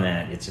you've done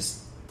that, it's just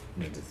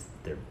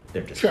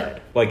they're just sure.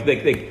 dead. Like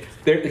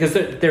because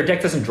their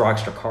deck doesn't draw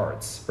extra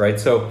cards, right?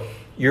 So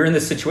you're in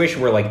this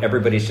situation where like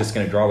everybody's just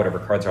going to draw whatever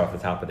cards are off the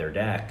top of their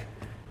deck.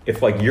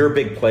 If like your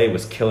big play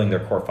was killing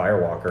their Core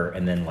Firewalker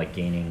and then like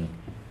gaining,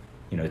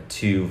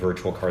 2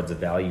 virtual cards of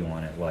value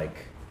on it, like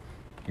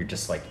you're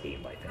just like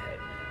 8 life ahead,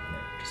 and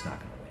they're just not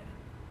going to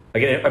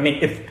win. Like I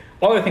mean, if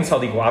all other things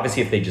held equal,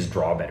 obviously if they just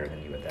draw better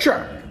than you at that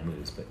point, you can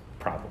lose, but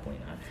probably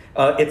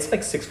not. It's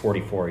like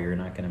 644. You're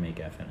not going to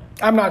make F in it.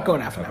 I'm not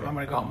going F in it. I'm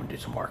going to go home and do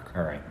some work.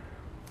 All right.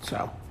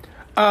 So,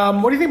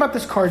 what do you think about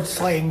this card,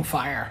 Slaying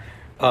Fire?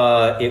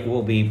 It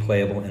will be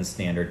playable in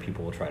Standard.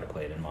 People will try to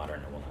play it in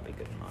Modern. It will not be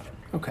good in Modern.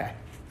 Okay.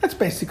 That's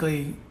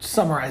basically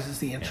summarizes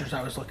the answers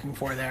I was looking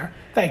for there.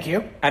 Thank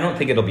you. I don't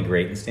think it'll be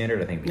great in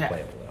Standard. I think it'll be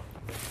playable,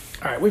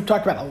 though. All right. We've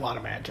talked about a lot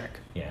of Magic.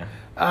 Yeah.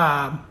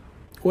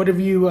 What have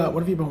you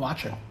been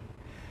watching?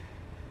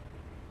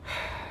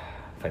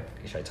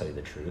 Should I tell you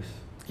the truth?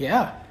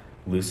 Yeah.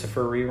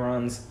 Lucifer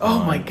reruns.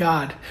 Oh my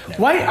God!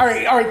 Why? All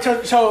right.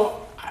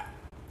 So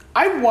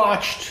I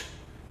watched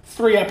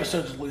 3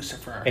 episodes of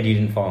Lucifer, and you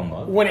didn't fall in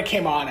love when it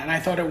came on, and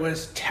I thought it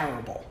was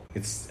terrible. I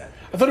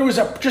thought it was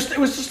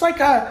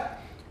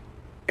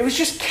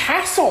just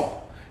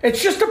Castle.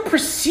 It's just a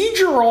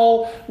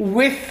procedural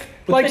with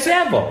like the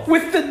devil.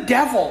 With the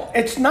devil.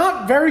 It's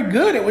not very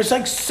good. It was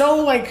like so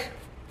like.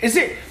 Is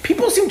it?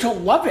 People seem to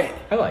love it.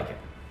 I like it.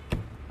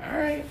 All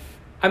right.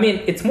 I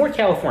mean, it's more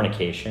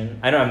Californication.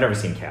 I know I've never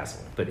seen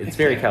Castle, but it's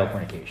very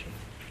Californication.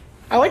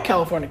 I like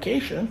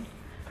Californication.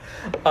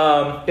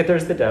 If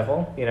there's the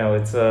devil,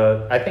 it's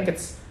I think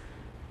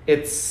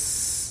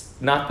it's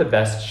not the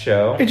best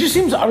show. It just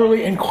seems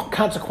utterly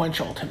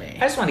inconsequential to me.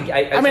 I just want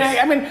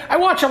to. I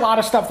watch a lot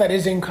of stuff that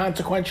is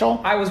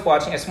inconsequential. I was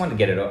watching. I just wanted to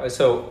get it over.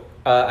 So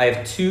I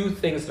have two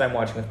things that I'm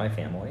watching with my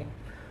family.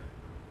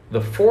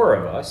 The four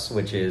of us,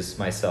 which is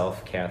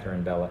myself,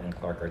 Catherine, Bella, and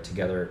Clark, are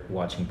together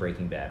watching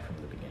Breaking Bad from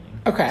the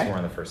beginning. Okay. So we're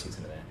on the first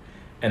season of that.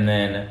 And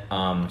then...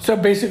 so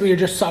basically you're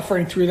just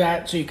suffering through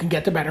that so you can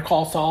get to Better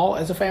Call Saul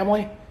as a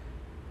family?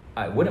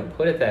 I wouldn't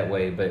put it that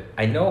way, but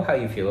I know how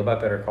you feel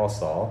about Better Call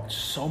Saul.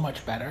 So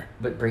much better.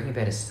 But Breaking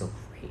Bad is still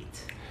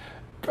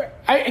great.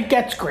 It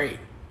gets great.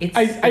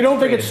 I don't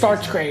think it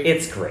starts great.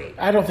 It's great.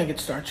 I don't think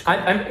it starts great.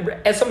 I'm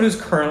as someone who's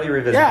currently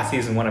revisiting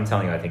season 1, I'm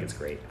telling you, I think it's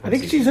great. I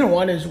think season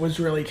 1 was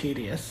really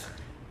tedious.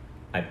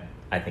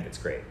 I think it's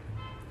great.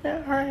 Yeah,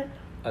 all right.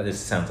 This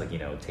sounds like,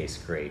 it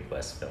tastes great,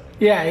 less filming.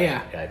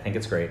 Yeah. I think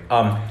it's great.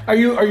 Are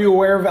you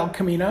aware of El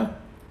Camino?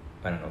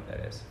 I don't know what that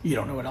is. You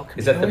don't know what El Camino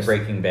is? Is that the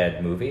Breaking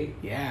Bad movie?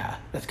 Yeah,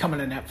 that's coming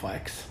to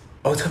Netflix.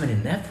 Oh, it's coming to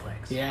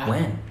Netflix? Yeah.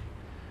 When?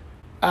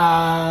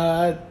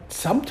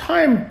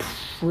 Sometime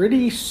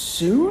pretty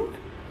soon.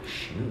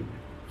 Shoot.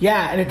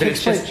 Yeah, and But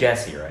it's just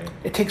Jesse, right?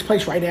 It takes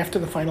place right after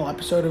the final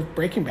episode of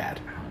Breaking Bad.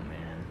 Oh,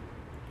 man.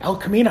 El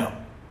Camino.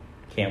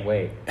 Can't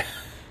wait.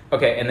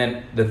 Okay, and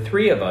then the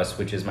three of us,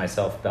 which is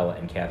myself, Bella,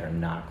 and Catherine,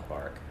 not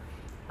Clark,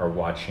 are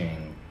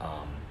watching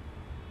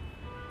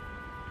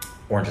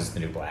Orange is the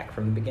New Black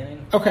from the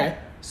beginning. Okay.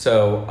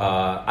 So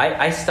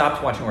I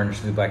stopped watching Orange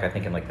is the New Black, I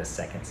think, in like the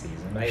second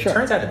season. It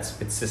turns out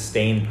it's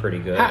sustained pretty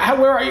good.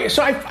 Where are you?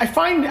 So I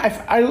find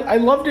I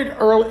loved it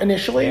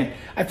initially. Yeah.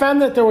 I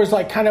found that there was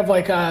like kind of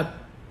like a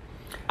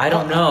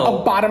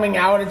bottoming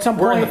out at some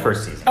point. We're in the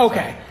first season.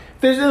 Okay.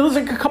 So. There was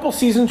like a couple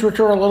seasons which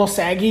were a little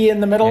saggy in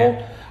the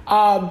middle.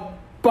 Yeah.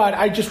 But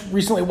I just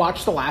recently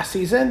watched the last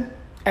season,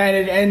 and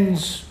it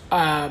ends.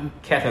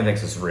 Catherine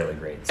thinks it's really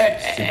great.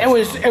 It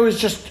was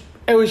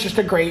just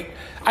a great.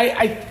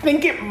 I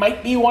think it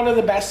might be one of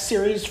the best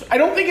series. I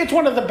don't think it's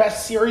one of the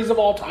best series of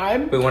all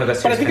time. But one of the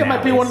best. But I think it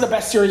might be one of the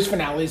best series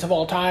finales of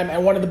all time,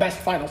 and one of the best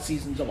final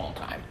seasons of all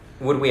time.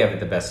 What do we have at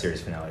the best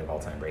series finale of all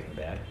time? Breaking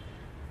Bad.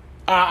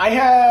 I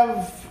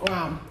have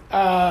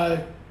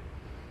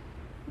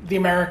The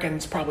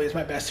Americans probably is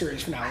my best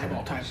series finale of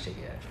all time.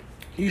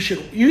 You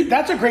should.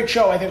 That's a great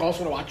show. I think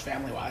also to watch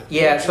family wise.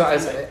 Yeah. So I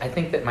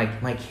think that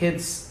my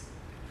kids,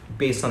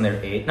 based on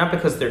their age, not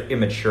because they're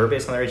immature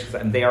based on their age,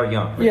 because they are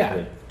young. Right? Yeah.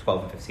 They're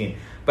 12 and 15.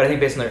 But I think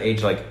based on their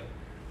age, like,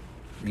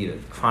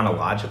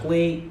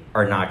 chronologically,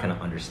 are not going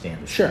to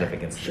understand the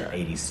significance of the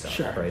 80s stuff.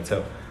 Sure. Right.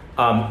 So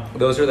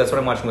that's what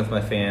I'm watching with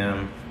my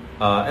fam,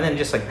 and then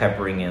just like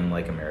peppering in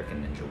like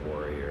American Ninja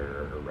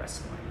Warrior or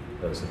wrestling.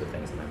 Those are the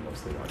things that I'm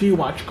mostly watching. Do you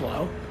watch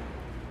Glow?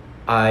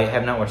 I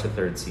have not watched the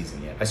third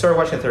season yet. I started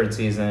watching the third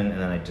season, and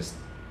then I just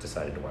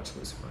decided to watch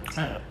Lucifer.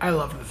 I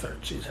love the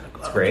third season of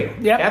Glow. It's great.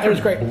 Yeah, it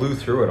was great. Blew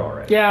through it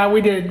already. Yeah,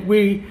 we did.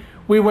 We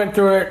went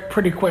through it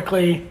pretty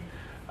quickly.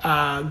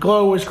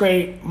 Glow was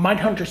great.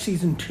 Mindhunter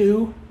season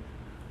 2.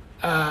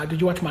 Did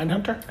you watch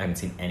Mindhunter? I haven't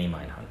seen any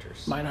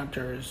Mindhunters.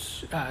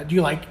 Mindhunters. Do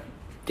you like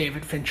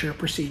David Fincher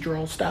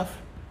procedural stuff?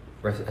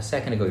 A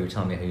second ago, you were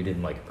telling me how you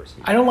didn't like a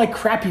procedural. I don't like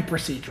crappy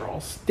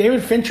procedurals.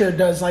 David Fincher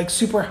does like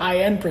super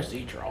high-end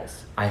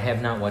procedurals. I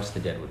have not watched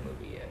the Deadwood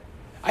movie yet.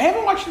 I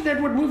haven't watched the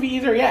Deadwood movie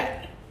either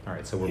yet. All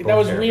right, so we're both That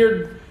was there.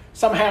 weird.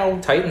 Somehow.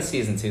 Titan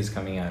season 2 is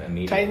coming out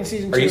immediately. Titan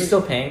season 2. Are you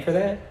still paying for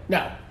that?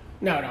 No.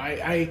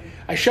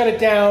 I shut it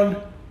down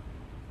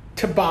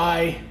to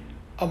buy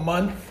a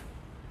month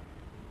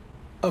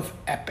of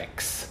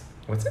Epics.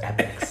 What's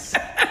Epics?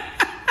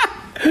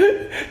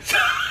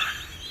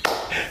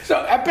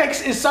 So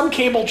Epics is some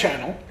cable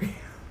channel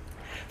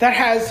that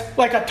has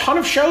like a ton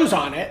of shows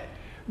on it,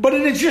 but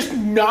it is just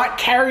not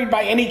carried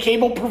by any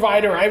cable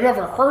provider I've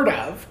ever heard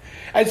of.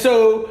 And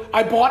so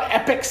I bought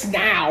Epics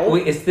Now.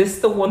 Wait, is this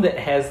the one that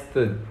has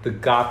the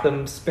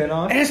Gotham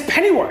spinoff? It has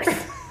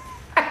Pennyworth,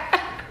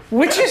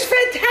 which is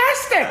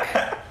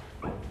fantastic.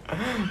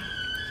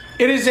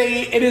 It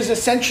is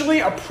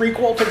essentially a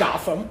prequel to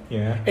Gotham.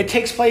 Yeah. It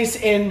takes place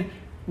in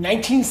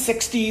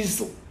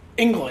 1960s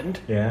England.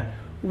 Yeah.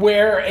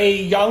 Where a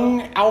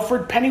young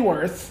Alfred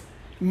Pennyworth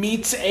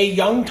meets a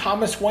young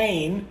Thomas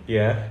Wayne.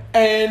 Yeah.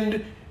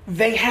 And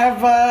they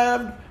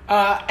have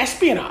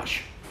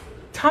espionage.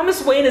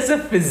 Thomas Wayne is a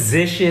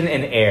physician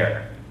and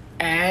heir.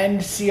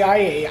 And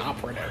CIA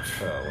operative.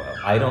 Oh, well,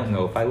 I don't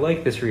know if I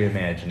like this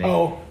reimagining.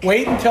 Oh,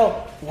 wait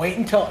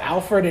until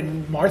Alfred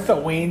and Martha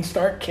Wayne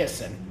start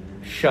kissing.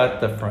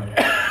 Shut the front.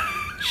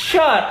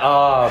 Shut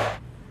up.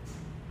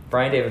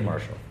 Brian David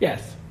Marshall.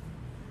 Yes.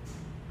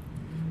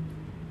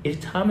 If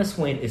Thomas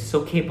Wayne is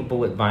so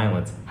capable at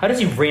violence, how does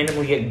he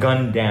randomly get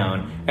gunned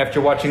down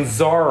after watching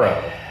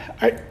Zorro?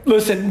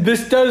 Listen,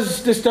 this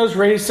does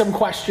raise some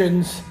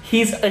questions.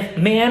 He's a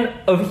man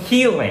of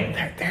healing.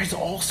 There's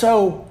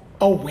also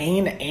a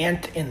Wayne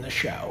aunt in the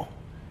show.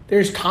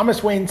 There's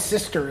Thomas Wayne's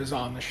sister is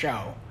on the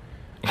show.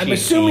 I'm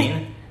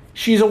assuming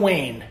she's a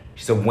Wayne.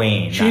 She's a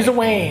Wayne. She's a not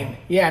Wayne. Kane.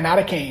 Yeah, not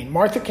a Kane.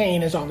 Martha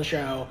Kane is on the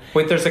show.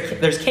 Wait, there's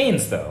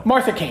Kanes though.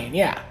 Martha Kane,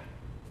 yeah.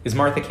 Is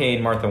Martha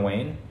Kane Martha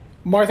Wayne?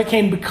 Martha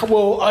Kane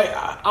will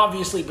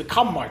obviously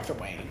become Martha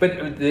Wayne.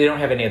 But they don't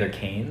have any other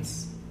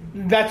Kanes?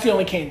 That's the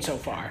only Kane so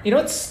far. You know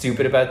what's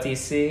stupid about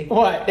DC?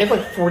 What? They have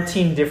like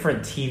 14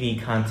 different TV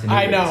continuities.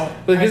 I know.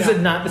 But this I know.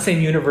 is not the same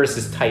universe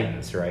as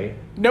Titans, right?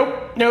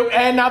 Nope,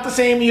 and not the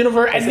same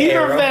universe. And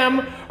neither Arrow? of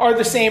them are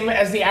the same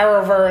as the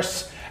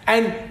Arrowverse.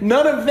 And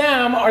none of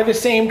them are the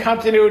same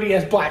continuity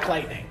as Black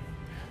Lightning.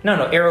 No,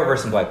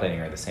 Arrowverse and Black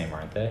Lightning are the same,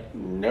 aren't they?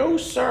 No,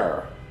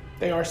 sir.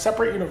 They are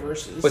separate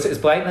universes. Is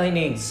Black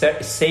Lightning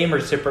same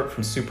or separate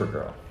from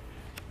Supergirl?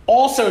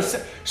 Also,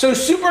 so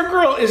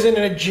Supergirl is in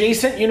an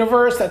adjacent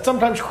universe that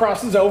sometimes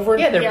crosses over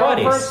into Yeah, they're the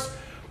buddies. Arrowverse,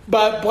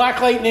 but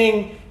Black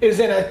Lightning is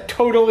in a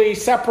totally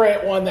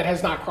separate one that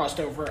has not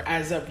crossed over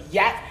as of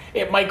yet.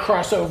 It might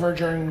cross over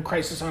during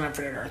Crisis on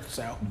Infinite Earth.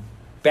 So,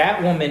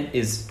 Batwoman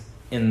is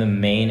in the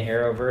main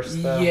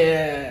Arrowverse, though?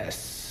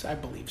 yes, I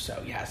believe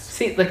so. Yes.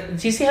 See, like,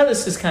 do you see how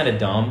this is kind of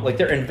dumb? Like,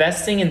 they're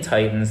investing in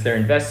Titans, they're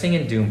investing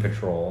in Doom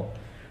Patrol.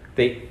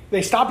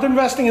 They stopped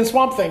investing in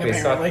Swamp Thing,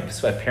 apparently.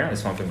 Apparently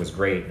Swamp Thing was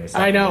great. And they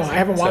stopped I know. investing. I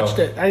haven't watched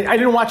So, it. I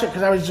didn't watch it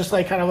because I was just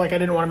like, kind of like, I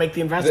didn't want to make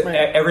the investment.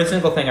 Every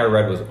single thing I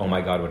read was, oh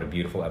my god, what a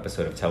beautiful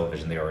episode of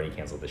television. They already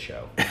canceled the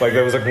show. Like,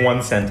 it was like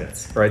one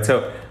sentence, right?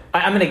 So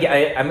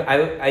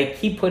I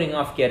keep putting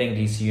off getting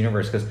DC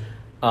Universe because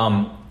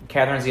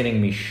Catherine's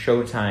getting me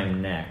Showtime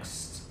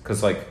next.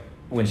 Because, like,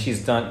 when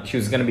she's done, she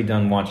was going to be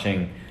done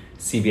watching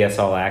CBS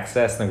All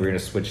Access, and then we were going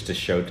to switch to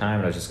Showtime,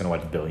 and I was just going to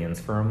watch Billions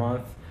for a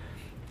month.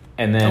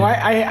 And then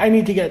I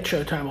need to get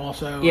Showtime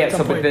also Yeah, at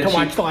some so, but point then to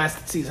watch the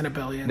last season of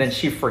Billions. then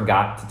she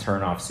forgot to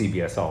turn off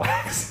CBS All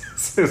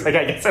Access. It was like,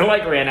 I guess I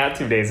like ran out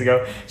 2 days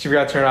ago. She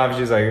forgot to turn it off.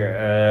 She was like,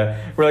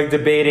 we're like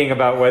debating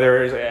about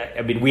whether,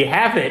 I mean, we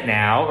have it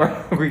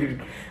now.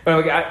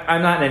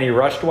 I'm not in any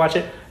rush to watch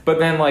it. But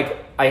then, like,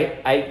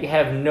 I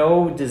have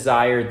no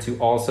desire to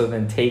also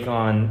then take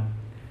on.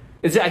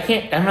 I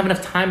don't have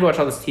enough time to watch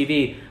all this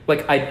TV.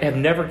 Like, I have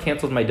never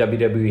canceled my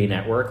WWE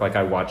network. Like,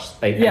 I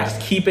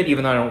just keep it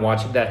even though I don't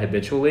watch it that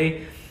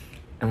habitually.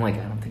 And, like,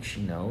 I don't think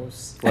she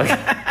knows. Like,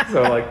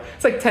 so, like,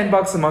 it's like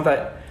 $10 a month.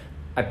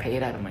 I pay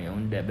it out of my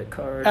own debit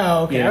card.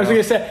 Oh, okay. You know? I was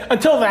going to say,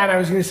 until that, I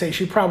was going to say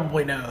she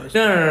probably knows.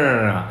 No.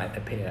 I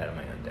pay it out of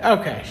my own debit.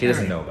 Okay. She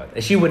doesn't know about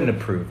that. She wouldn't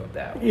approve of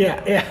that.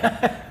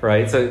 Yeah.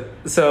 Right?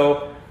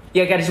 So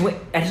yeah, I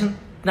just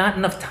not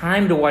enough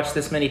time to watch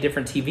this many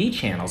different TV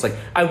channels. Like,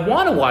 I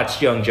want to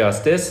watch Young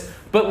Justice,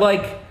 but,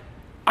 like,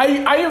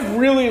 I have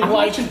really I'm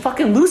liked... watching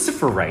fucking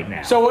Lucifer right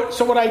now. So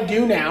what I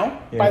do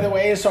now, by Yeah. the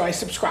way, is so I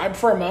subscribe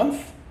for a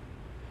month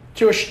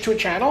to a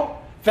channel.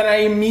 Then I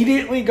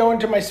immediately go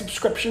into my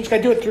subscriptions. I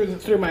do it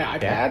through my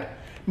iPad. Yeah.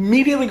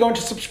 Immediately go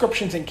into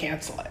subscriptions and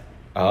cancel it.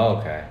 Oh,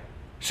 okay.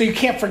 So you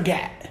can't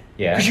forget.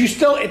 Yeah. Because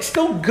it's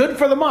still good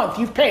for the month.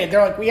 You've paid.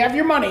 They're like, we have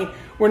your money.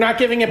 We're not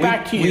giving it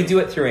back to you. We do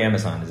it through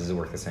Amazon. Does it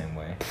work the same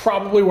way?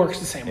 Probably works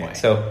the same way.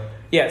 So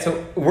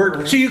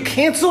we're... So you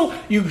cancel,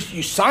 you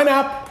sign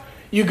up,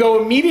 you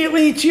go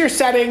immediately to your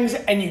settings,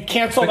 and you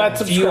cancel that Do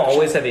subscription. you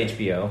always have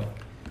HBO?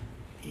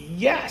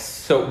 Yes.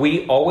 So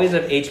we always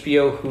have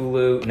HBO,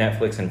 Hulu,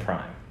 Netflix, and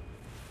Prime.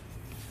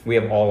 We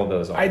have all of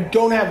those. I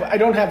don't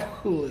have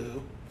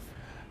Hulu.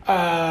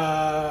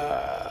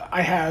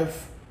 I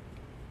have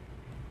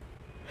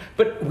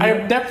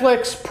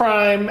Netflix,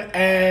 Prime,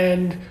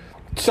 and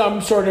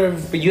some sort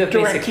of. But you have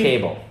basic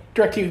cable.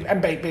 DirecTV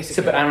and basic.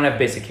 So, but I don't have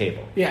basic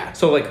cable. Yeah.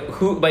 So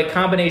like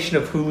combination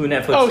of Hulu,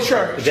 Netflix. Oh,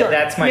 sure.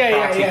 That's my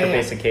proxy for yeah.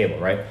 basic cable,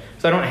 right?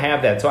 So I don't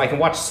have that. So I can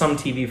watch some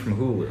TV from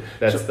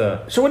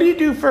Hulu. So what do you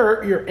do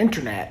for your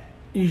internet?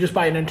 You just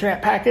buy an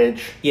internet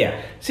package? Yeah.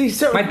 See,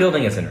 so my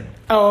building is internet.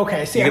 Oh,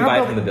 okay. See, you can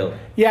buy it from the building.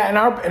 Yeah,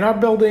 in our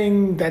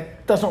building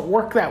that doesn't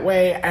work that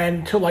way,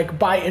 and to like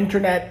buy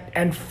internet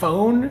and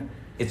phone,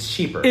 it's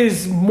cheaper.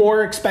 Is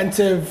more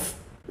expensive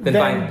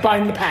than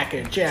buying the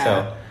package.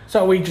 Yeah.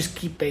 So we just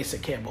keep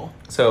basic cable.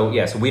 So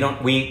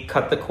we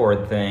cut the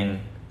cord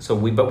thing.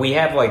 But we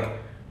have like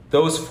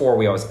those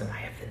four. I have the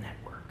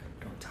network.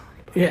 Don't tell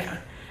anybody. Yeah.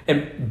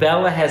 And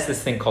Bella has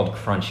this thing called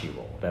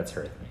Crunchyroll. That's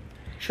her thing.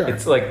 Sure.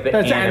 It's like the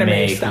That's anime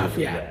Hulu, stuff.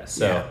 Yeah.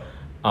 So,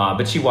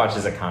 but she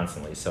watches it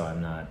constantly. So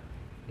I'm not.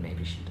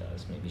 Maybe she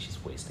does. Maybe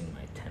she's wasting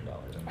my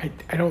 $10.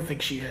 I don't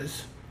think she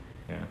is.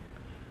 Yeah.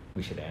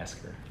 We should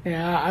ask her.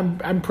 Yeah,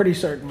 I'm pretty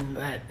certain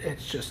that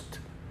it's just.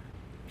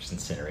 She's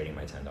incinerating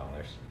my $10.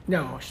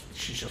 No,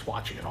 she's just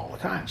watching it all the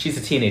time. She's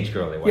a teenage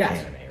girl. They watch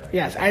anime, right?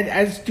 Yes,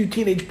 as do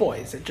teenage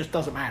boys. It just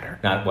doesn't matter.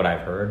 Not what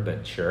I've heard,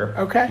 but sure.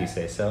 Okay. If you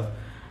say so.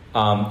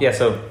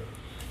 So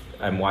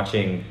I'm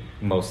watching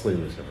mostly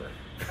Lucifer.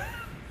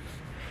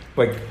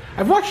 Like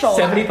I've watched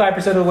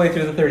 75% of the way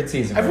through the third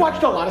season. I've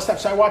watched a lot of stuff.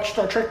 So I watched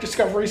Star Trek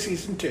Discovery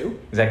Season 2.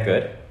 Is that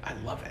good? I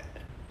love it.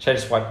 Should I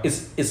just watch?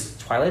 Is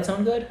Twilight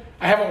Zone good?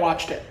 I haven't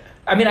watched it.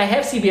 I mean, I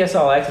have CBS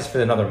All Access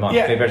for another month.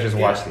 Yeah, Maybe I should just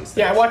watch these things.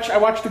 Yeah, I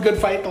watched The Good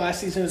Fight. The last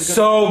season is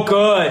so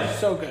good.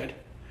 So good.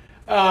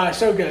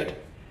 So good.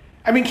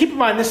 I mean, keep in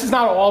mind, this is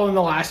not all in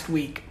the last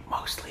week.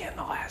 Mostly in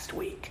the last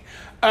week.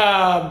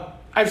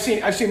 I've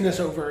seen this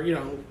over,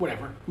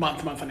 whatever,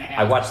 month and a half.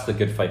 I watched The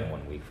Good Fight in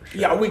 1 week for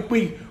sure. Yeah, we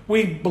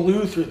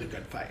blew through The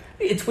Good Fight.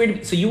 It's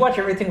weird. So you watch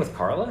everything with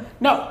Carla?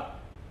 No.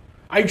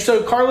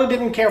 So Carla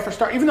didn't care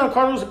for even though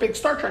Carla was a big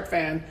Star Trek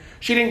fan,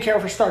 she didn't care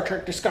for Star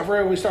Trek Discovery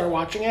when we started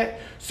watching it.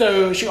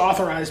 So she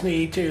authorized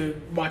me to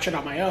watch it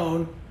on my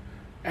own,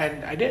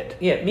 and I did.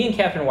 Yeah, me and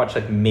Catherine watch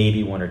like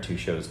maybe 1 or 2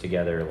 shows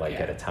together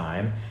at a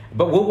time.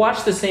 But we'll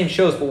watch the same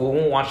shows, but we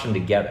won't watch them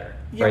together.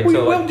 Yeah, right?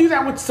 we'll do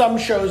that with some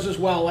shows as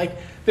well. Like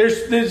there's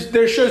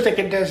shows that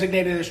get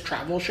designated as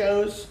travel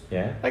shows.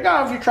 Yeah. Like,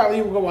 if you travel,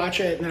 you will go watch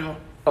it. No.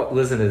 Oh,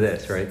 listen to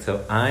this, right?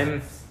 So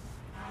I'm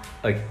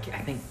like, I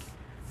think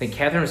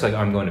Catherine was like,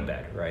 I'm going to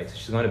bed, right? So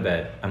she's going to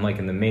bed. I'm like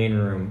in the main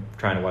room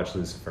trying to watch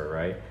Lucifer,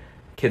 right?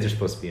 Kids are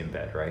supposed to be in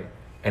bed, right?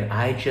 And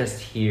I just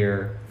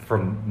hear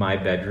from my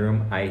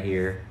bedroom,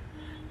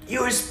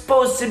 you were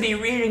supposed to be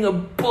reading a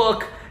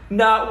book,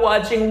 not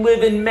watching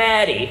Liv and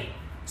Maddie.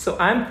 So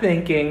I'm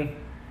thinking,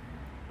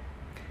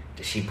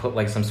 does she put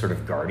like some sort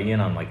of guardian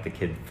on like the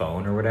kid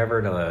phone or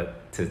whatever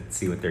to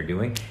see what they're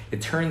doing?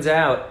 It turns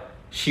out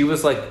she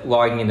was like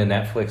logging into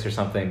Netflix or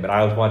something, but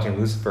I was watching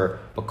Lucifer,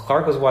 but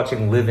Clark was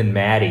watching Liv and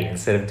Maddie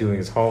instead of doing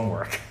his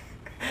homework.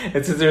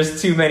 And so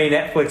there's too many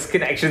Netflix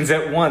connections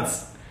at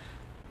once.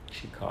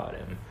 She caught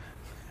him.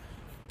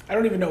 I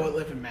don't even know what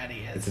Liv and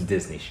Maddie is. It's a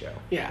Disney show.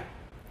 Yeah.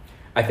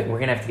 I think we're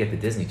going to have to get the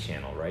Disney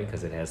Channel, right?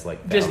 Because it has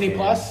like Disney Falcon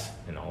Plus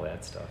and all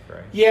that stuff,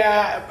 right?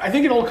 Yeah, I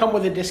think it'll come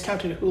with a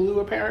discounted Hulu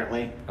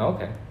apparently.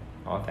 Okay.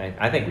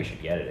 I think we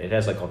should get it. It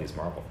has like all these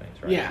Marvel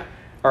things, right? Yeah.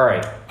 All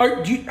right.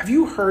 Have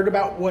you heard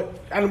about what,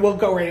 and we'll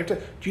go right after,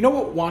 do you know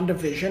what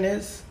WandaVision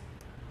is?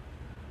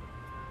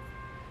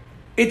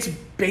 It's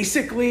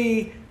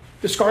basically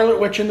the Scarlet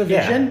Witch and the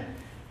Vision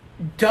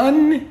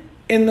done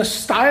in the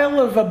style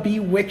of a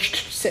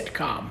Bewitched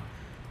sitcom.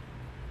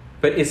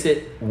 But is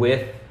it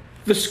with...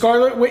 The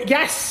Scarlet Witch,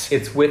 yes!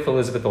 It's with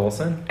Elizabeth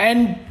Olsen?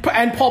 And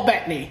Paul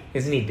Bettany.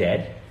 Isn't he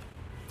dead?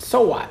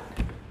 So what?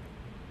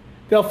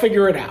 They'll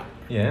figure it out.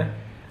 Yeah.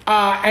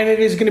 And it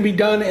is going to be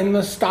done in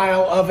the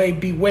style of a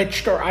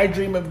Bewitched or I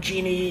Dream of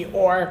Jeannie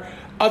or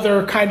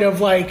other kind of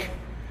like...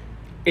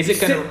 Is it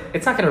going to...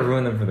 It's not going to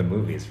ruin them for the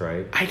movies,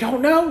 right? I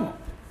don't know.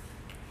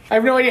 I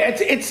have no idea.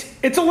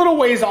 It's a little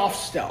ways off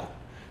still.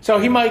 So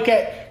he might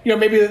get,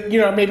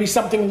 maybe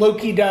something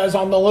Loki does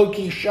on the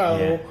Loki show.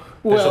 Yeah.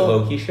 There's a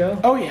Loki show?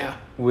 Oh, yeah.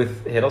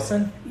 With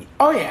Hiddleston?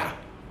 Oh, yeah.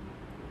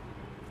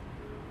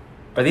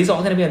 Are these all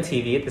going to be on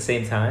TV at the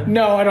same time?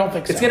 No, I don't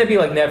think so. It's going to be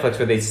like Netflix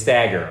where they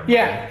stagger them.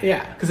 Yeah, right?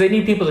 yeah. Because they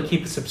need people to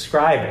keep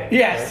subscribing.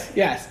 Yes, right?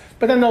 Yes.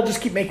 But then they'll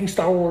just keep making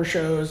Star Wars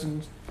shows.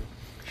 And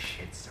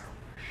shit, Star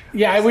Wars shows.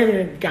 Yeah, we haven't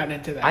even gotten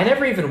into that. I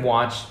never even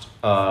watched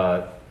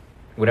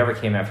whatever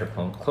came after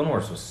Clone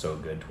Wars was so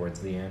good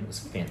towards the end. It was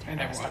fantastic. I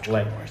never watched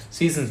Clone Wars.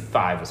 Season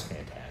 5 was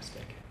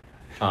fantastic.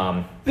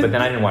 But then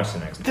I didn't watch the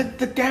next one.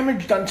 The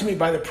damage done to me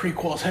by the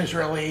prequels has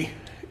really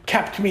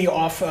kept me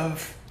off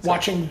of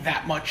watching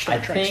that much Star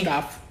Trek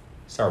stuff.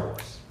 Star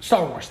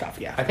Wars stuff,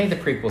 yeah. I think the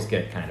prequels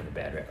get kind of a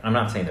bad rep. I'm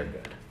not saying they're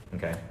good,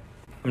 okay?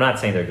 I'm not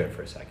saying they're good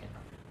for a second.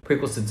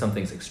 Prequels did some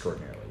things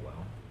extraordinarily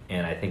well.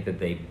 And I think that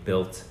they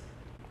built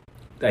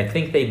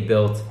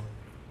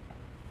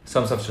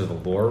some stuff to the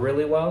lore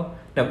really well.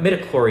 Now,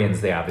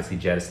 midichlorians, they obviously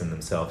jettisoned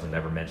themselves and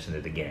never mentioned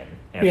it again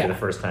after the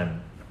first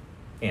time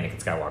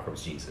Anakin Skywalker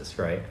was Jesus,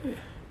 right? Yeah.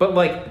 But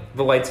like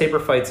the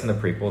lightsaber fights in the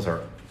prequels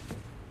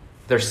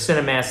they're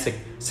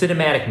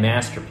cinematic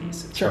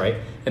masterpieces, right?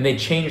 And they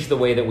changed the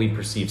way that we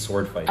perceive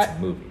sword fights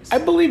in movies. I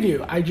believe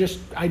you.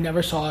 I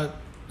never saw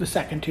the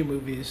second 2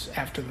 movies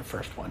after the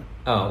first one.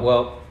 Oh,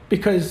 well,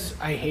 because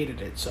I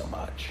hated it so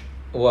much.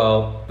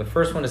 Well, the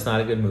first one is not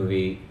a good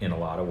movie in a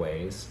lot of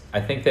ways. I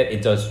think that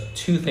it does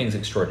 2 things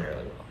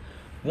extraordinarily well.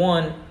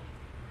 One,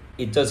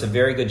 it does a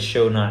very good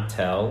show not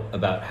tell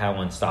about how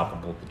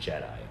unstoppable the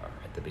Jedi are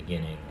at the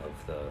beginning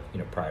of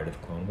the, prior to the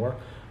Clone War,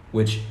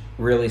 which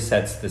really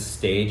sets the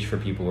stage for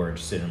people who are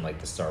interested in like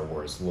the Star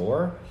Wars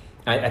lore.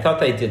 I thought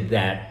they did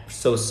that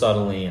so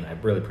subtly, and I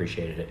really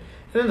appreciated it.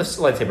 And then the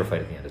lightsaber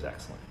fight at the end is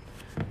excellent.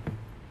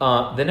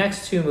 The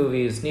next 2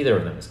 movies, neither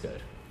of them is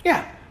good.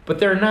 Yeah. But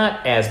they're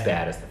not as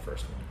bad as the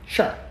first one.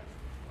 Sure.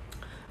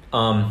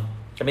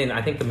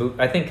 I think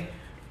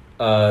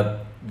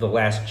The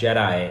Last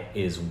Jedi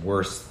is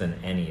worse than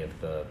any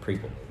of the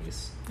prequel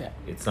movies. Yeah.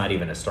 It's not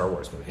even a Star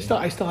Wars movie.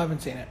 I still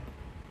haven't seen it.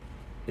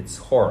 It's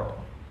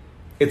horrible.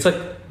 It's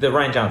like the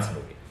Rian Johnson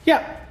movie.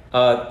 Yeah.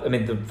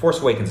 The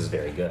Force Awakens is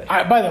very good.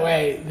 By the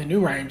way, the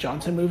new Rian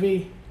Johnson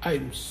movie,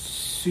 I'm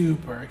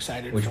super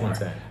excited for. Which one's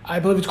that? I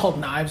believe it's called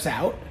Knives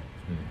Out.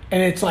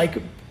 And it's like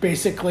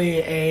basically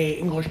a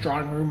English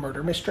drawing room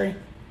murder mystery.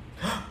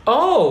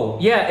 Oh,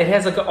 yeah, it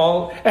has like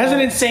It has an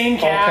insane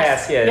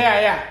cast. Yeah.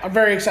 Yeah. I'm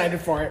very excited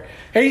for it.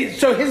 Hey,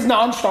 so his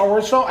non-Star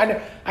Wars film,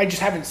 I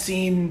just haven't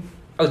seen.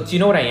 Oh, do you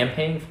know what I am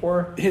paying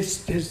for?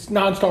 His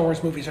non-Star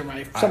Wars movies are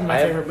some of my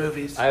favorite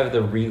movies. I have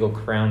the Regal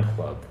Crown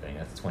Club thing.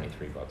 That's $23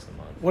 a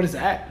month. What is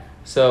that?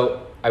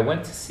 So I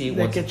went to see.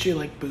 That gets you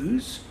like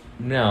booze?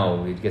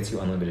 No, it gets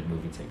you unlimited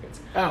movie tickets.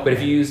 Oh, but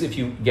if you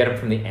get them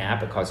from the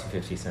app, it costs you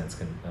 50 cents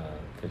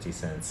 50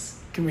 cents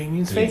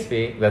Convenience convenience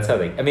fee. fee. That's how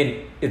they, I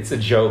mean, it's a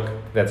joke.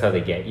 That's how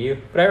they get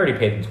you. But I already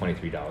paid them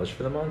 $23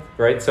 for the month,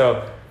 right?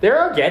 So they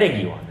are getting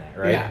you on that,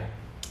 right? Yeah.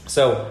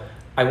 So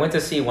I went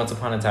to see Once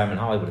Upon a Time in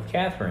Hollywood with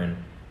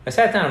Catherine. I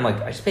sat down, I'm like,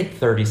 I just paid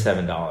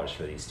 $37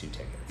 for these 2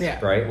 tickets. Yeah.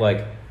 Right?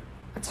 Like,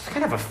 it's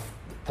kind of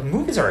the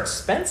movies are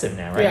expensive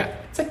now, right? Yeah.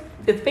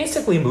 It's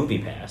basically Movie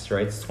Pass,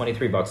 right? It's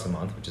 $23 a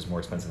month, which is more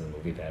expensive than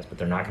Movie Pass, but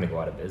they're not going to go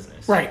out of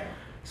business. Right.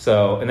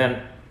 So, and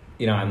then,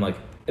 I'm like,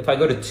 if I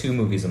go to 2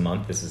 movies a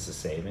month, this is a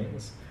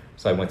savings.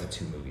 So I went to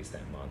 2 movies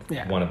that month.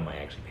 Yeah. One of them I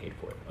actually paid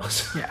for it, though.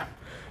 So. Yeah.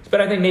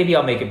 But I think maybe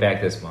I'll make it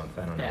back this month.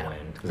 I don't know Yeah.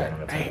 when, because I don't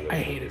have time to go to I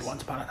the hated movies.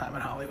 Once Upon a Time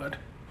in Hollywood.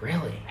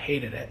 Really?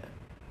 Hated it.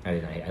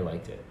 I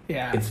liked it.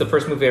 Yeah. It's the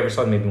first movie I ever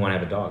saw that made me want to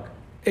have a dog.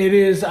 It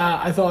is,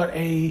 I thought,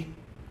 a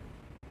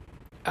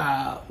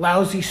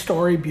lousy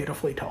story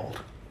beautifully told.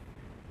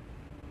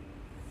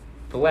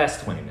 The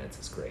last 20 minutes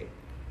is great.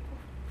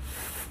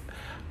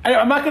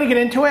 I'm not going to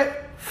get into it.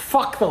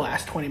 Fuck the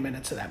last 20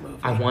 minutes of that movie.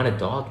 I want a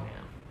dog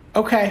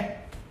now. Okay.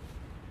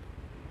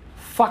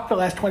 Fuck the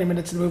last 20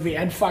 minutes of the movie,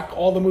 and fuck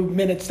all the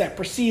minutes that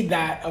precede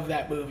that of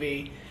that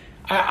movie.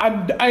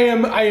 I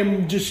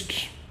am just.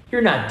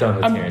 You're not done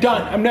with I'm Tarantino.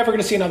 done. I'm never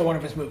going to see another one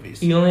of his movies.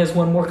 He only has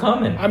one more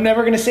coming. I'm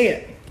never going to see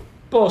it.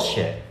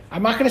 Bullshit.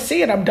 I'm not going to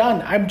see it. I'm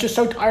done. I'm just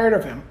so tired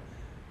of him.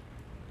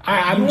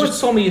 You just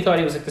told me you thought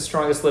he was like the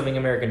strongest living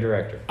American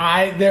director.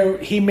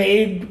 He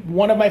made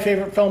one of my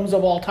favorite films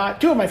of all time.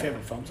 2 of my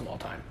favorite films of all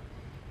time.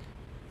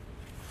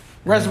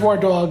 Reservoir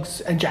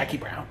Dogs and Jackie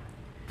Brown.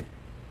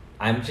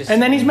 I'm just.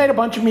 And then he's made a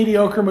bunch of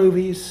mediocre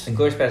movies.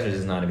 Inglourious Basterds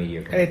is not a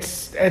mediocre movie.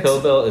 It's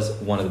Kill Bill is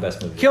one of the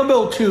best movies. Kill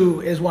Bill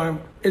 2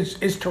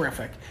 is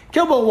terrific.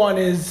 Kill Bill 1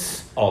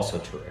 is Also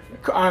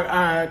terrific.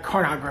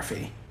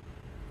 pornography.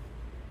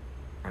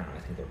 I don't know. I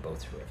think they're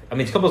both terrific. I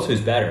mean, Kill Bill 2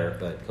 is better,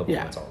 but Kill Bill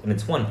Yeah. 1's all. And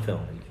it's one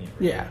film. You can't.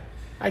 Really, Yeah,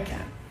 I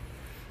can.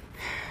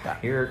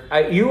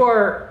 You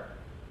are,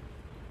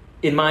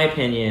 in my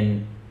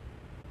opinion,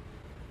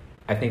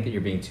 I think that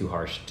you're being too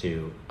harsh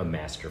to a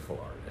masterful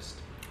artist.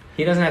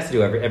 He doesn't have to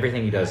do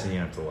everything he does, and you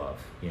have to love.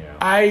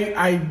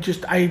 I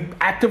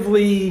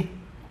actively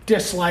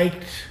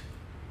disliked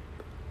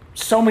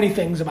so many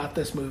things about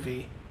this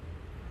movie.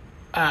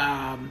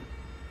 That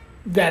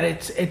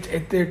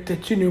they're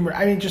too numerous.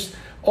 I mean, just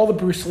all the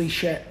Bruce Lee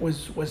shit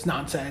was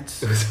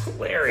nonsense. It was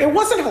hilarious. It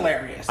wasn't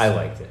hilarious. I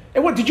liked it.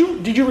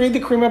 Did you read the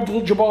Kareem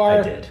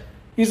Abdul-Jabbar? I did.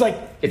 He's like,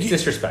 It's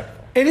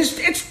disrespectful.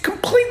 It's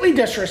completely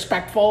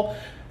disrespectful.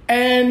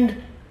 And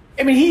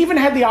I mean, he even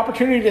had the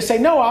opportunity to say,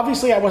 no,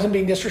 obviously I wasn't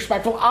being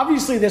disrespectful.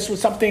 Obviously this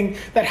was something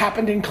that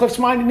happened in Cliff's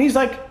mind. And he's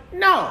like,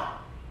 no.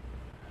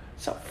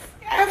 So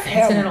F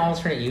him. It's in an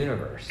alternate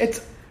universe.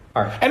 It's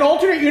All right. an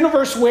alternate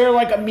universe where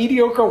like a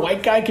mediocre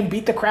white guy can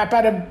beat the crap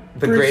out of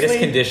The Bruce greatest Lee.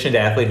 conditioned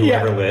athlete who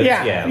ever lived.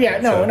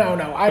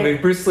 No. I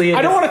mean, Bruce Lee.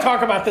 I don't want to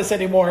talk about this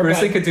anymore. Bruce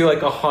but, Lee could do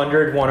like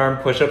 100 one-arm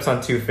push-ups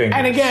on 2 fingers.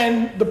 and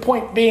again, the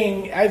point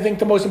being, I think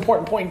the most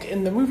important point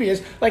in the movie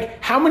is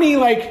like how many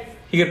like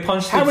he could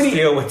punch how through many-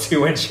 steel with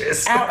 2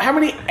 inches, how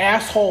many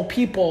asshole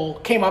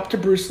people came up to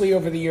Bruce Lee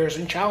over the years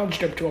and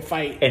challenged him to a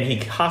fight? and he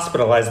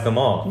hospitalized them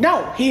all.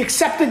 No, he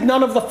accepted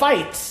none of the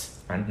fights.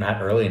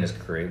 Not early in his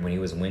career when he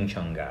was a Wing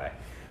Chun guy.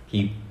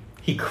 He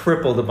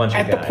crippled a bunch of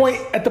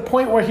guys. At the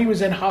point where he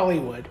was in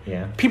Hollywood,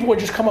 Yeah. people would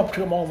just come up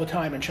to him all the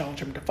time and challenge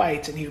him to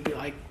fights, and he would be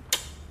like,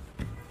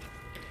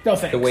 "No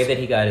thanks." The way that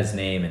he got his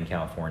name in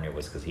California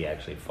was because he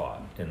actually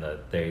fought in the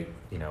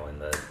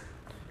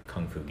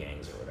kung fu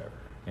gangs or whatever,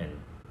 and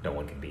no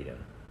one could beat him.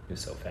 He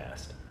was so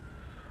fast.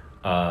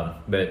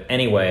 But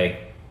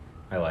anyway,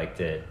 I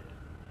liked it.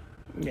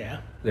 yeah,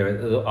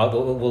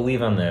 We'll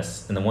leave on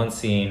this. In the one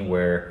scene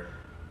where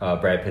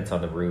Brad Pitt's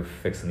on the roof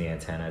fixing the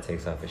antenna,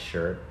 takes off his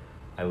shirt,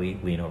 I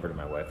lean over to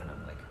my wife and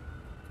I'm like,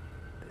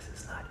 "This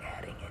is not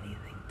adding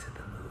anything to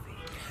the movie."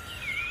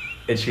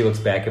 And she looks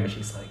back at me and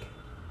she's like,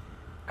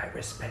 "I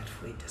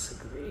respectfully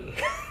disagree."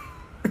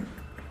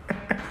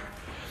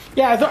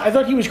 yeah. I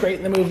thought he was great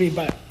in the movie,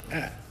 but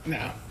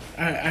no,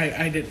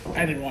 I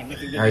didn't want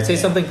anything to do All right, with say it.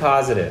 something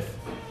positive.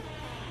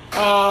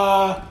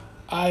 I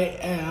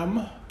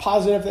am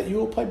positive that you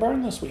will play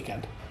Burn this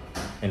weekend.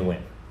 And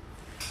win.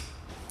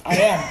 I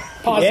am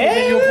positive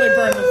that you will play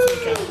Burn this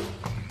weekend.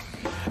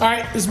 All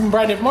right, this has been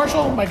Brian David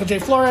Marshall, Michael J.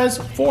 Flores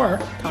for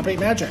Top 8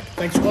 Magic.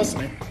 Thanks for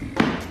listening.